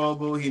get in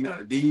trouble. He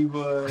not a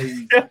diva.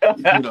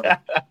 Man,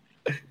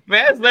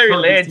 that's Larry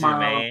Legend,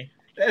 man.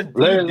 That's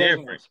Larry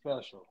Legend was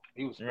special.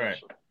 He was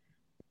special. Right.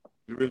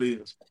 It really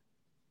is.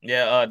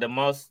 Yeah, the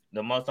most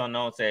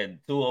unknown said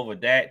 2 over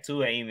Dak,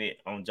 2 ain't even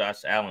on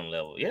Josh Allen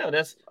level. Yeah,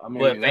 that's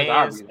what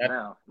that's fans.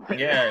 Now.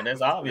 Yeah,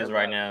 that's obvious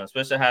right now,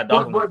 especially how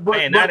Dolphins.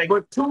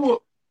 But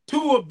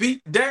Tua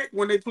beat Dak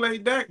when they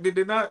played Dak, did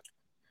they not?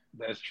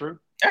 That's true.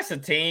 That's a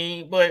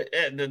team, but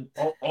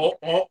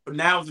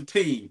now it's a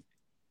team.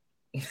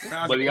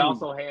 But he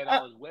also had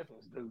all his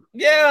weapons, dude.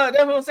 Yeah,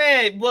 that's what I'm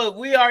saying. But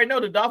we already know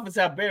the Dolphins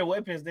have better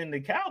weapons than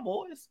the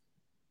Cowboys.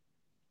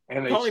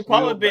 And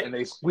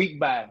they squeak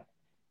by.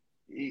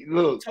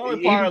 Look,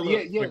 they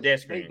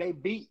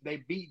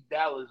beat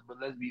Dallas, but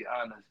let's be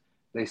honest,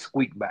 they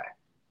squeaked by.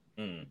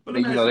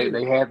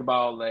 They had the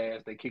ball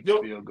last. They kicked the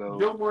field goal.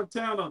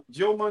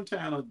 Joe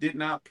Montana did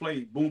not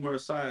play Boomer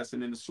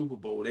Esiason in the Super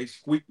Bowl. They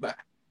squeaked by.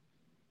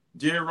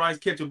 Jerry Rice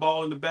catch a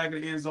ball in the back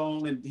of the end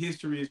zone, and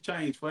history has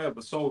changed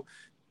forever. So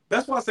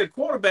that's why I say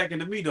quarterback.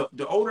 And to me,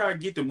 the older I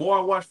get, the more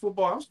I watch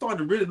football, I'm starting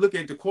to really look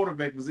at the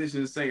quarterback position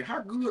and say, how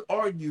good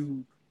are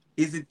you?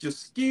 Is it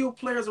just skilled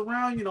players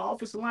around you,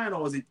 offensive line,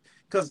 or is it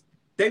because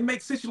they make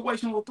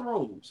situational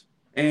throws?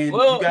 And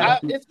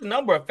it's a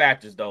number of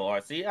factors, though,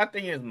 RC. I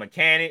think it's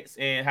mechanics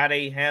and how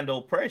they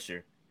handle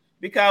pressure.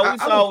 Because we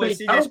saw with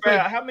CJ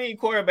Stroud, how many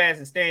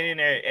quarterbacks is standing in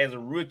there as a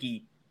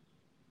rookie?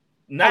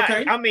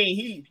 I mean,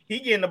 he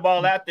getting the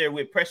ball out there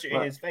with pressure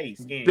in his face.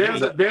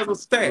 There's a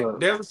stat.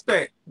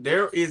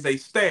 There is a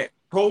stat.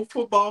 Pro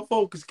Football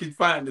Focus can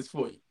find this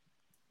for you.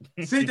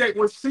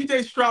 What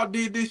CJ Stroud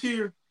did this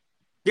year,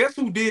 guess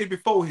who did it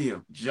before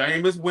him?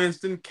 Jameis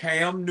Winston,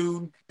 Cam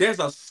Newton. There's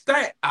a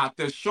stat out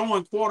there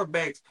showing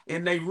quarterbacks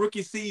in their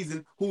rookie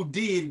season who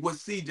did what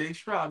CJ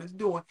Stroud is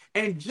doing.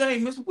 And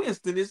Jameis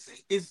Winston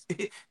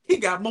he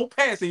got more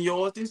passing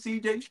yards than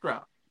CJ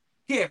Stroud.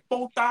 He had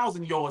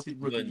 4,000 yards his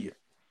rookie year.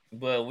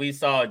 But we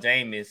saw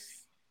Jameis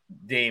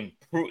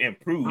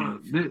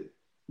improve.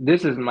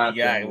 This is my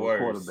thing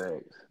with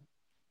quarterbacks.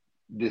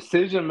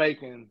 Decision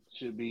making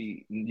should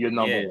be your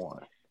number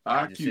one.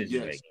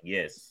 IQ,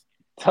 yes.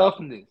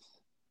 Toughness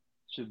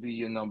should be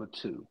your number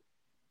 2.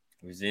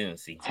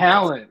 Resiliency.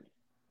 Talent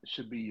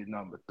should be your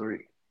number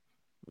 3.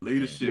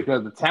 Leadership.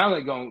 Because the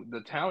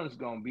talent's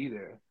gonna be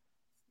there,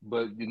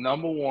 but your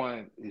number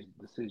 1 is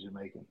decision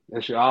making.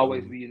 That should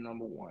always be your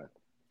number 1,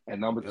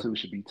 and number 2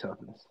 should be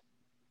toughness.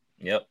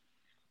 Yep.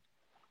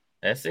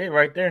 That's it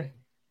right there.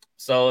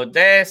 So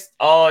that's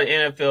all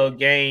NFL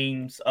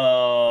games.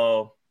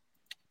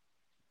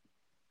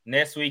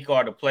 Next week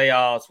are the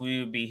playoffs. We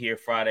will be here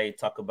Friday,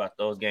 talk about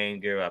those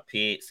games, give our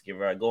picks,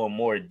 go in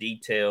more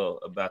detail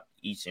about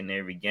each and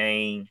every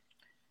game.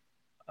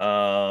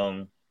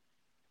 What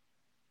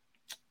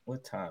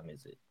time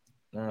is it?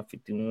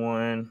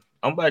 9:51.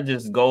 I'm about to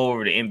just go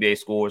over the NBA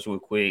scores real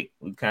quick.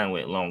 We kind of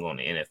went long on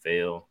the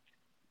NFL.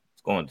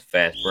 Let's go into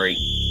fast break.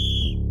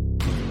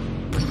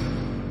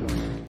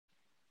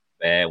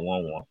 Bad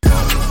 1-1.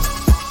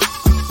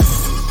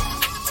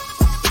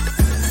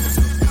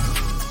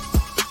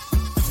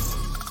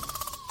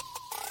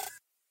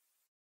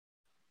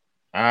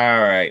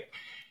 All right.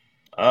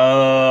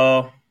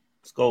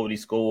 Let's go over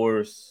these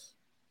scores.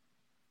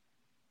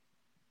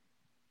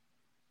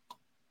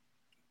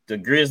 The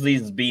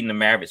Grizzlies is beating the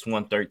Mavericks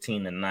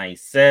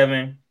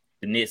 113-97.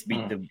 The Knicks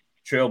beat the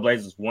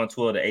Trailblazers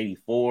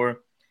 112-84.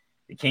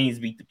 The Kings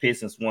beat the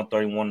Pistons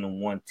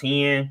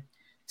 131-110.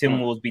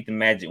 Timberwolves beat the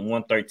Magic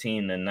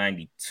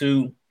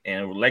 113-92.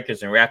 And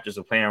Lakers and Raptors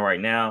are playing right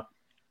now.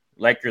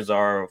 The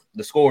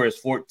score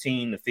is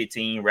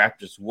 14-15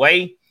 Raptors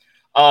way.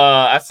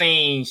 I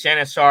seen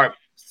Shannon Sharp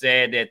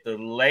said that the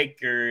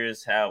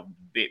Lakers have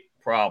big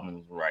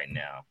problems right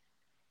now.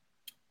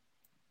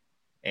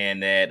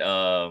 And that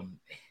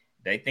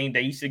they think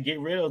they should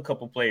get rid of a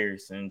couple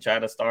players and try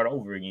to start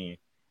over again.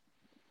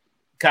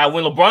 Cause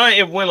when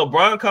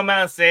LeBron come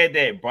out and said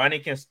that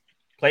Bronny can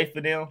play for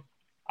them,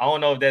 I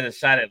don't know if that's a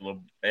shot at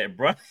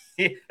Bronny.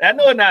 I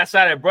know it's not a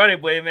shot at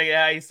Bronny, but it make it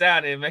how he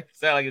sounded. It makes it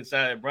sound like a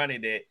shot at Bronny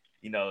that,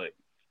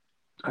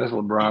 that's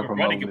LeBron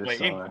promoting this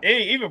song.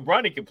 Even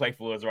Bronny can play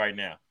for us right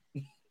now.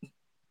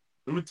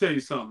 Let me tell you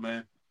something,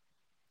 man.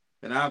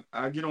 And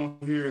I get on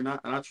here and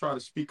I try to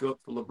speak up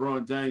for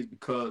LeBron James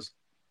because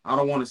I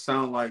don't want to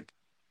sound like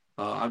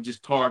I'm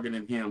just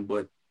targeting him.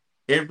 But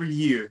every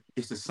year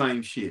it's the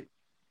same shit.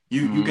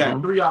 You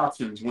got 3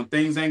 options. When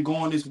things ain't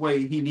going this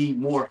way, he need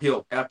more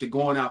help after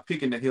going out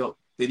picking the help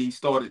that he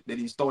started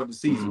the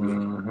season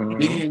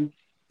with. Then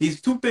these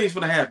 2 things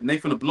gonna happen. They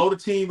gonna blow the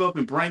team up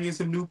and bring in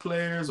some new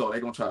players, or they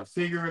gonna try to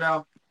figure it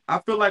out. I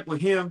feel like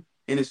with him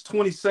in his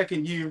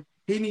 22nd year,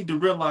 he need to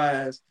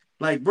realize,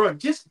 like, bro,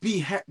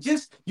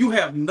 you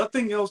have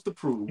nothing else to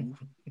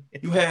prove.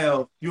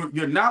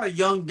 You're not a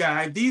young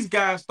guy. These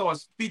guys start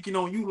speaking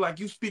on you like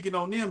you speaking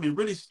on them and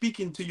really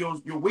speaking to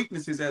your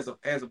weaknesses as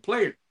a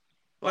player.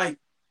 Like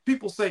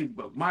people say,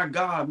 but my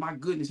God, my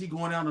goodness, he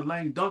going down the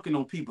lane dunking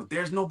on people.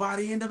 There's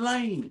nobody in the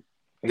lane.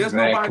 There's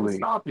nobody to Exactly.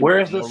 stop him.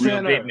 Where's the No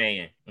real big center?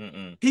 man.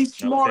 Mm-mm.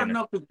 He's No smart center.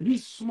 enough.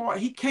 He's smart.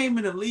 He came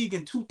in the league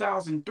in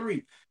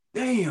 2003.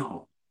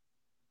 Damn.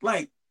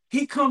 Like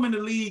he come in the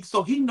league,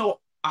 so he know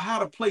how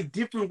to play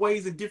different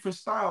ways and different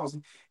styles.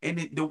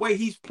 And the way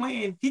he's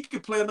playing, he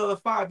could play another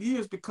 5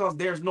 years because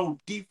there's no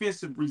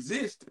defensive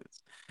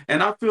resistance.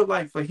 And I feel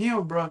like for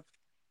him, bro,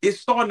 it's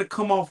starting to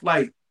come off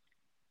like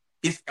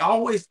it's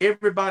always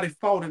everybody's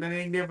fault and it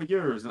ain't never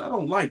yours. And I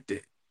don't like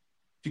that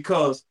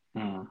because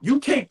you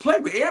can't play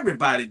with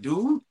everybody,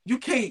 dude. You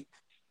can't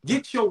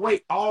get your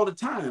way all the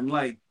time.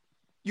 Like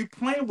you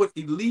playing with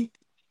elite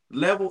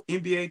level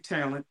NBA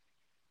talent,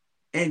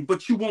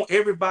 but you want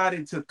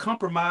everybody to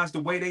compromise the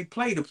way they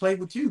play to play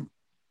with you.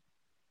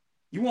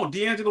 You want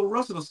D'Angelo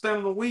Russell to stand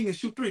on the wing and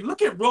shoot three.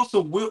 Look at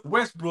Russell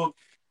Westbrook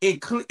in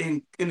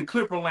the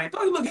Clipper lane.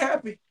 Don't he look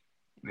happy?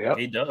 Yep.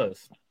 He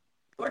does.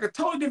 Like a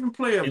totally different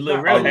player. He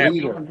look real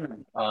happy.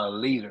 A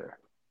leader.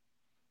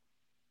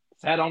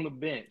 Sat on the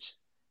bench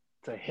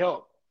to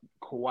help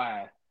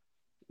Kawhi,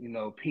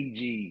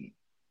 PG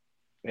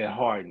and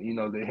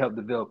Harden, to help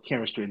develop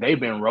chemistry. They've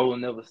been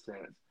rolling ever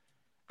since.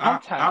 I'm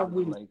tired of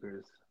the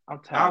Lakers. I'm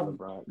tired of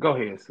LeBron. Go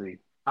ahead, C.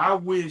 I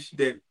wish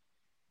that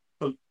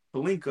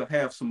Pelinka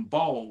have some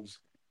balls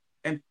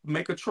and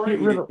make a trade.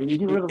 And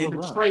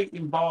the trade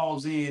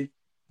involves in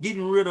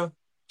getting rid of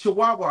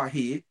Chihuahua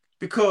Head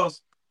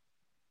because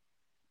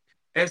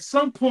at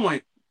some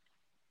point,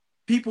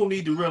 people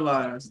need to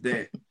realize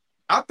that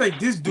I think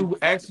this dude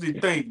actually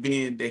think,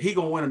 Ben, that he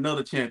going to win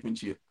another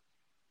championship.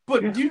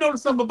 But you know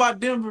something about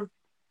Denver?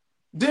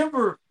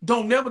 Denver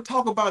don't never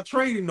talk about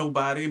trading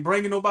nobody and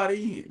bringing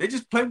nobody in. They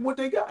just play with what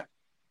they got.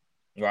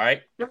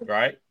 Right.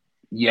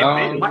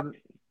 Yeah.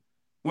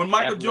 When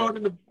Michael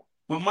Jordan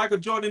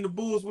and the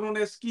Bulls went on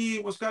that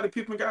skid when Scottie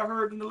Pippen got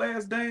hurt in the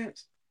last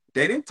dance,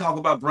 they didn't talk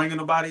about bringing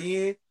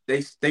nobody in.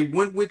 They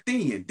went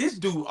within. This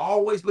dude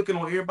always looking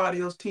on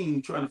everybody else's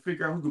team trying to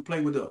figure out who can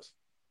play with us.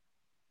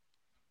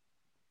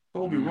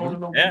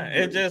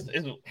 It's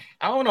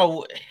I don't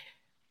know.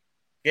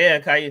 Yeah,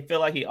 Kai feel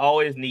like he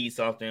always needs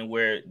something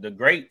where the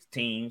great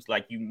teams,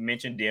 like you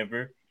mentioned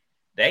Denver,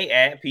 they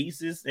add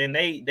pieces and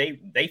they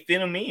fit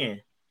them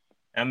in.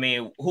 I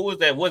mean, who was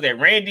that? Was that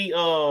Randy?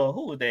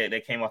 Who was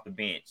that came off the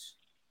bench?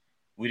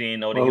 We didn't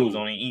know that he was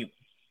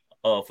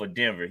on for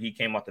Denver. He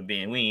came off the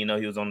bench. We didn't know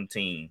he was on the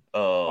team.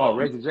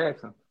 Reggie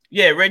Jackson.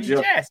 Yeah, Reggie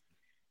Jackson.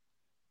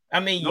 I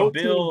mean, you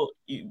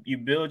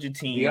build your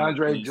team.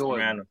 DeAndre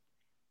Jordan.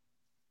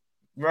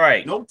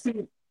 Right. No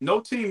team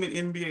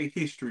in NBA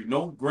history,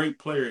 no great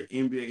player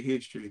in NBA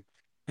history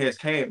has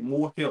had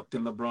more help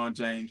than LeBron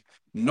James.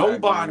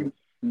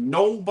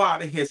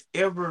 Nobody has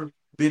ever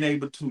been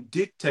able to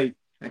dictate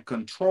and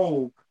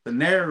control the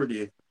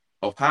narrative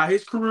of how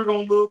his career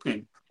gonna look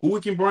and who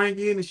he can bring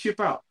in and ship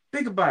out.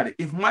 Think about it.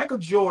 If Michael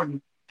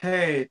Jordan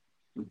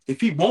if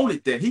he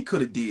wanted that, he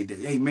could have did that.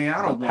 Hey man,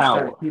 I don't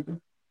want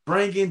to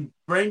bring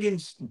in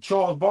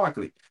Charles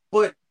Barkley.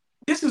 But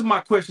this is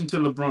my question to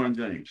LeBron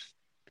James.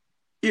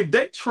 If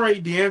they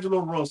trade D'Angelo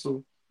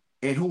Russell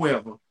and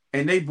whoever,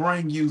 and they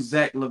bring you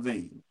Zach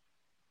LaVine.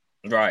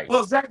 Right.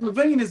 Well, Zach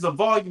LaVine is a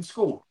volume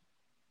scorer.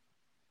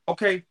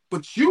 Okay,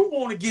 but you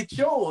want to get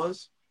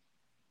yours,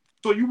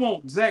 so you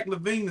want Zach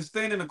LaVine to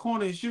stand in the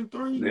corner and shoot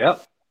three?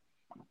 Yep.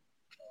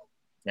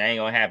 That ain't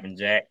gonna happen,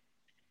 Jack.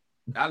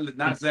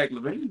 Not Zach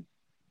LaVine.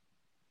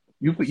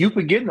 You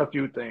forgetting a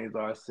few things,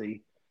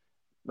 RC.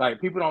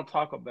 Like people don't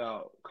talk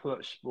about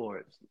clutch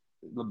sports.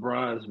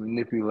 LeBron's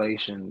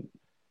manipulation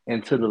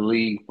into the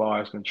league as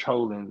far as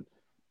controlling,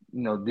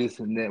 this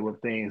and that where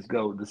things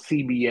go. The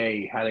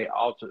CBA, how they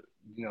altered,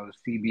 the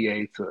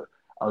CBA to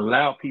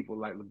allow people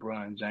like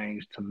LeBron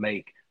James to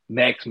make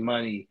max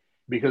money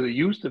because it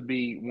used to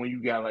be when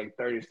you got like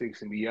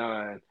 36 and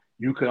beyond,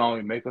 you could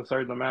only make a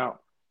certain amount.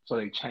 So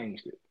they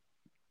changed it.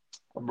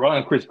 LeBron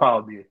and Chris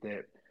Paul did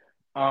that.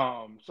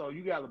 So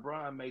you got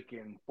LeBron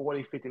making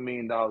 $40, $50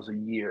 million a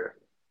year.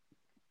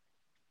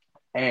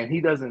 And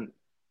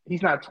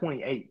he's not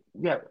 28.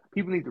 Yeah,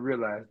 people need to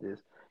realize this.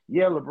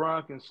 Yeah,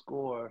 LeBron can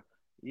score.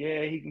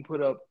 Yeah, he can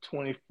put up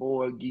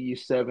 24, give you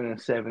 7 and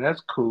 7.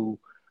 That's cool.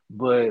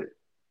 But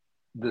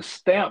the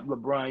stamp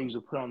LeBron used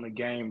to put on the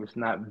game is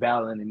not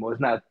valid anymore.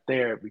 It's not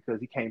there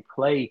because he can't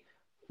play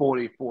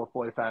 44,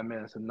 45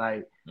 minutes a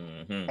night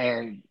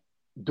and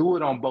do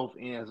it on both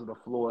ends of the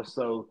floor.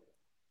 So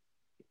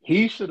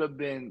he should have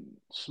been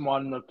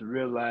smart enough to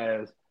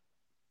realize,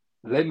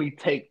 let me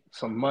take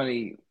some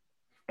money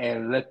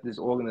and let this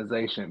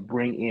organization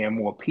bring in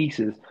more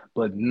pieces.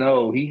 But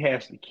no, he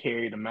has to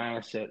carry the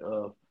mindset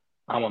of,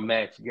 I'm a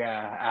max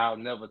guy. I'll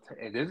never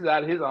and this is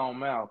out of his own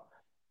mouth.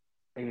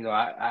 And,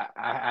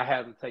 I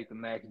have to take the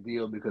max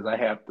deal because I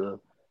have to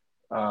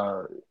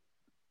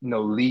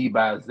lead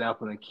by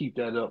example and keep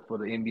that up for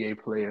the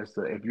NBA players.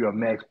 So if you're a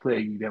max player,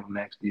 you have a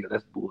max deal.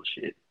 That's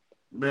bullshit.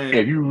 Man.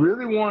 If you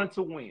really wanted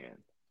to win,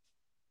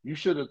 you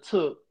should have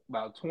took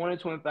about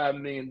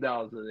 $20-25 million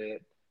of that,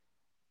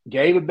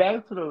 gave it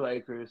back to the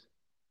Lakers,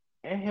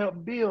 and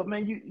helped build.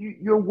 Man,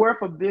 you're worth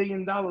 $1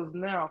 billion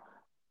now.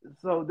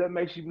 So that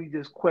makes me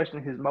just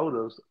question his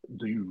motives.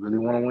 Do you really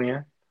want to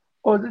win?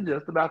 Or is it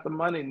just about the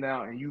money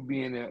now and you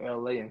being in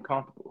LA and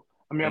comfortable?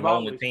 I mean, I've along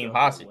always with team felt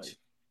that way. hostage.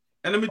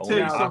 And let me tell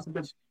you Now,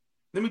 something.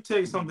 Let me tell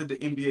you something that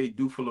the NBA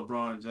do for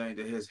LeBron James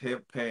that has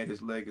helped pad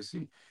his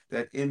legacy.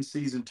 That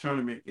in-season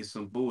tournament is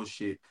some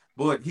bullshit,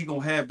 but he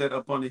gonna have that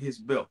up under his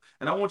belt.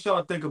 And I want y'all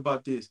to think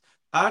about this.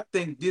 I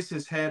think this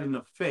has had an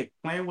effect.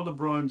 Playing with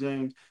LeBron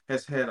James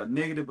has had a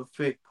negative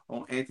effect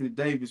on Anthony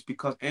Davis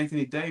because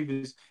Anthony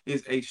Davis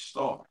is a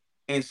star.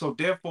 And so,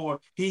 therefore,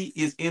 he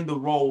is in the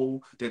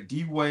role that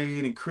D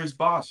Wade and Chris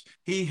Bosh,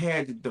 he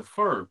had to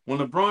defer. When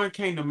LeBron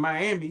came to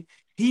Miami,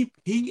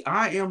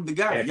 I am the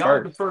guy. At Y'all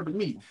first. defer to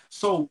me.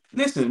 So,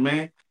 listen,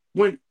 man,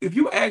 if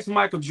you ask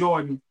Michael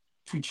Jordan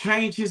to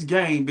change his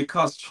game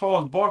because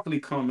Charles Barkley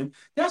coming,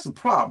 that's a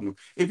problem.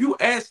 If you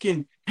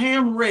asking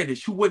Cam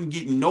Reddish, who wasn't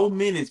getting no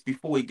minutes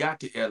before he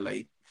got to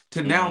LA,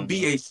 to now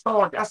be a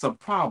star, that's a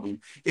problem.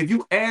 If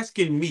you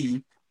asking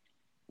me,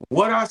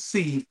 what I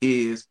see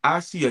is I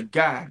see a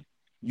guy.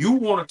 You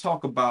want to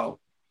talk about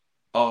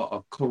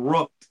a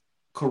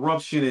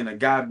corruption and a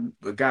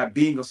guy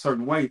being a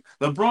certain way.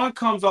 LeBron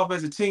comes off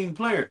as a team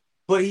player,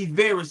 but he's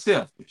very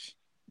selfish.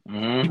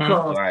 Mm-hmm.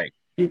 Because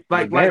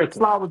Right. like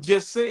Flower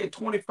just said,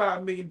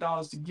 $25 million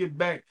to give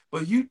back.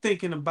 But you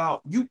thinking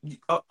about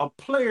a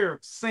player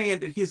saying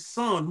that his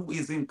son, who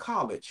is in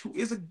college, who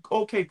is an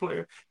okay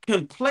player,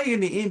 can play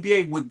in the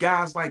NBA with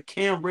guys like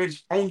Cam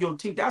Reddish on your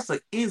team. That's an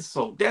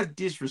insult. That's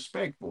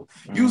disrespectful.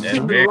 You sit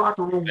in the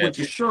locker room with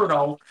your shirt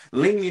off,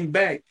 leaning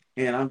back,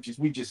 and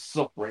we just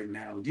suck right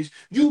now.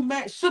 You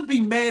should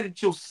be mad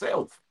at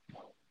yourself.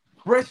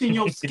 Brushing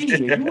your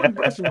skin. You weren't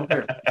brushing your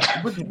hair.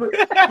 But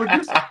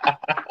this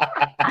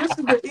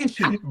is the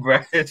issue.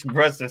 Brush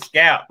the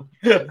scalp.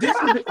 This is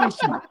the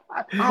issue.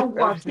 I'm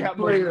watching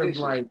players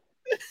like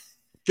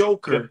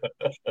Joker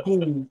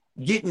who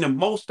getting the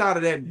most out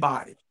of that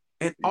body.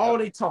 And all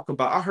they talk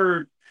about, I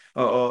heard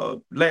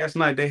last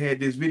night they had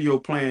this video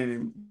playing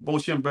and Bo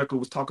Schembechler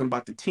was talking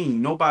about the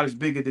team. Nobody's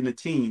bigger than the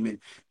team, and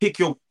pick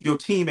your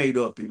teammate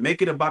up and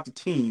make it about the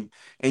team,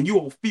 and you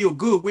will feel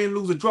good, win,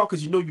 lose, or draw,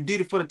 because you know you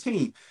did it for the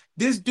team.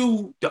 This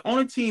dude, the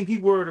only team he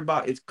worried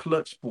about is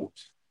Clutch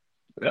Sports.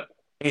 Yep.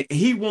 And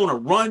he want to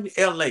run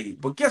LA.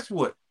 But guess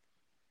what?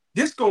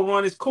 This going to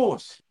run its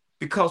course,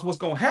 because what's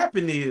going to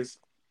happen is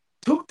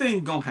two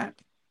things going to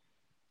happen.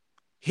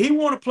 He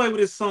want to play with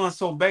his son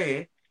so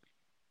bad,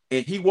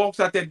 and he walks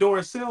out that door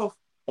himself,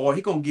 or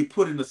he going to get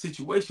put in a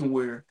situation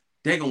where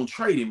they're going to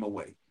trade him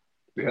away.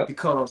 Yep.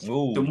 Because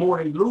the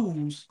more they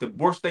lose, the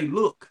worse they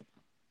look.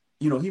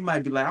 You know, he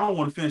might be like, I don't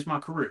want to finish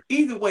my career.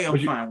 Either way, I'm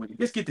fine with it.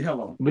 Let's get the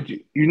hell on. But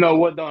you know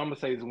what, though? I'm going to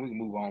say this, and we can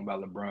move on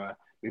about LeBron,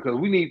 because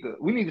we need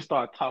to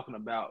start talking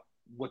about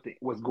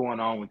what's going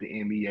on with the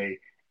NBA,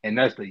 and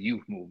that's the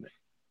youth movement.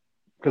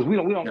 Because we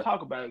don't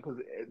talk about it, because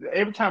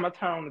every time I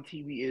turn on the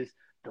TV is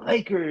the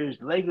Lakers.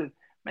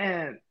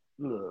 Man,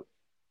 look,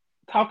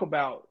 talk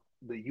about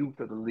the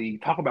youth of the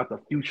league. Talk about the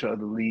future of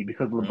the league,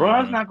 because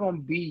LeBron's not going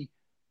to be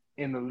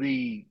in the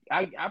league.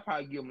 I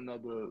probably give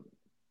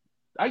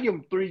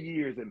him 3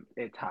 years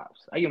at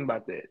tops. I give him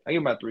about that. I give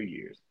him about 3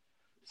 years.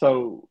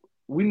 So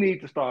we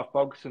need to start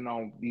focusing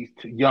on these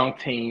young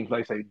teams,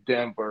 like say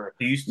Denver,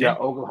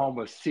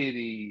 Oklahoma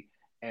City,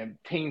 and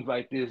teams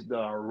like this that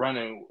are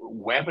running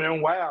rampant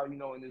and wild,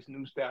 in this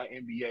new style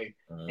NBA.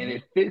 And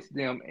it fits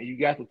them. And you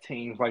got the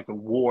teams like the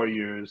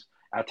Warriors.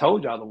 I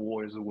told y'all the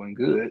Warriors would win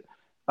good.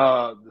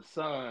 The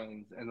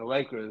Suns and the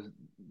Lakers,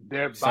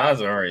 their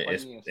Suns are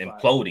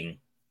imploding.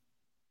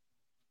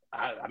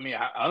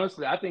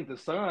 Honestly, I think the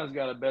Suns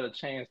got a better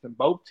chance than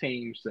both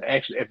teams to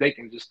actually, if they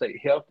can just stay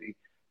healthy,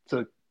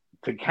 to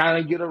kind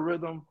of get a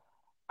rhythm.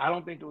 I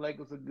don't think the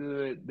Lakers are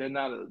good. They're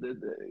not.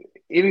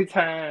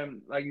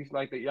 Anytime,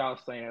 like that y'all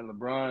saying,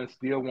 LeBron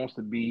still wants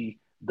to be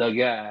the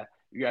guy.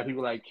 You got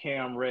people like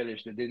Cam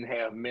Reddish that didn't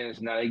have minutes,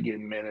 now they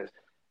getting minutes.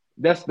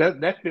 That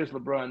fits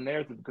LeBron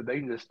narrative, because they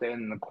can just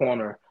stand in the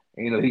corner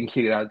and he can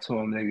kick it out to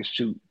him and they can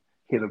shoot,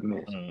 hit or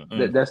miss.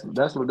 That's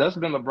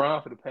been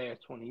LeBron for the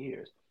past 20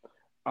 years.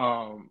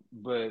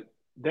 But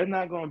they're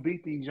not going to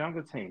beat these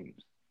younger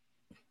teams.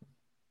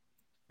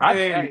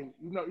 I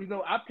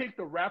picked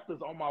the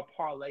Raptors on my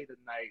parlay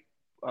tonight.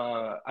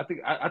 I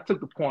think I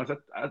took the points.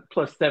 I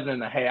plus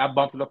 7.5. I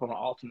bumped it up on an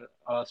alternate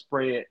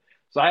spread.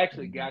 So I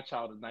actually got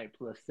y'all tonight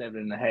plus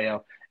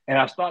 7.5. And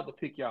I started to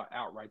pick y'all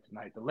outright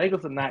tonight. The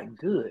Lakers are not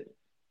good.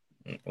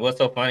 What's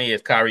so funny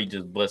is Kyrie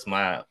just bust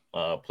my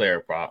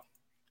player prop.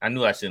 I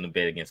knew I shouldn't have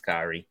bet against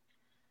Kyrie.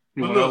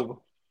 He went over.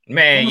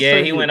 Man,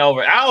 he went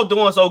over. I was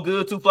doing so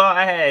good too far.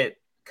 I had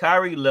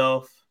Kyrie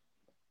left,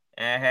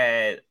 and I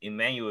had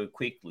Emmanuel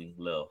quickly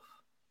left.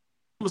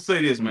 I'm gonna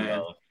say this,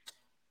 man.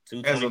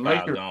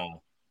 225 gone.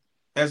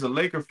 As a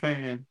Laker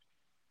fan,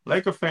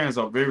 Laker fans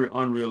are very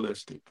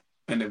unrealistic,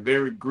 and they're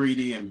very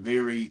greedy and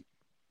very,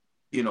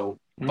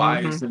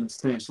 biased in a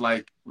sense.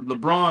 Like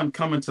LeBron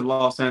coming to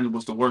Los Angeles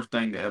was the worst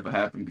thing that ever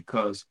happened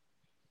because,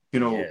 you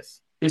know,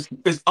 Yes.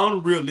 it's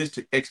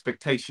unrealistic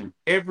expectation.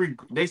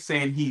 They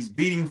saying he's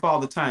beating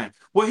Father Time.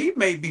 Well, he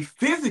may be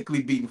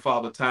physically beating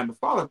Father Time, but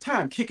Father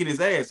Time kicking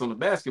his ass on the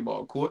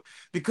basketball court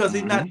because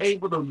he's not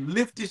able to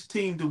lift his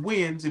team to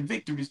wins and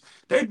victories.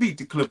 They beat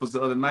the Clippers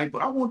the other night,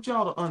 but I want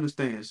y'all to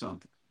understand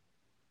something.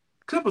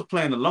 Clippers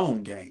playing a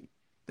long game.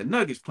 The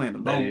Nuggets playing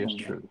a That long is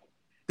game. true.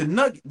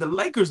 The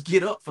Lakers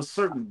get up for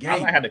certain I like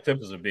games. how the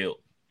Clippers are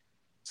built.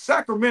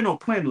 Sacramento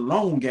playing a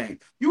long game.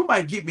 You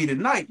might get me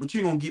tonight, but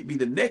you're gonna get me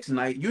the next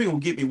night. You ain't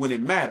gonna get me when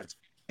it matters.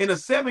 In a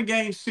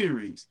 7-game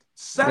series,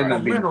 They're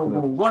not beating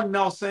Sacramento the will run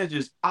Los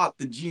Angeles out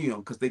the gym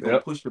because they're gonna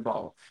push the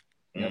ball.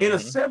 In a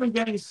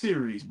 7-game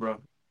series, bro.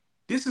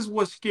 This is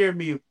what scared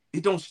me.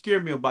 It don't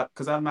scare me about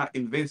because I'm not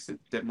invested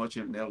that much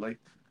in LA.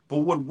 But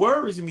what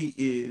worries me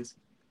is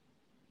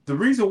the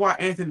reason why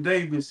Anthony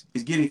Davis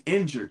is getting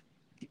injured.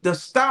 The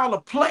style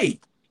of play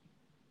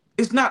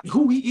is not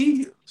who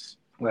he is.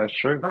 That's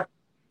true. Right?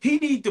 He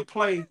need to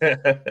play.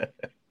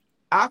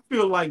 I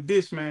feel like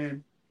this,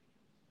 man.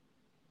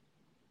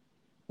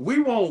 We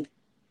won't.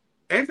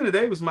 Anthony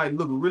Davis might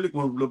look really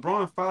when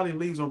LeBron finally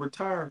leaves or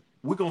retire.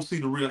 We're gonna see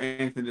the real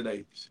Anthony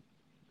Davis.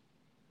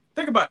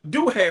 Think about it.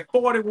 Dude had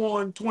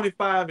 41,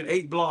 25, and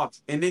 8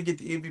 blocks, and then get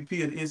the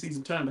MVP of the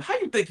in-season tournament. How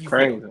you think he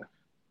feel?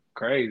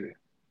 Crazy.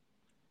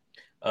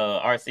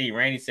 RC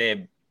Randy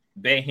said,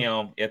 bet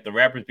him if the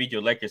Raptors beat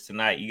your Lakers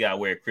tonight, you gotta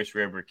wear Chris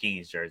Webber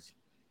Kings jersey.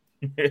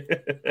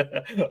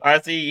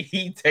 RC,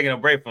 he taking a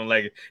break from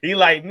Lakers. He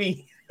like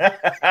me.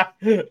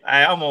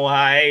 I'm on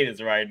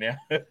hiatus right now.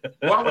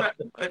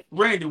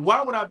 Randy,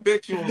 why would I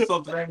bet you on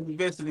something I ain't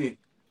invested in?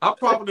 I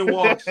probably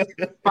watched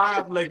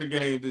 5 Laker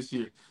games this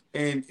year,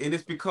 and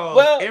it's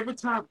because every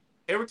time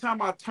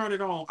I turn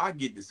it on, I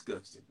get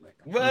disgusted.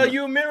 Well,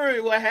 you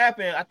remember what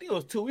happened? I think it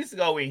was 2 weeks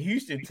ago when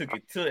Houston took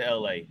it to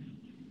LA,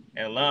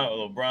 and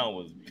LeBron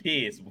was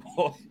pissed,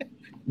 boy.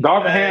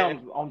 Darvin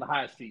Ham's on the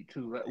hot seat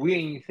too. We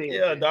ain't even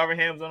saying that. Darvin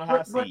Ham's on the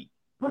hot seat.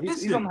 But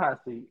he's on the hot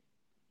seat.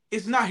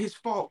 It's not his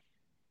fault.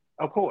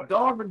 Of course.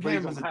 Darvin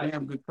Ham is a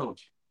damn good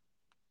coach.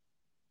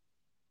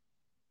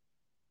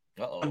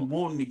 I'm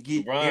wanting to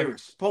get Eric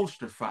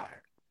Spoelstra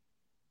fired.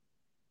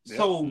 Yep.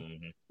 So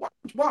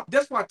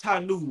that's why Ty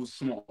Lue was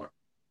smart.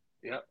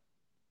 Yep.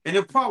 And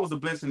it probably was a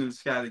blessing in the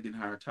sky they didn't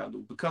hire Ty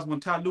Lue because when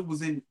Ty Lue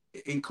was in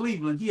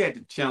Cleveland, he had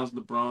to challenge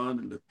LeBron,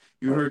 and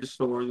you heard the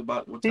stories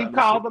about what he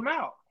called him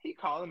out. He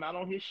called him out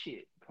on his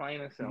shit, plain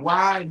and simple.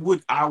 Why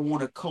would I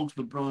want to coach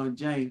LeBron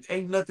James?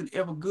 Ain't nothing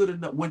ever good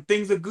enough. When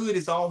things are good,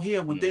 it's all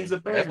him. When things are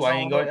bad, that's why he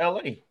didn't go to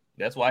LA.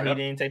 That's why he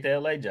didn't take the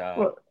LA job.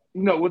 Well,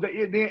 then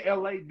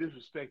LA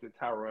disrespected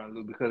Tyronn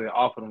Lue because they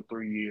offered him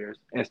 3 years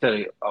instead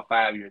of a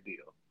 5-year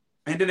deal.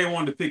 And then they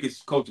wanted to pick his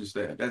coaching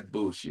staff. That's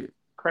bullshit.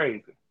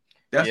 Crazy.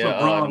 That's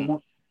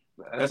LeBron.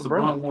 That's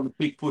LeBron want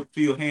to put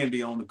Phil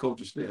Handy on the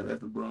coaching staff.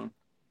 That's LeBron.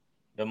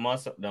 The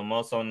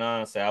most on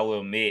nonsense, I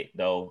will admit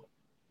though,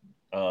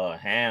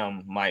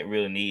 Ham might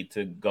really need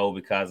to go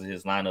because of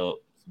his lineup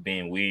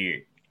being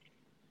weird.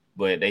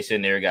 But they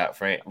should never got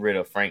rid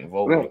of Frank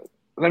Vogel.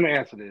 Let me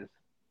answer this.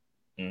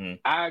 Mm-hmm.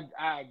 I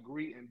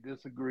agree and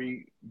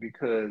disagree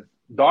because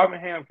Darvin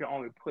Ham can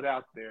only put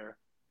out there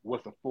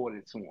what's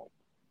afforded to him.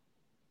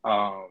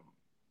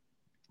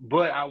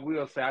 But I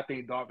will say I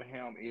think Darvin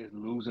Ham is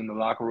losing the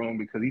locker room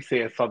because he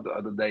said something the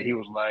other day. He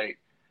was like,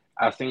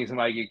 "I've seen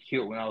somebody get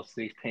killed when I was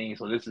 16,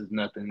 so this is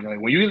nothing."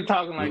 Like, when you get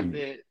talking like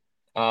that,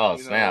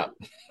 snap!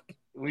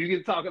 When you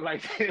get talking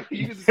like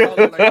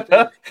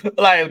that,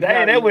 like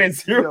dang, that went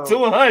 0 to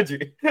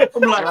 100.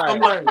 I'm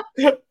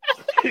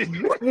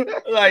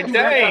like,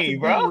 dang,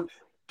 bro.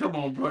 Come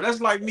on, bro.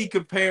 That's like me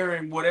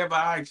comparing whatever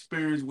I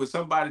experienced with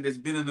somebody that's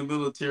been in the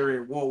military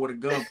at war with a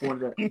gun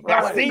pointed at.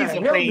 I seen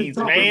some things,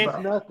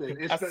 man.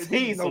 Nothing. I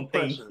seen some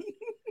things.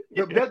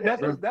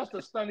 That's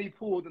the stunt he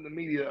pulled in the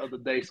media the other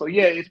day. So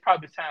yeah, it's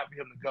probably time for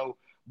him to go.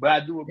 But I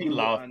do agree. He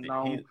lost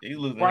it. He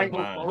losing Frank his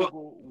mind.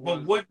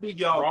 But what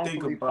did y'all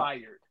think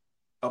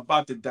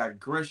about the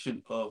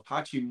digression of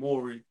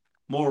Hachimura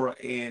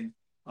and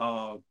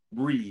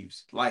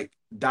Reeves? Like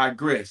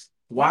digress.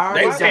 Why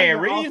they saying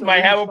Reeves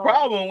might have a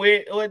problem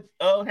with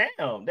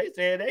Ham? They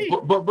said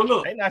but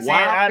look, they not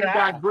why are they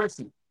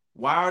digressing?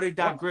 Why are they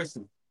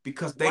digressing?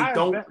 Because they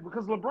don't.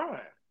 Because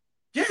LeBron.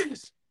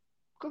 Yes.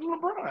 Because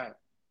LeBron.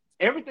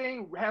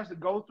 Everything has to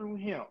go through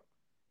him.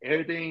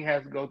 Everything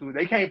has to go through.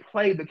 They can't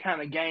play the kind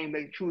of game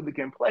they truly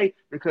can play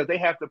because they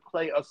have to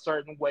play a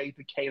certain way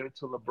to cater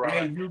to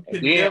LeBron. And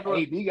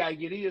he got to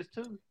get his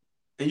too.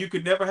 And you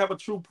could never have a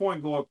true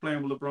point guard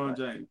playing with LeBron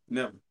James.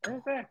 Never.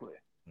 Exactly.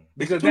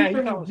 Because now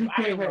you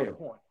can't have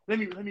point. Let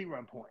me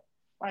run point.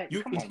 Like,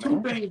 it's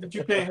two things that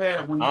you can't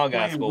have when you're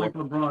playing with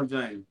LeBron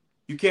James.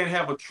 You can't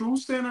have a true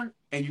center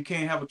and you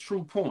can't have a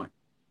true point.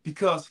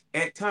 Because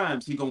at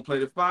times he's gonna play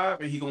the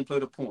 5 and he's gonna play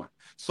the point.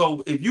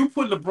 So if you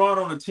put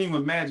LeBron on a team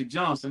with Magic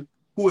Johnson,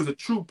 who is a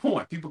true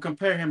point, people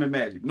compare him to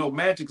Magic. No,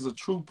 Magic is a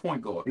true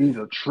point guard. He's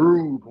a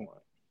true point.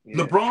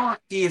 Yeah. LeBron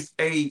is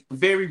a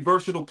very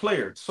versatile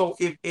player. So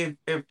if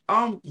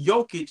I'm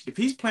Jokic, if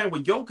he's playing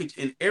with Jokic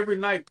and every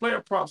night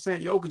player prop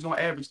saying Jokic gonna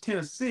average 10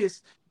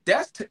 assists,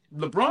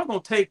 LeBron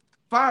gonna take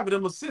 5 of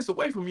them assists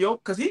away from Jokic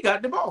because he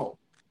got the ball.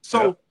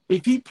 So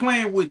if he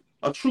playing with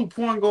a true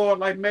point guard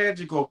like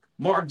Magic or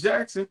Mark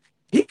Jackson,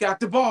 he got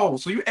the ball.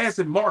 So you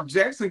asking Mark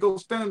Jackson go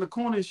stand in the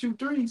corner and shoot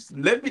threes?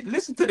 Let me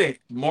listen to that.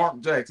 Mark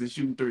Jackson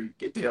shooting threes.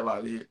 Get the hell out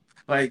of here.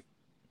 Like,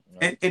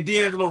 and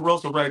D'Angelo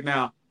Russell right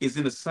now is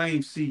in the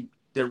same seat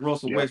that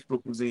Russell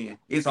Westbrook was in.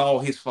 It's all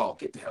his fault.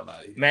 Get the hell out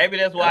of here. Maybe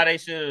that's why they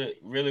should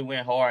really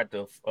went hard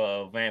to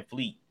Van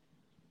Fleet.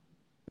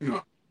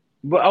 Yeah.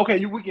 But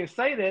okay, we can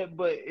say that,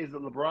 but is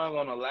LeBron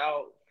gonna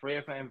allow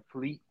Fred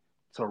VanVleet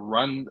to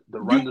run the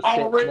sets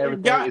and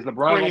everything? Is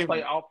LeBron gonna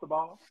play off the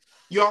ball?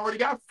 You already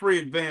got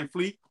Fred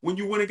VanVleet when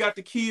you went and got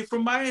the kid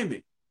from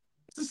Miami.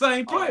 It's the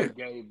same player.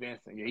 Gabe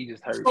Vincent. Yeah, he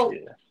just hurt. So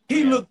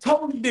he looked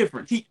totally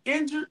different. He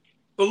injured,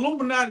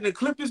 Illuminati to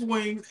clip his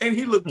wings, and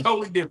he looked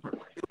totally different.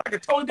 He's like a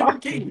totally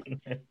different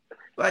kid.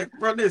 Like,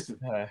 bro, listen.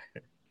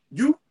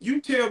 You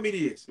tell me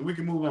this, and we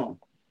can move on.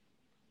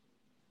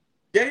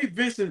 Gabe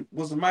Vincent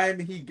was a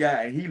Miami Heat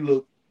guy, and he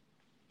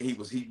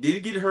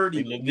didn't get hurt.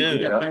 He looked good.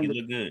 He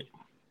looked good.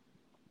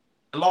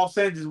 In Los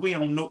Angeles, we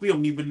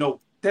don't even know.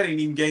 That ain't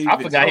even Gabe.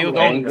 I forgot he was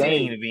on the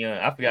team, to be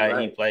honest. I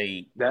forgot he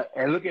played.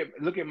 And look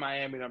at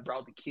Miami. Done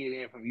brought the kid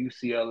in from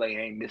UCLA.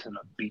 Ain't missing a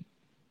beat.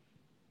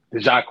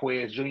 The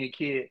Jaquez Jr.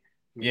 kid.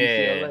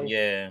 UCLA.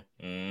 Yeah.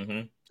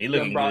 Mm-hmm. He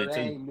looking good too.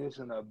 Ain't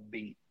missing a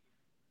beat.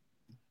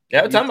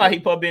 Yeah, I'm talking about he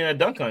probably in a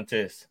dunk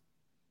contest.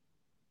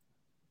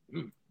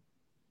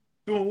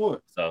 Doing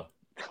what? So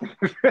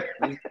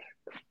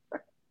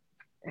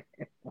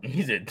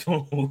he said,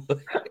 doing what?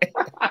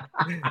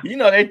 You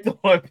know they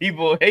throwing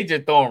people. They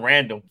just throwing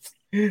randoms.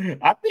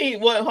 I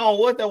think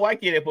what the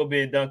white kid that put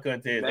in dunk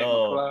contest?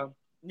 Yeah,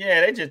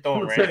 they just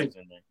throwing randoms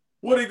in there.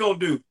 What are they gonna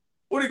do?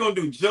 What are they gonna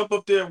do? Jump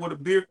up there with a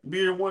beer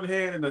in one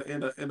hand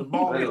and the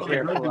ball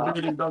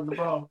and dunk the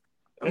ball?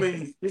 I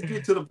mean, it's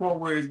getting to the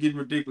point where it's getting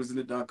ridiculous in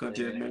the dunk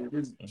contest, man.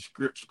 It's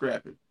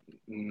scrapping.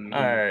 All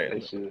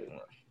right.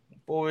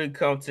 Before we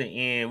come to the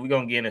end, we're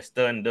gonna get in a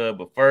stun dub,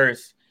 but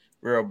first,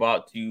 we're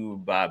brought to you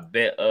by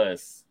Bet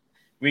Us.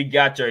 We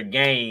got your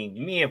game.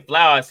 Me and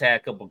Flowers had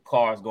a couple of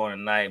cards going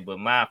tonight, but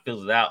mine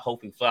fizzled out.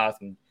 Hopefully, Flowers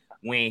can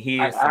win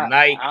his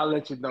tonight. I'll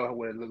let you know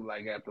what it looked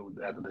like after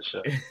the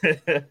show.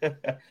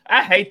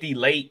 I hate the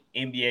late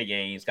NBA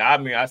games. I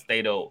mean, I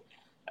stayed up.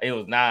 It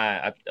was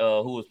 9.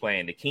 Who was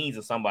playing? The Kings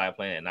or somebody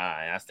playing at 9.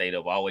 I stayed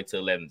up all the way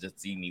till 11 just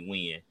to see me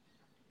win.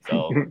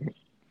 So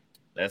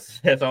that's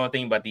the only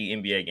thing about the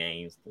NBA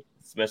games,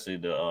 especially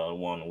the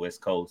one on the West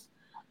Coast.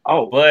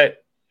 Go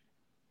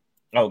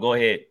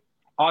ahead.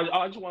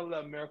 I just want to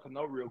let America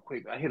know real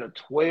quick. I hit a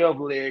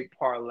 12-leg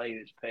parlay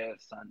this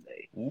past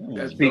Sunday.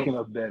 Ooh, speaking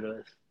of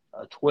betters,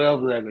 a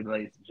 12-legger,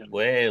 ladies and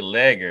gentlemen.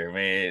 12-legger,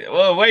 man.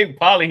 Well, wait,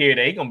 Paulie here.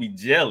 He gonna be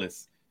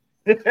jealous.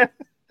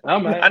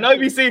 I know you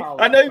be seeing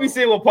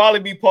what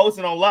Paulie be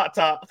posting on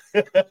laptop.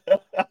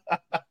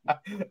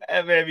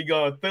 That man be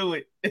going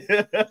through it.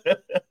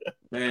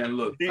 Man,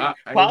 look,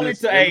 Paulie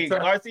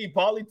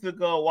took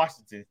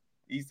Washington.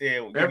 He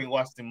said, "Give me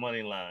Washington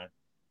money line."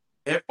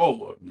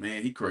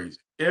 Man, he crazy.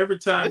 Every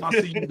time I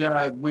see you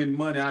guys win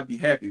money, I'd be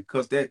happy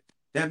because that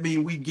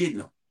means we getting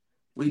them.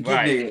 We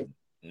getting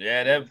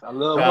there. Yeah, I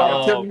love.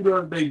 I tell you the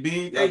other day,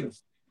 Big, hey,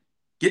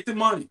 get the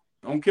money.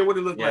 I don't care what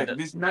it looks like.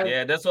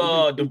 That's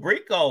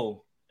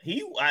DeBrico.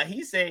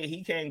 He said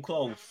he came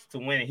close to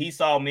winning. He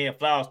saw me and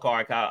Flowers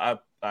card. I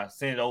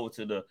sent it over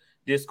to the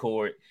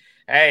Discord.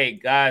 Hey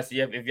guys,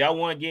 if y'all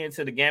want to get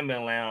into the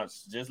gambling lounge,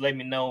 just let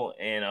me know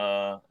and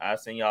I'll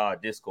send y'all a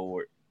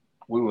Discord.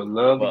 We would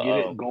love to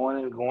get it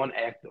going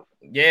active.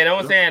 Yeah, that's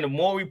what I'm saying. The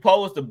more we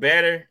post, the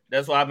better.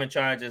 That's why I've been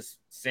trying to just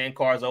send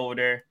cards over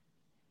there.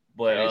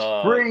 But it's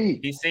free.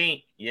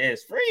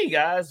 It's free,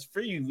 guys. It's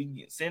free.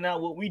 We send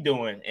out what we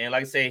doing. And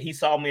like I said, he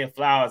saw me in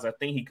Flowers. I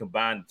think he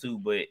combined the two,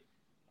 but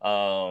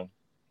on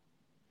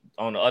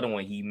the other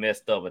one he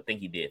messed up. I think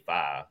he did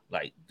 5.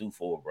 Like do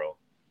 4, bro.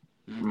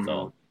 Mm-hmm.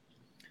 So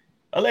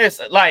unless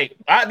this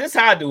is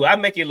how I do. I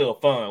make it a little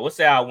fun. Let's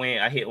say I win.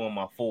 I hit one of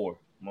my 4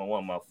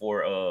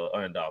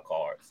 underdog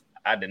cards.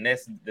 The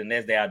next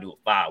day I do a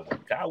 5 one.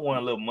 I want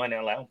a little money.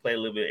 I'm like, I'll play a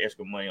little bit of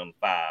extra money on the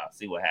 5,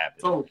 see what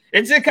happens. So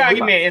it's just kind of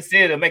give me an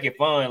incentive to make it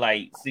fun,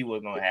 like see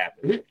what's gonna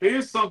happen.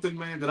 Here's something,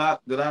 man, that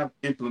I've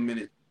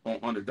implemented on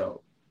underdog.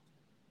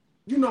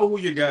 You know who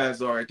your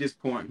guys are at this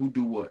point, who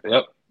do what.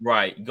 Yep.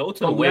 Right. Go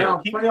to the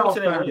wheel. Keep going to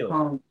that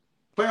wheel.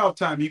 Playoff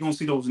time, you're gonna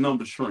see those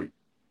numbers shrink.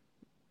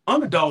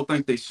 Underdog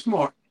think they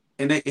smart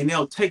and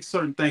they'll take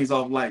certain things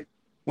off. Like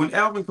when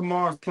Alvin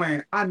Kamara's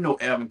playing, I know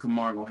Alvin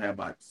Kamara gonna have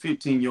about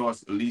 15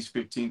 yards, at least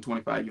 15,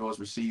 25 yards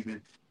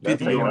receiving,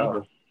 50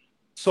 yards.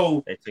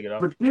 So,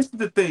 but this is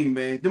the thing,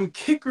 man. Them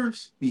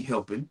kickers be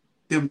helping.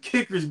 Them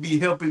kickers be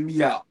helping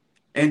me out.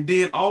 And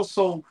then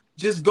also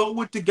just go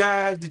with the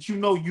guys that you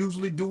know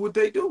usually do what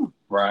they do.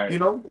 Right. You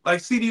know, like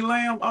CeeDee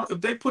Lamb,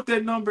 if they put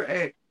that number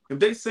at, if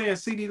they saying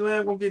CeeDee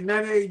Lamb gonna get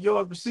 98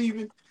 yards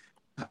receiving,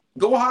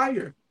 Go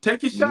higher.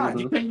 Take a shot.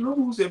 You Mm-hmm. can't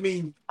lose. I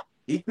mean,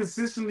 he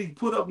consistently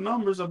put up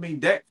numbers. I mean,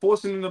 Dak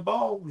forcing in the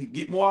ball, he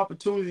get more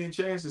opportunity and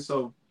chances.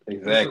 So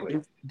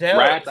Exactly. That-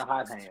 Ride the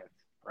hot hands.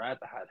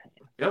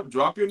 Yep,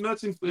 drop your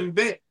nuts and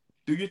bet.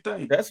 Do your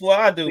thing. That's what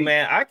I do,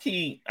 man. I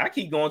keep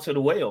going to the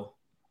well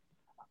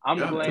I'm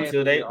Yeah. glad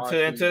until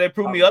that they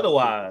prove me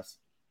otherwise.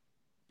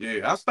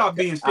 Yeah, I stopped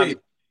being scared.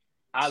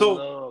 I So,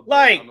 love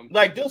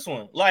Like this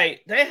one.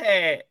 Like they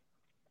had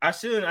I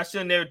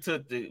should never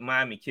took the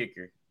Miami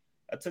kicker.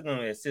 I took them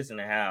at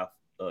 6.5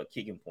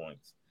 kicking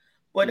points.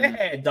 But they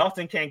had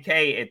Dalton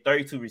Kincaid at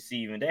 32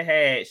 receiving. They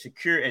had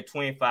Shakir at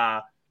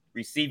 25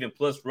 receiving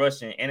plus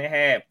rushing, and they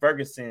had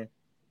Ferguson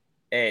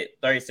at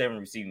 37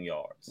 receiving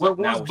yards. Well,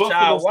 once now,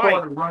 Buffalo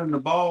started running the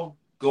ball,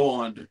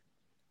 go under.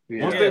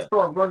 Yeah. Once they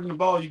start running the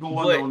ball, you go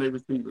under on their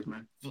receivers,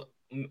 man.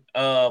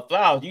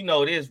 Flowers, you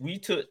know this. We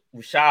took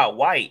Rashad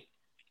White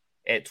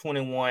at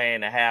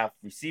 21.5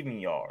 receiving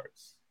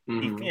yards.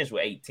 He finished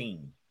with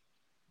 18.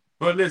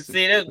 But listen,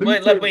 See,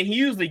 but he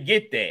usually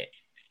get that.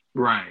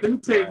 Right. Let me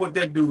tell you what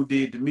that dude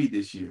did to me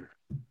this year.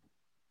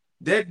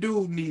 That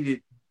dude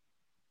needed,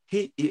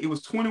 it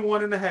was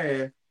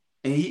 21.5,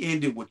 and he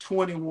ended with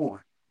 21.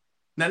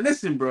 Now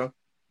listen, bro.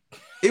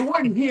 It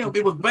wasn't him.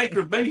 It was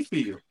Baker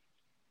Mayfield.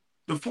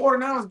 The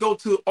 49ers go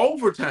to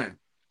overtime.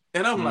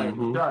 And I'm like,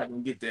 Rashad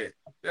didn't get that.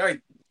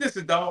 Like,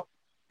 listen, dog.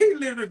 He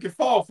literally can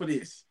fall for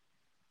this.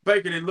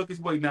 Baker didn't look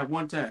his way not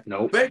one time.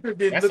 Nope. Baker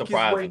didn't look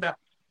his way not.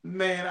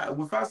 Man,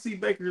 if I see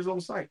Baker is on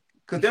site,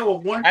 because there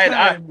was one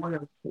time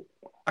where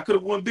I could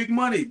have won big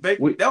money.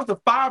 Baker, that was a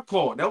 5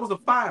 card. That was a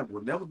 5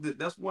 one.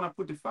 That's when I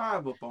put the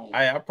 5 up on.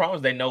 I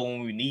promise they know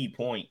when we need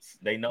points.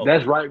 They know.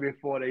 That's right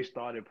before they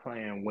started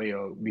playing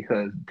well,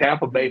 because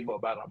Tampa Bay for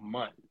about a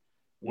month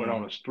went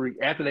on a streak.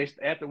 After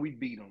we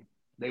beat them,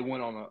 they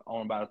went on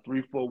about a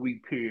 3-4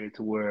 week period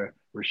to where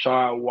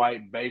Rashad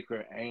White, Baker,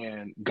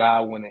 and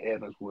Godwin and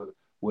Evans were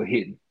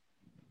hitting.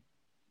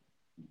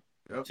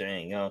 Yep.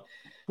 Dang,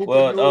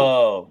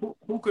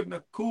 Puka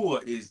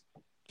Nacua is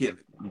killing.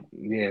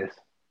 Yes.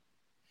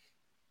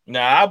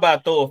 Now I about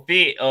to throw a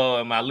fit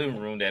in my living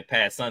room that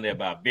past Sunday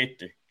about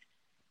Victor.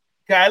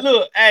 Cause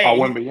look, hey,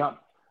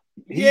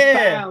 he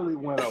finally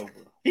went over.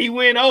 He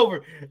went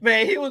over,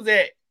 man. It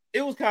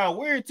was kind of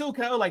weird too.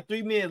 Cause it was like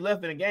 3 minutes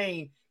left in the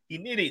game. He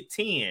needed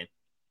 10,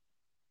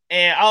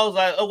 and I was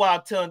like, I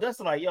was telling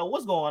Dustin like, yo,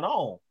 what's going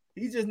on?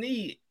 He just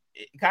kind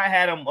of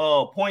had him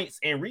points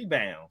and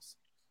rebounds.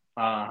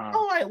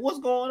 I'm like, what's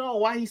going on?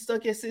 Why he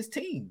stuck at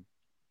 16?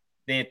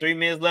 Then 3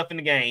 minutes left in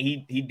the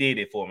game, he did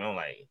it for me. I'm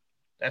like,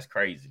 that's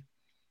crazy.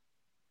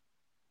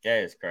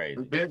 That is crazy.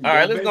 All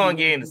right, let's go and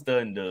get into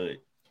stud and dud.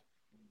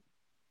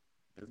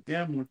 That's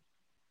gambling.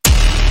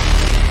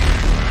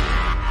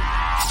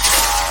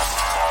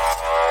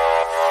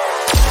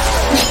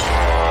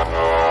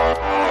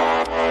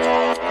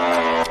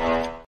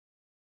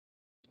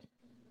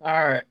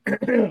 All right,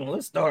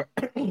 let's start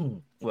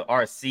with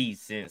RC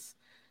since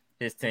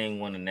his team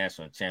won the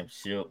national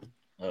championship.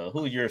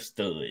 Who's your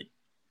stud?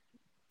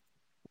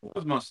 What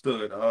was my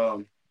stud?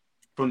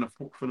 From the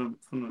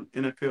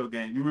NFL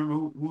game. You remember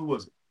who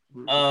was it?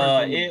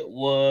 It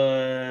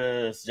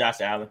was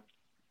Josh Allen.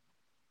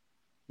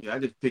 Yeah, I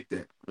just picked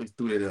that. I just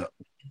threw that up.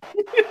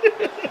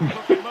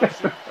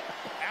 Motion.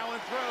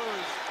 Allen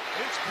throws.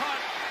 It's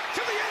caught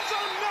to the end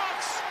zone.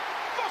 Knox.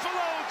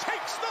 Buffalo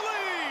takes the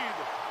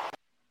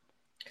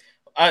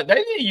lead. They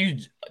didn't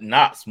use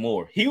Knox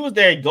more. He was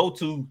their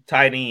go-to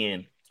tight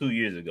end 2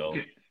 years ago.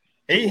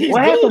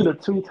 What happened to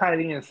 2 tight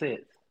end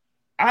sets?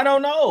 I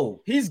don't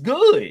know. He's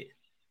good.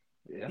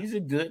 Yeah. He's a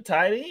good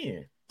tight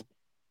end.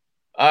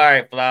 All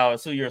right,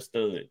 Flowers, who your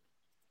stud?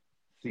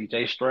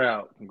 CJ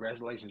Stroud.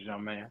 Congratulations,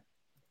 young man.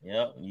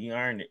 Yep, you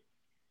earned it.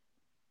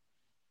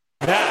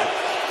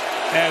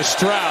 As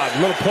Stroud,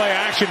 little play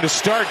action to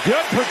start.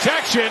 Good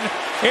protection.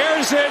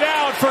 Airs it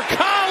out for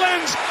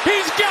Collins.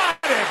 He's got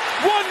it.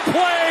 One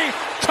play.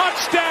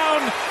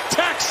 Touchdown,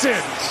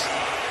 Texans.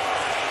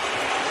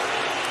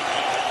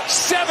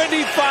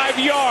 75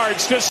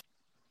 yards to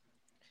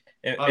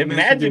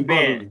imagine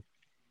being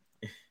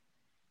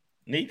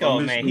Nico,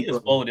 man, he was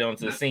folded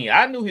onto the scene.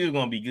 I knew he was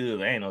gonna be good,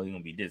 but I didn't know he was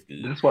gonna be this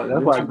good. That's why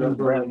Gus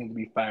Bradley needs to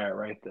be fired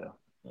right there.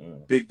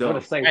 Big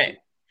dog. Hey,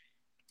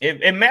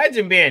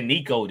 imagine being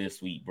Nico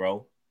this week,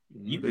 bro.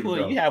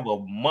 You have a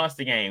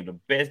monster game, the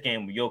best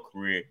game of your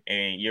career,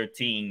 and your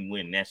team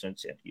win national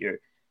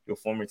championship. Your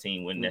former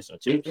team win national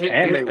championship.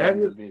 And they won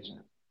the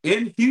division.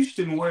 In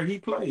Houston, where he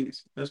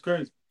plays. That's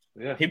crazy.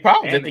 Yeah. He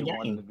probably at the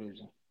game.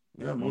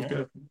 Yeah, most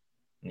definitely.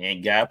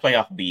 And got a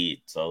playoff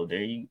bid. So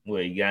there you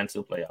got into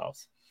the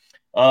playoffs.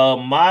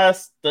 My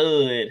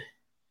stud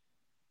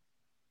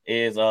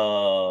is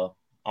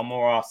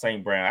Amon-Ra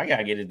St. Brown. I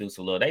gotta get this dude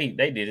some love. They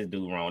did this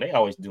dude wrong. They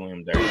always doing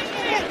him dirty.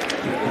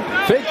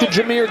 Fake to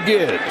Jahmyr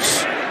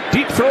Gibbs.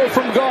 Deep throw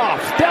from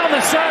Goff. Down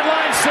the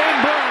sideline,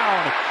 St.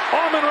 Brown.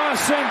 Amon-Ra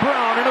St.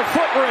 Brown in a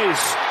foot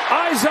race.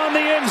 Eyes on the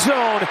end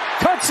zone.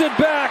 Cuts it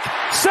back.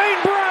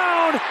 St.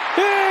 Brown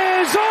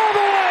is all the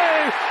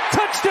way.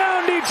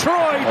 Touchdown,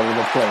 Detroit.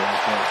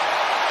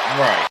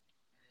 Right.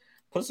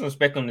 Put some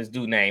respect on this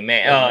dude name,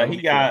 man.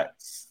 He got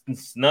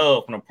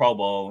snubbed from the Pro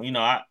Bowl. You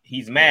know,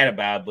 he's mad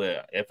about it,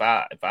 but if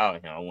I were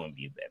him, I wouldn't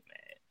be that mad.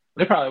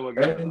 They probably would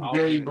get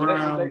AJ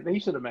Brown. He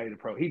should have made it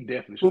pro. He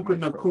definitely should have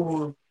made it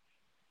pro.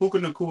 Puka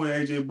Nacua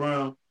and AJ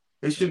Brown.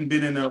 They shouldn't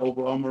have been in there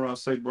over Amon-Ra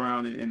St.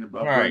 Brown and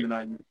right.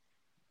 Brandon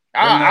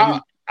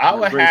Ayuk.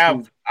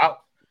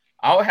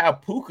 I would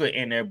have Puka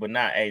in there, but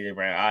not AJ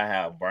Brown. I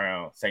have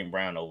St.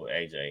 Brown over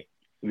AJ.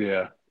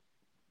 Yeah.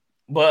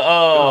 But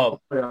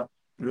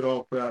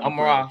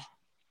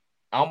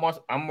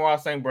Amon-Ra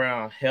St.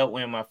 Brown helped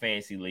win my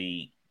fantasy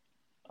league.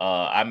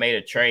 I made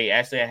a trade.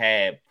 Actually, I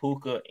had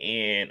Puka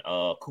and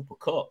Cooper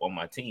Kupp on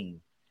my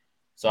team.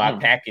 So I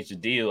packaged a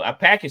deal. I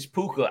packaged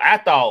Puka. I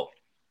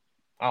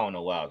don't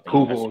know what I was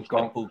thinking. Cooper was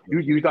going.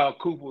 You thought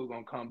Cooper was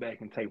going to come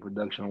back and take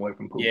production away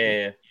from Puka.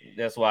 Yeah,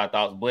 that's what I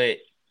thought. But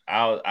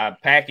I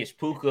packaged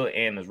Puka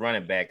and his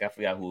running back. I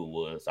forgot who it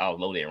was. I was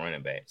loaded at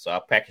running back. So I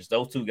packaged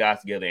those two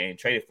guys together and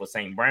traded for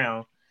St.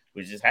 Brown,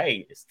 which is,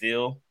 hey, it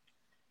still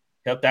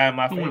helped out in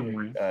my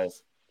favor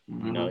because,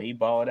 you know, he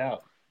balled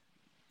out.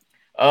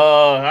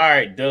 All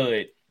right,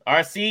 Dud.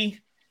 RC,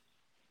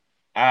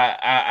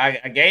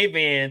 I gave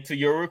in to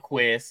your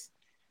request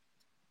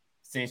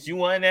since you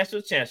won a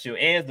national championship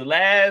and it's the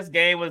last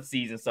game of the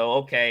season. So,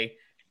 okay,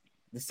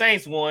 the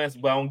Saints won,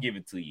 but I don't give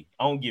it to you.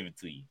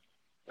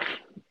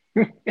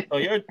 So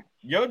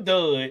your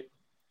Dud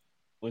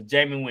was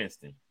Jameis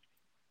Winston.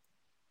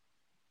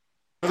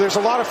 There's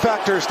a lot of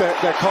factors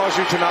that cause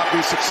you to not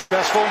be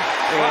successful,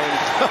 and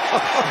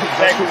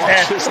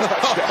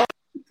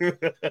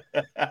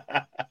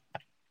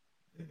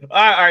All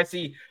right,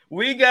 RC.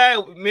 Me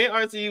and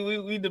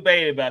RC, we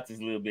debated about this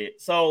a little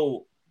bit.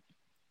 So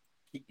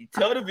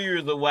tell the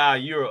viewers of why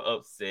you're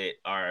upset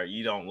or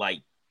you don't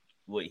like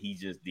what he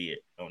just did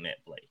on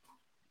that play.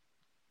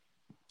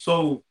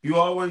 So you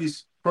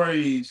always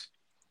praise.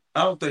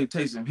 I don't think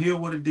Taysom Hill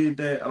would have did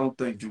that. I don't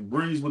think Drew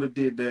Brees would have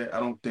did that. I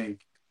don't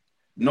think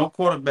no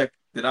quarterback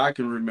that I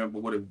can remember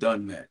would have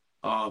done that.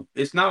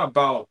 It's not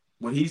about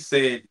what he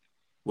said.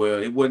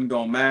 Well, it wasn't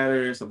gonna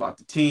matter. It's about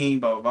the team.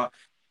 Blah blah blah.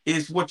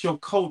 It's what your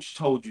coach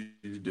told you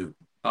to do.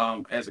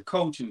 As a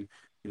coach, and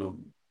you know,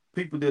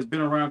 people that's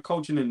been around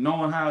coaching and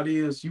knowing how it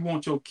is, you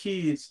want your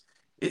kids.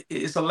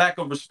 It's a lack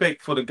of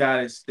respect for the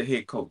guy that's the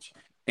head coach,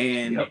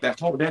 and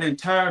that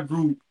entire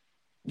group,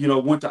 you know,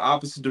 went the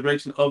opposite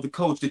direction of the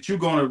coach that you're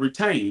going to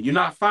retain. You're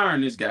not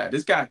firing this guy.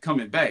 This guy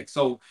coming back.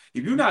 So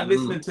if you're not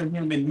listening to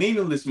him in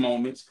meaningless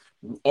moments,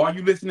 are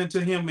you listening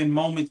to him in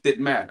moments that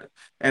matter?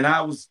 And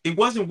it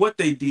wasn't what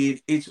they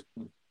did. It's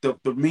the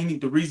meaning,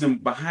 the reason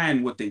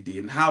behind what they did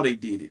and how they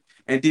did it.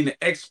 And then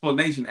the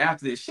explanation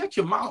after this. Shut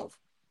your mouth.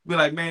 Be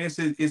like, man, it's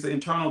an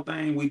internal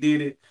thing. We did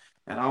it.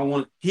 And I don't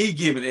want he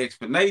giving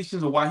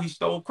explanations of why he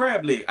stole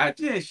crab leg. I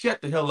just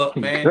shut the hell up,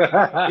 man.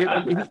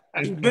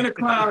 He's been a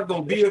clown,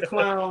 gonna be a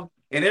clown,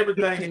 and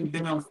everything ain't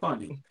damn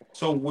funny.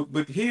 So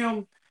with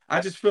him,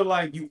 I just feel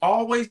like you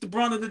always the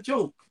brunt of the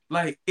joke.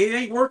 Like it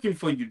ain't working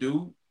for you,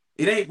 dude.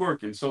 It ain't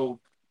working. So,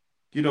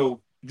 you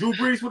know, Drew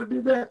Brees would have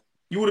did that.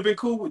 You would have been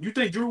cool with. You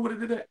think Drew would have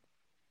did that?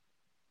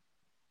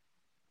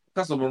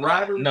 Because of a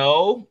rivalry?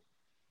 No,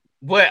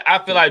 but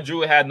I feel like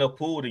Drew had no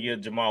pool to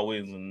get Jamal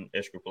Williams an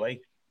extra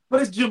play.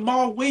 But it's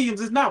Jamal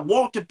Williams. It's not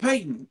Walter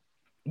Payton.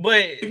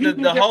 But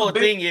the whole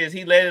thing is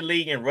he led the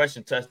league in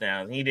rushing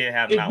touchdowns. He didn't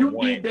have not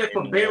one. If you did that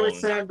for Barry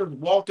Sanders,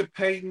 Walter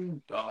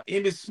Payton,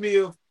 Emmitt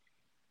Smith, you're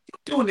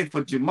doing it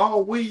for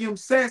Jamal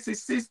Williams, Sassy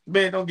Sis.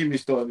 Man, don't get me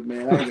started,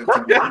 man.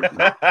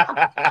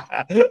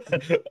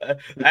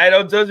 I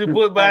don't judge you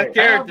book by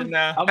character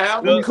now.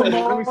 Let me say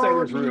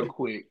this real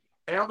quick.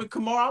 Alvin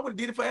Kamara, I would have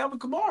did it for Alvin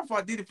Kamara if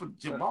I did it for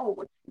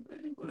Jamal.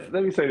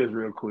 Let me say this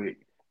real quick.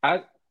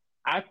 I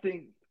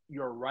think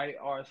you're right,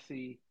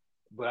 RC,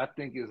 but I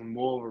think it's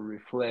more of a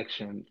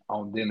reflection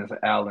on Dennis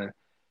Allen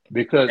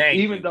because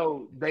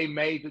though they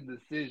made the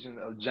decision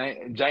of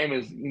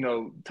Jameis, you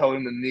know, told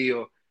him to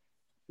kneel,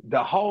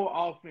 the whole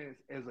offense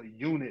as a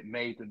unit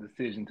made the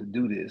decision to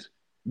do this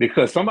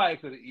because somebody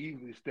could have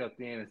easily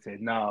stepped in and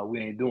said, "No, we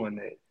ain't doing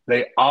that."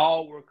 They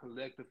all were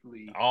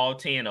collectively, all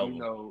 10 of them,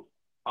 you know,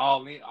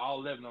 all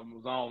 11 of them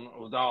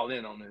was all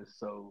in on this.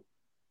 So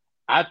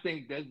I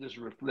think that's just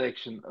a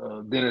reflection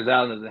of Dennis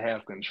Allen doesn't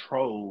have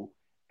control.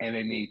 And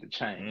they need to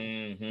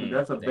change. Mm-hmm.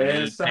 That's a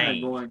bad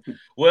sign.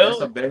 Well,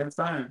 that's a bad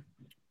sign.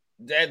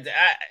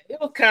 It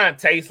was kind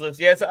of tasteless.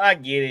 Yes, I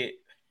get it.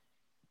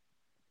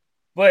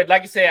 But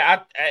like you said,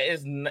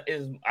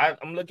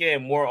 I'm looking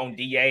at more on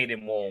DA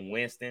than more on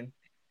Winston.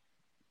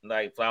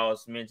 Like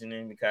Flowers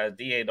mentioning, because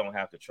DA don't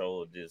have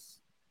control of this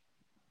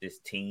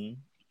team.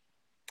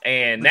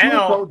 And but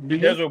now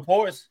there's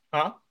reports,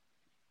 huh?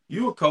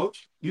 You a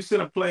coach. You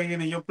send a play in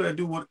and your player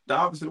do what the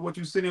opposite of what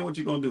you send in, what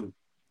you gonna do?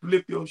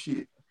 Flip your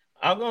shit.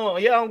 I'm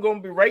gonna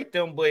berate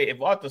them, but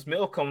if Arthur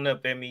Smith coming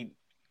up at me,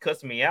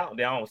 cuts me out,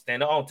 then I don't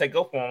stand up, I don't take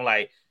up for him.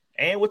 Like,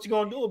 and what you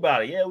gonna do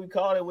about it? Yeah, we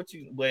called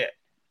it. But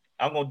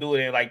I'm gonna do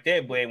it like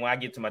that. But when I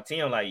get to my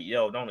team, I'm like,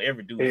 yo, don't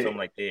ever do something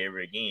like that ever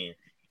again.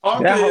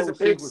 That whole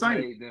sequence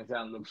made Dennis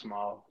Allen look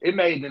small. It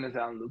made Dennis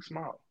Allen look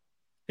small.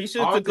 He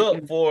should have took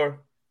up for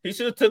He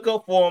should have took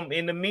up for him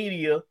in the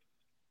media.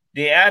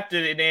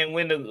 Then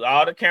when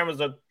all the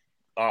cameras are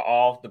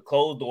off, the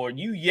closed door,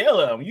 you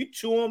yell at him, you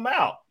chew him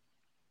out.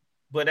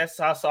 But that's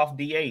how soft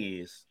DA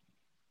is.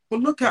 But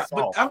look out!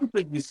 But I don't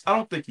think he's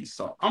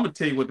soft. I'm gonna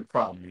tell you what the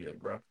problem is,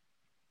 bro.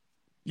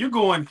 You're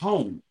going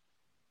home,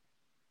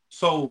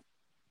 so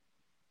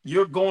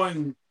you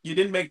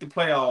didn't make the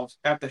playoffs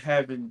after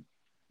having.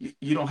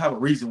 You don't have a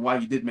reason why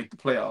you didn't make the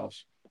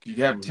playoffs.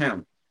 You have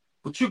talent,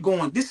 but you're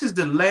going. This is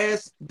the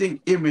last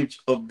image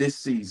of this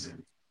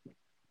season.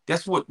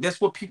 That's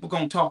what people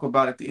gonna talk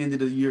about at the end of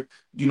the year.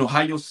 You know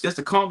how that's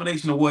a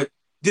combination of what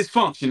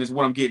dysfunction is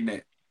what I'm getting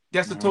at.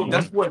 That's the total.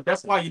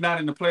 That's why you're not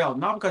in the playoffs.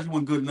 Not because you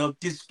weren't good enough.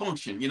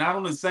 Dysfunction. You're not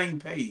on the same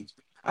page.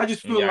 I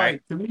just feel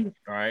like to me,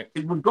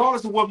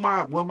 regardless of what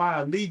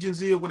my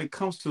allegiance is when it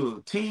comes to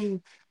a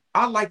team,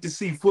 I like to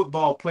see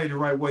football played the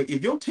right way.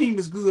 If your team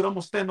is good, I'm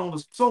gonna stand on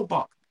the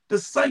soapbox. The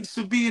Saints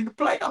should be in the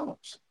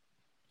playoffs.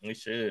 We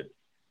should.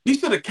 You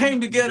should have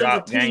came together as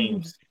a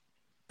team.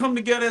 Come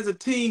together as a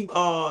team,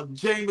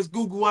 Jameis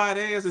Google-eyed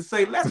ass, and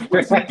say, let's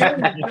win some games,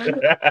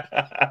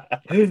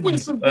 man. Win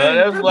some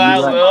games.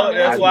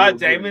 That's why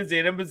Jameis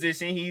in the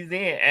position he's in.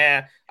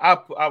 And I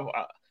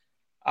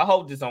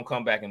hope this don't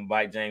come back and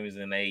bite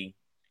Jameis and they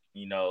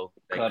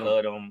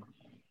cut him.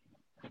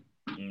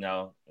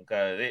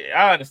 Because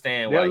I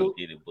understand why he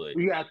did it, but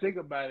you gotta think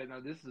about it. Now,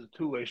 this is a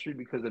two-way street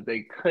because if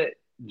they cut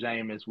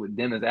Jameis with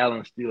Dennis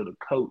Allen still the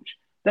coach,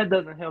 that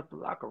doesn't help the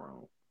locker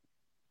room.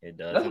 It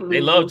doesn't.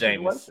 They love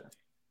Jameis.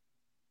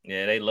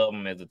 Yeah, they love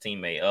him as a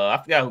teammate. I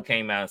forgot who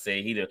came out and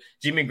said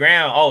Jimmy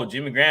Graham. Oh,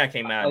 Jimmy Graham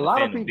came out and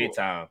defended big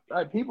time.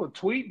 Like people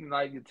tweeting,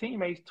 like your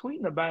teammates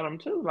tweeting about him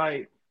too.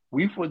 Like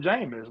we for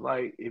Jameis.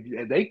 Like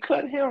if they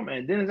cut him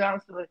and Dennis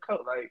Allen still a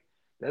coach, like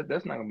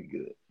that's not gonna be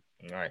good.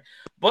 All right,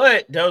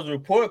 but there was a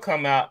report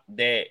come out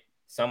that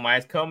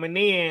somebody's coming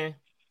in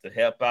to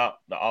help out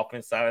the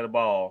offense side of the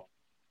ball.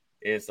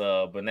 It's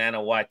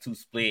Banana White 2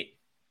 split.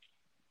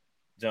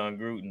 John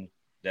Gruden.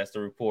 That's the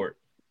report.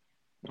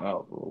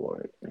 Oh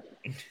Lord.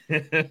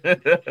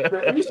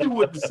 The issue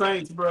with the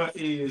Saints, bro,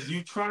 is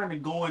you trying to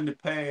go in the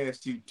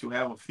past to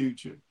have a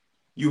future.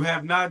 You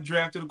have not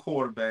drafted a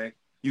quarterback.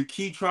 You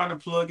keep trying to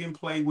plug and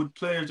play with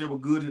players that were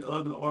good in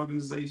other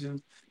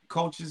organizations,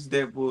 coaches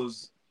that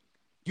was.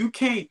 You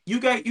can't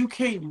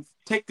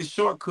take the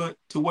shortcut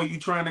to where you're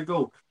trying to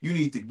go. You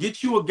need to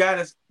get you a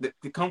guy that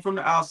come from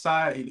the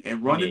outside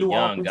and run the new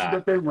offenses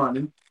that they're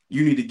running.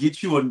 You need to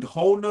get you a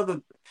whole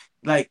nother,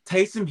 like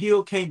Taysom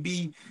Hill can't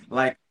be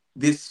like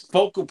this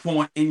focal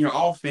point in your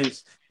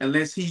offense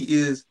unless he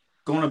is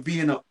going to be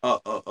in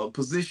a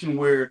position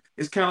where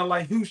it's kind of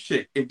like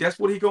Hushek. If that's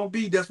what he's going to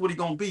be, that's what he's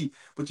going to be.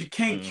 But you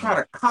can't try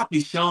to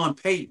copy Sean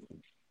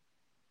Payton.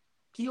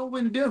 He over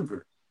in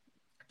Denver.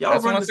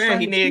 That's what I'm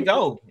saying. He need to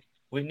go.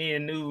 We need a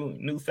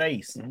new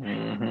face.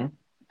 Mm-hmm.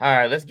 All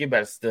right, let's get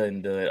back to stud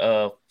and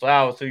dud.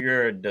 Flowers to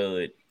your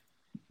dud.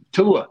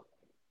 Tua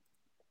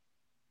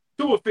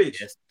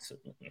fish. Yes.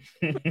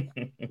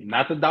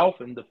 Not the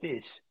dolphin, the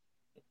fish.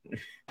 Tua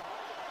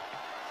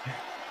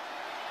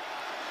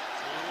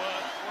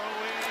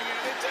throwing, and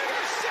it's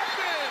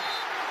intercepted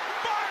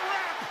by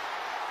Rapp.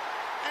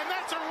 And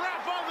that's a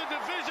wrap on the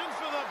division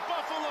for the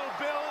Buffalo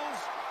Bills.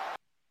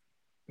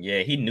 Yeah,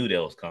 he knew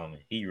that was coming.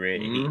 He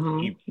read it. Mm-hmm.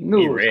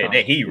 He read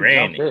that. He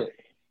ran it.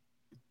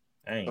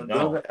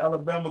 Another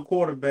Alabama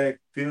quarterback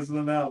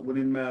fizzling out when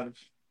it matters.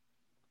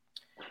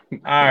 All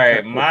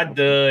right, my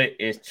dud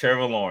is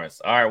Trevor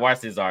Lawrence. All right, watch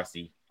this,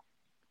 RC.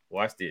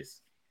 Watch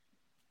this.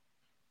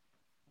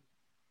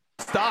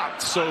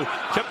 Stopped, so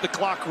kept the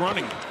clock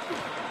running.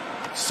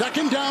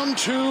 Second down,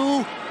 2.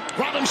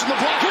 Robinson the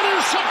block,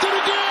 intercepted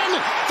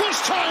again.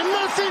 This time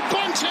Murphy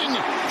bunting.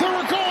 They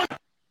were going.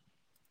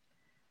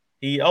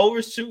 He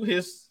overshoot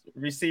his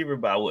receiver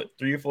by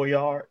 3 or 4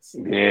 yards.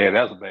 Yeah,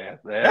 that's bad.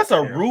 That's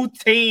a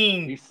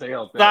routine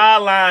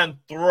sideline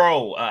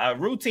throw. A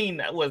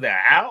routine was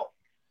that out?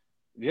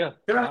 Yeah.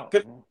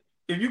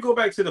 If you go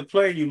back to the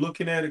play, you're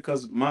looking at it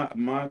because my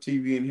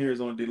TV in here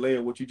is on delay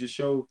of what you just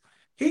showed.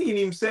 He didn't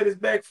even set his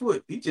back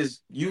foot. He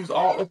just used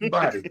all of his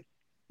body,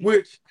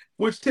 which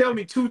tell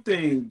me 2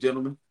 things,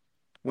 gentlemen.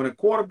 When a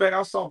quarterback,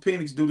 I saw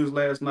Penix do this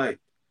last night.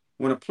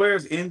 When a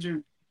player's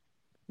injured,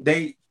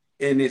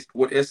 it's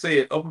what they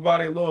said, upper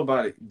body, lower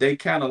body, they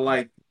kind of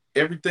like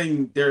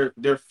everything,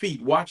 their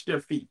feet, watch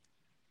their feet.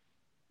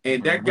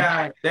 And that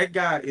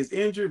guy is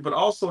injured, but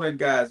also that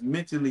guy is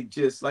mentally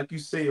just, like you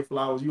said,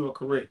 Flowers, you are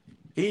correct.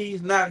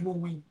 He's not who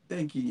we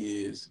think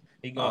he is.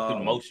 He's going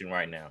through motion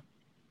right now.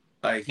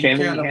 Like can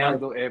he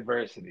handle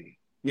adversity?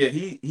 Yeah,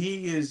 he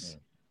is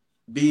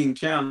being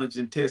challenged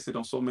and tested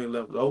on so many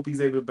levels. I hope he's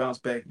able to bounce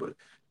back, but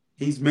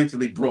he's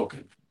mentally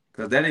broken.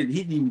 Because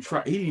he didn't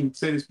even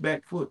set his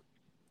back foot.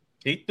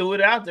 He threw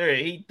it out there.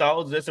 He thought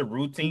it was just a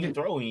routine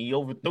throw, and he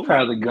overthrew it.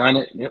 Tried to gun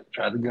it. Yep,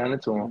 tried to gun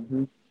it to him.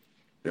 Mm-hmm.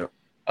 Yep.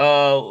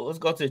 Let's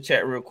go to the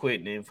chat real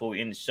quick then before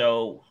we end the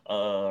show.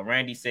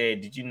 Randy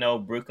said, did you know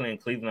Brooklyn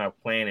and Cleveland are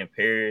playing in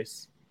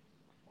Paris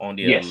on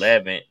the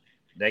 11th?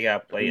 They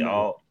got to play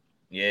all.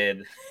 Yeah.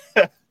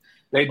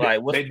 They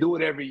Like, do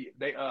it every.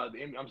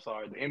 I'm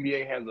sorry. The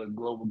NBA has a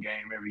global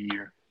game every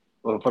year.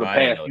 Well, for the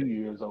past few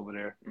years over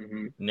there.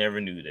 Mm-hmm. Never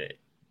knew that.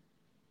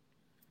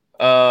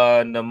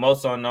 The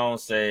most unknown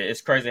said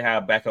it's crazy how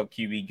a backup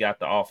QB got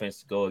the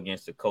offense to go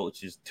against the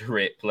coach's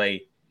direct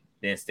play,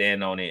 then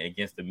stand on it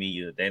against the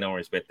media. They don't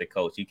respect the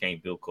coach. You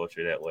can't build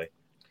culture that way.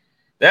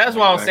 That's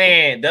what I'm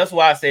saying. That's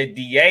why I said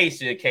DA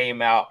should have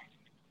came out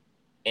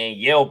and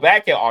yelled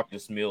back at Arthur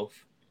Smith,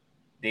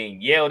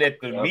 then yelled at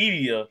the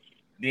media.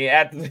 Then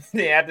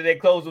after they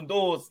closed the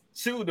doors,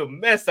 chewed the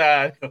mess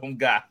out of them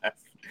guys.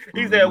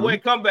 He said,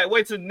 "Wait, come back.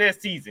 Wait till the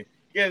next season.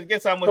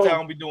 Guess how much I'm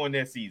gonna be doing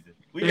next season.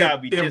 We gotta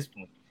be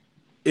disciplined."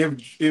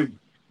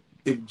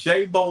 If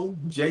J-Bo,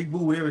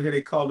 whatever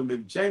they call him,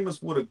 if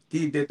Jameis would have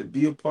did that to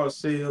Bill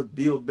Parcells,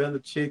 Bill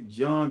Belichick,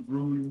 John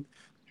Gruden,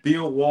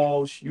 Bill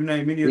Walsh, you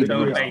name any of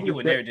them, he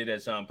would never do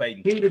that. Sean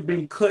Payton. He'd have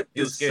been cut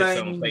the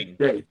same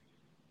day.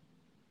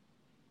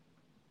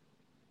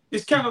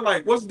 It's kind of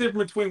like, what's the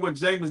difference between what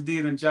Jameis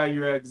did and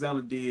Jair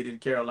Alexander did in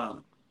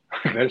Carolina?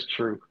 That's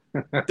true.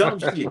 Dumb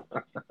shit.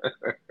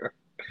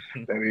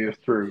 That is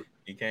true.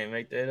 You can't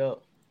make that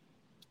up.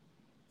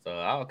 So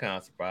I was kind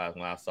of surprised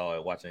when I saw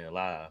it watching it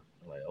live.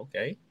 I'm like,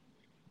 okay.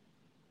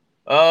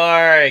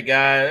 All right,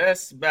 guys.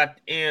 That's about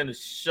the end of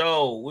the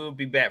show. We'll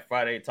be back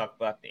Friday to talk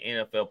about the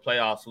NFL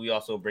playoffs. We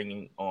also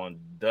bringing on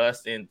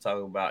Dustin,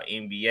 talking about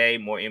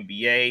NBA, more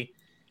NBA,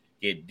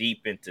 get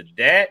deep into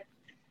that.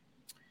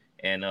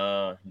 And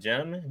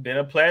gentlemen, been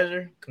a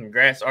pleasure.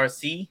 Congrats,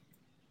 RC.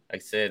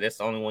 Like I said, that's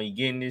the only one you're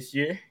getting this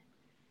year.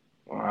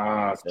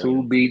 Wow,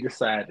 to be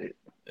decided.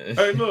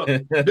 Hey, look,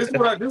 this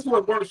is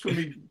what works for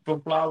me for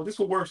Flowers. This is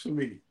what works for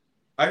me.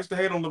 I used to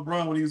hate on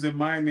LeBron when he was in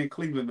Miami and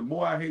Cleveland. The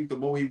more I hate, the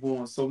more he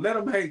won. So let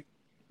him hate.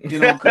 You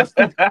know,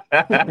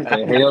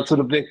 hell to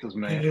the victors,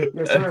 man.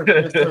 Yes, sir.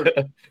 Yes, sir.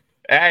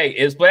 Hey,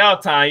 it's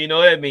playoff time. You know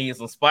what that means?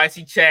 Some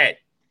spicy chat.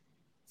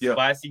 Yeah.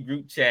 Spicy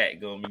group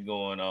chat gonna be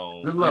going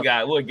on. We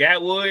got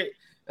Gatwood.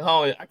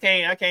 Oh, I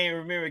can't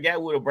remember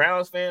Gatwood a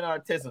Browns fan or a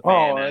Texans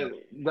fan.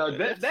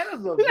 That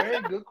is a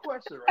very good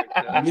question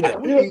right there.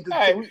 We need to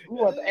ask him.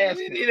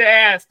 We need to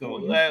ask him.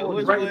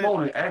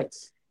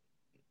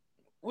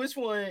 Which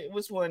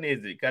one is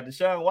it? Because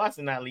Deshaun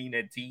Watson not leading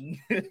that team.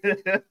 I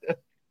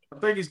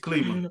think it's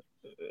Cleveland.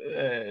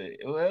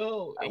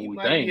 Well, he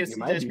might be a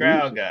CJ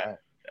Stroud guy.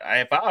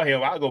 If I were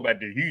him, I'll go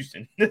back to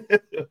Houston.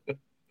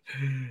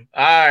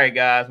 All right,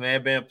 guys, man.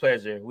 It's been a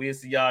pleasure. We'll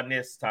see y'all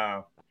next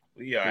time.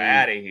 We are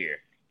out of here.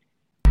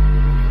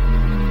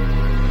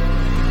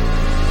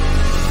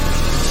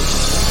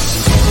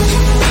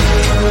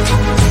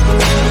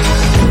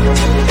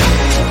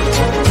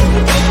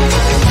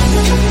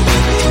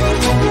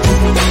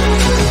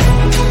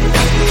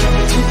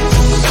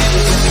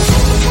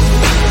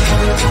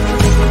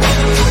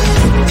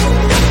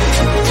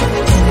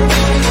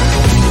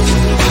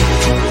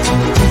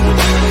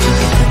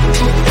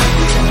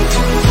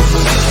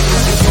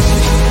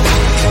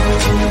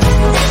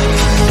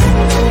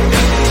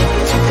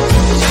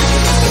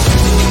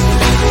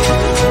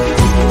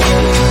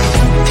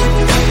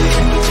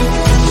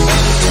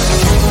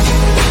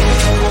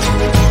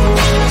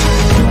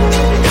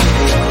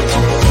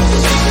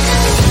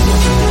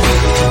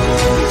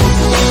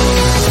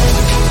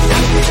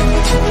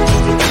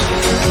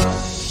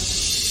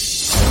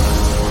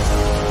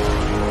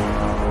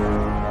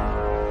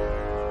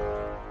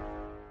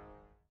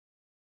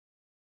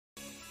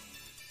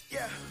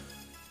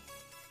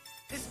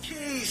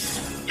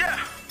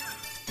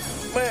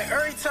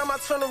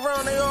 Turn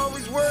around, they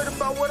always worried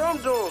about what I'm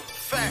doing.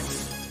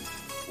 Facts.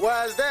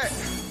 Why is that?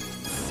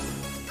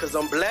 Because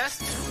I'm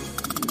blessed.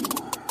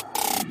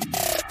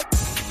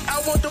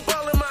 I want the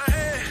ball in my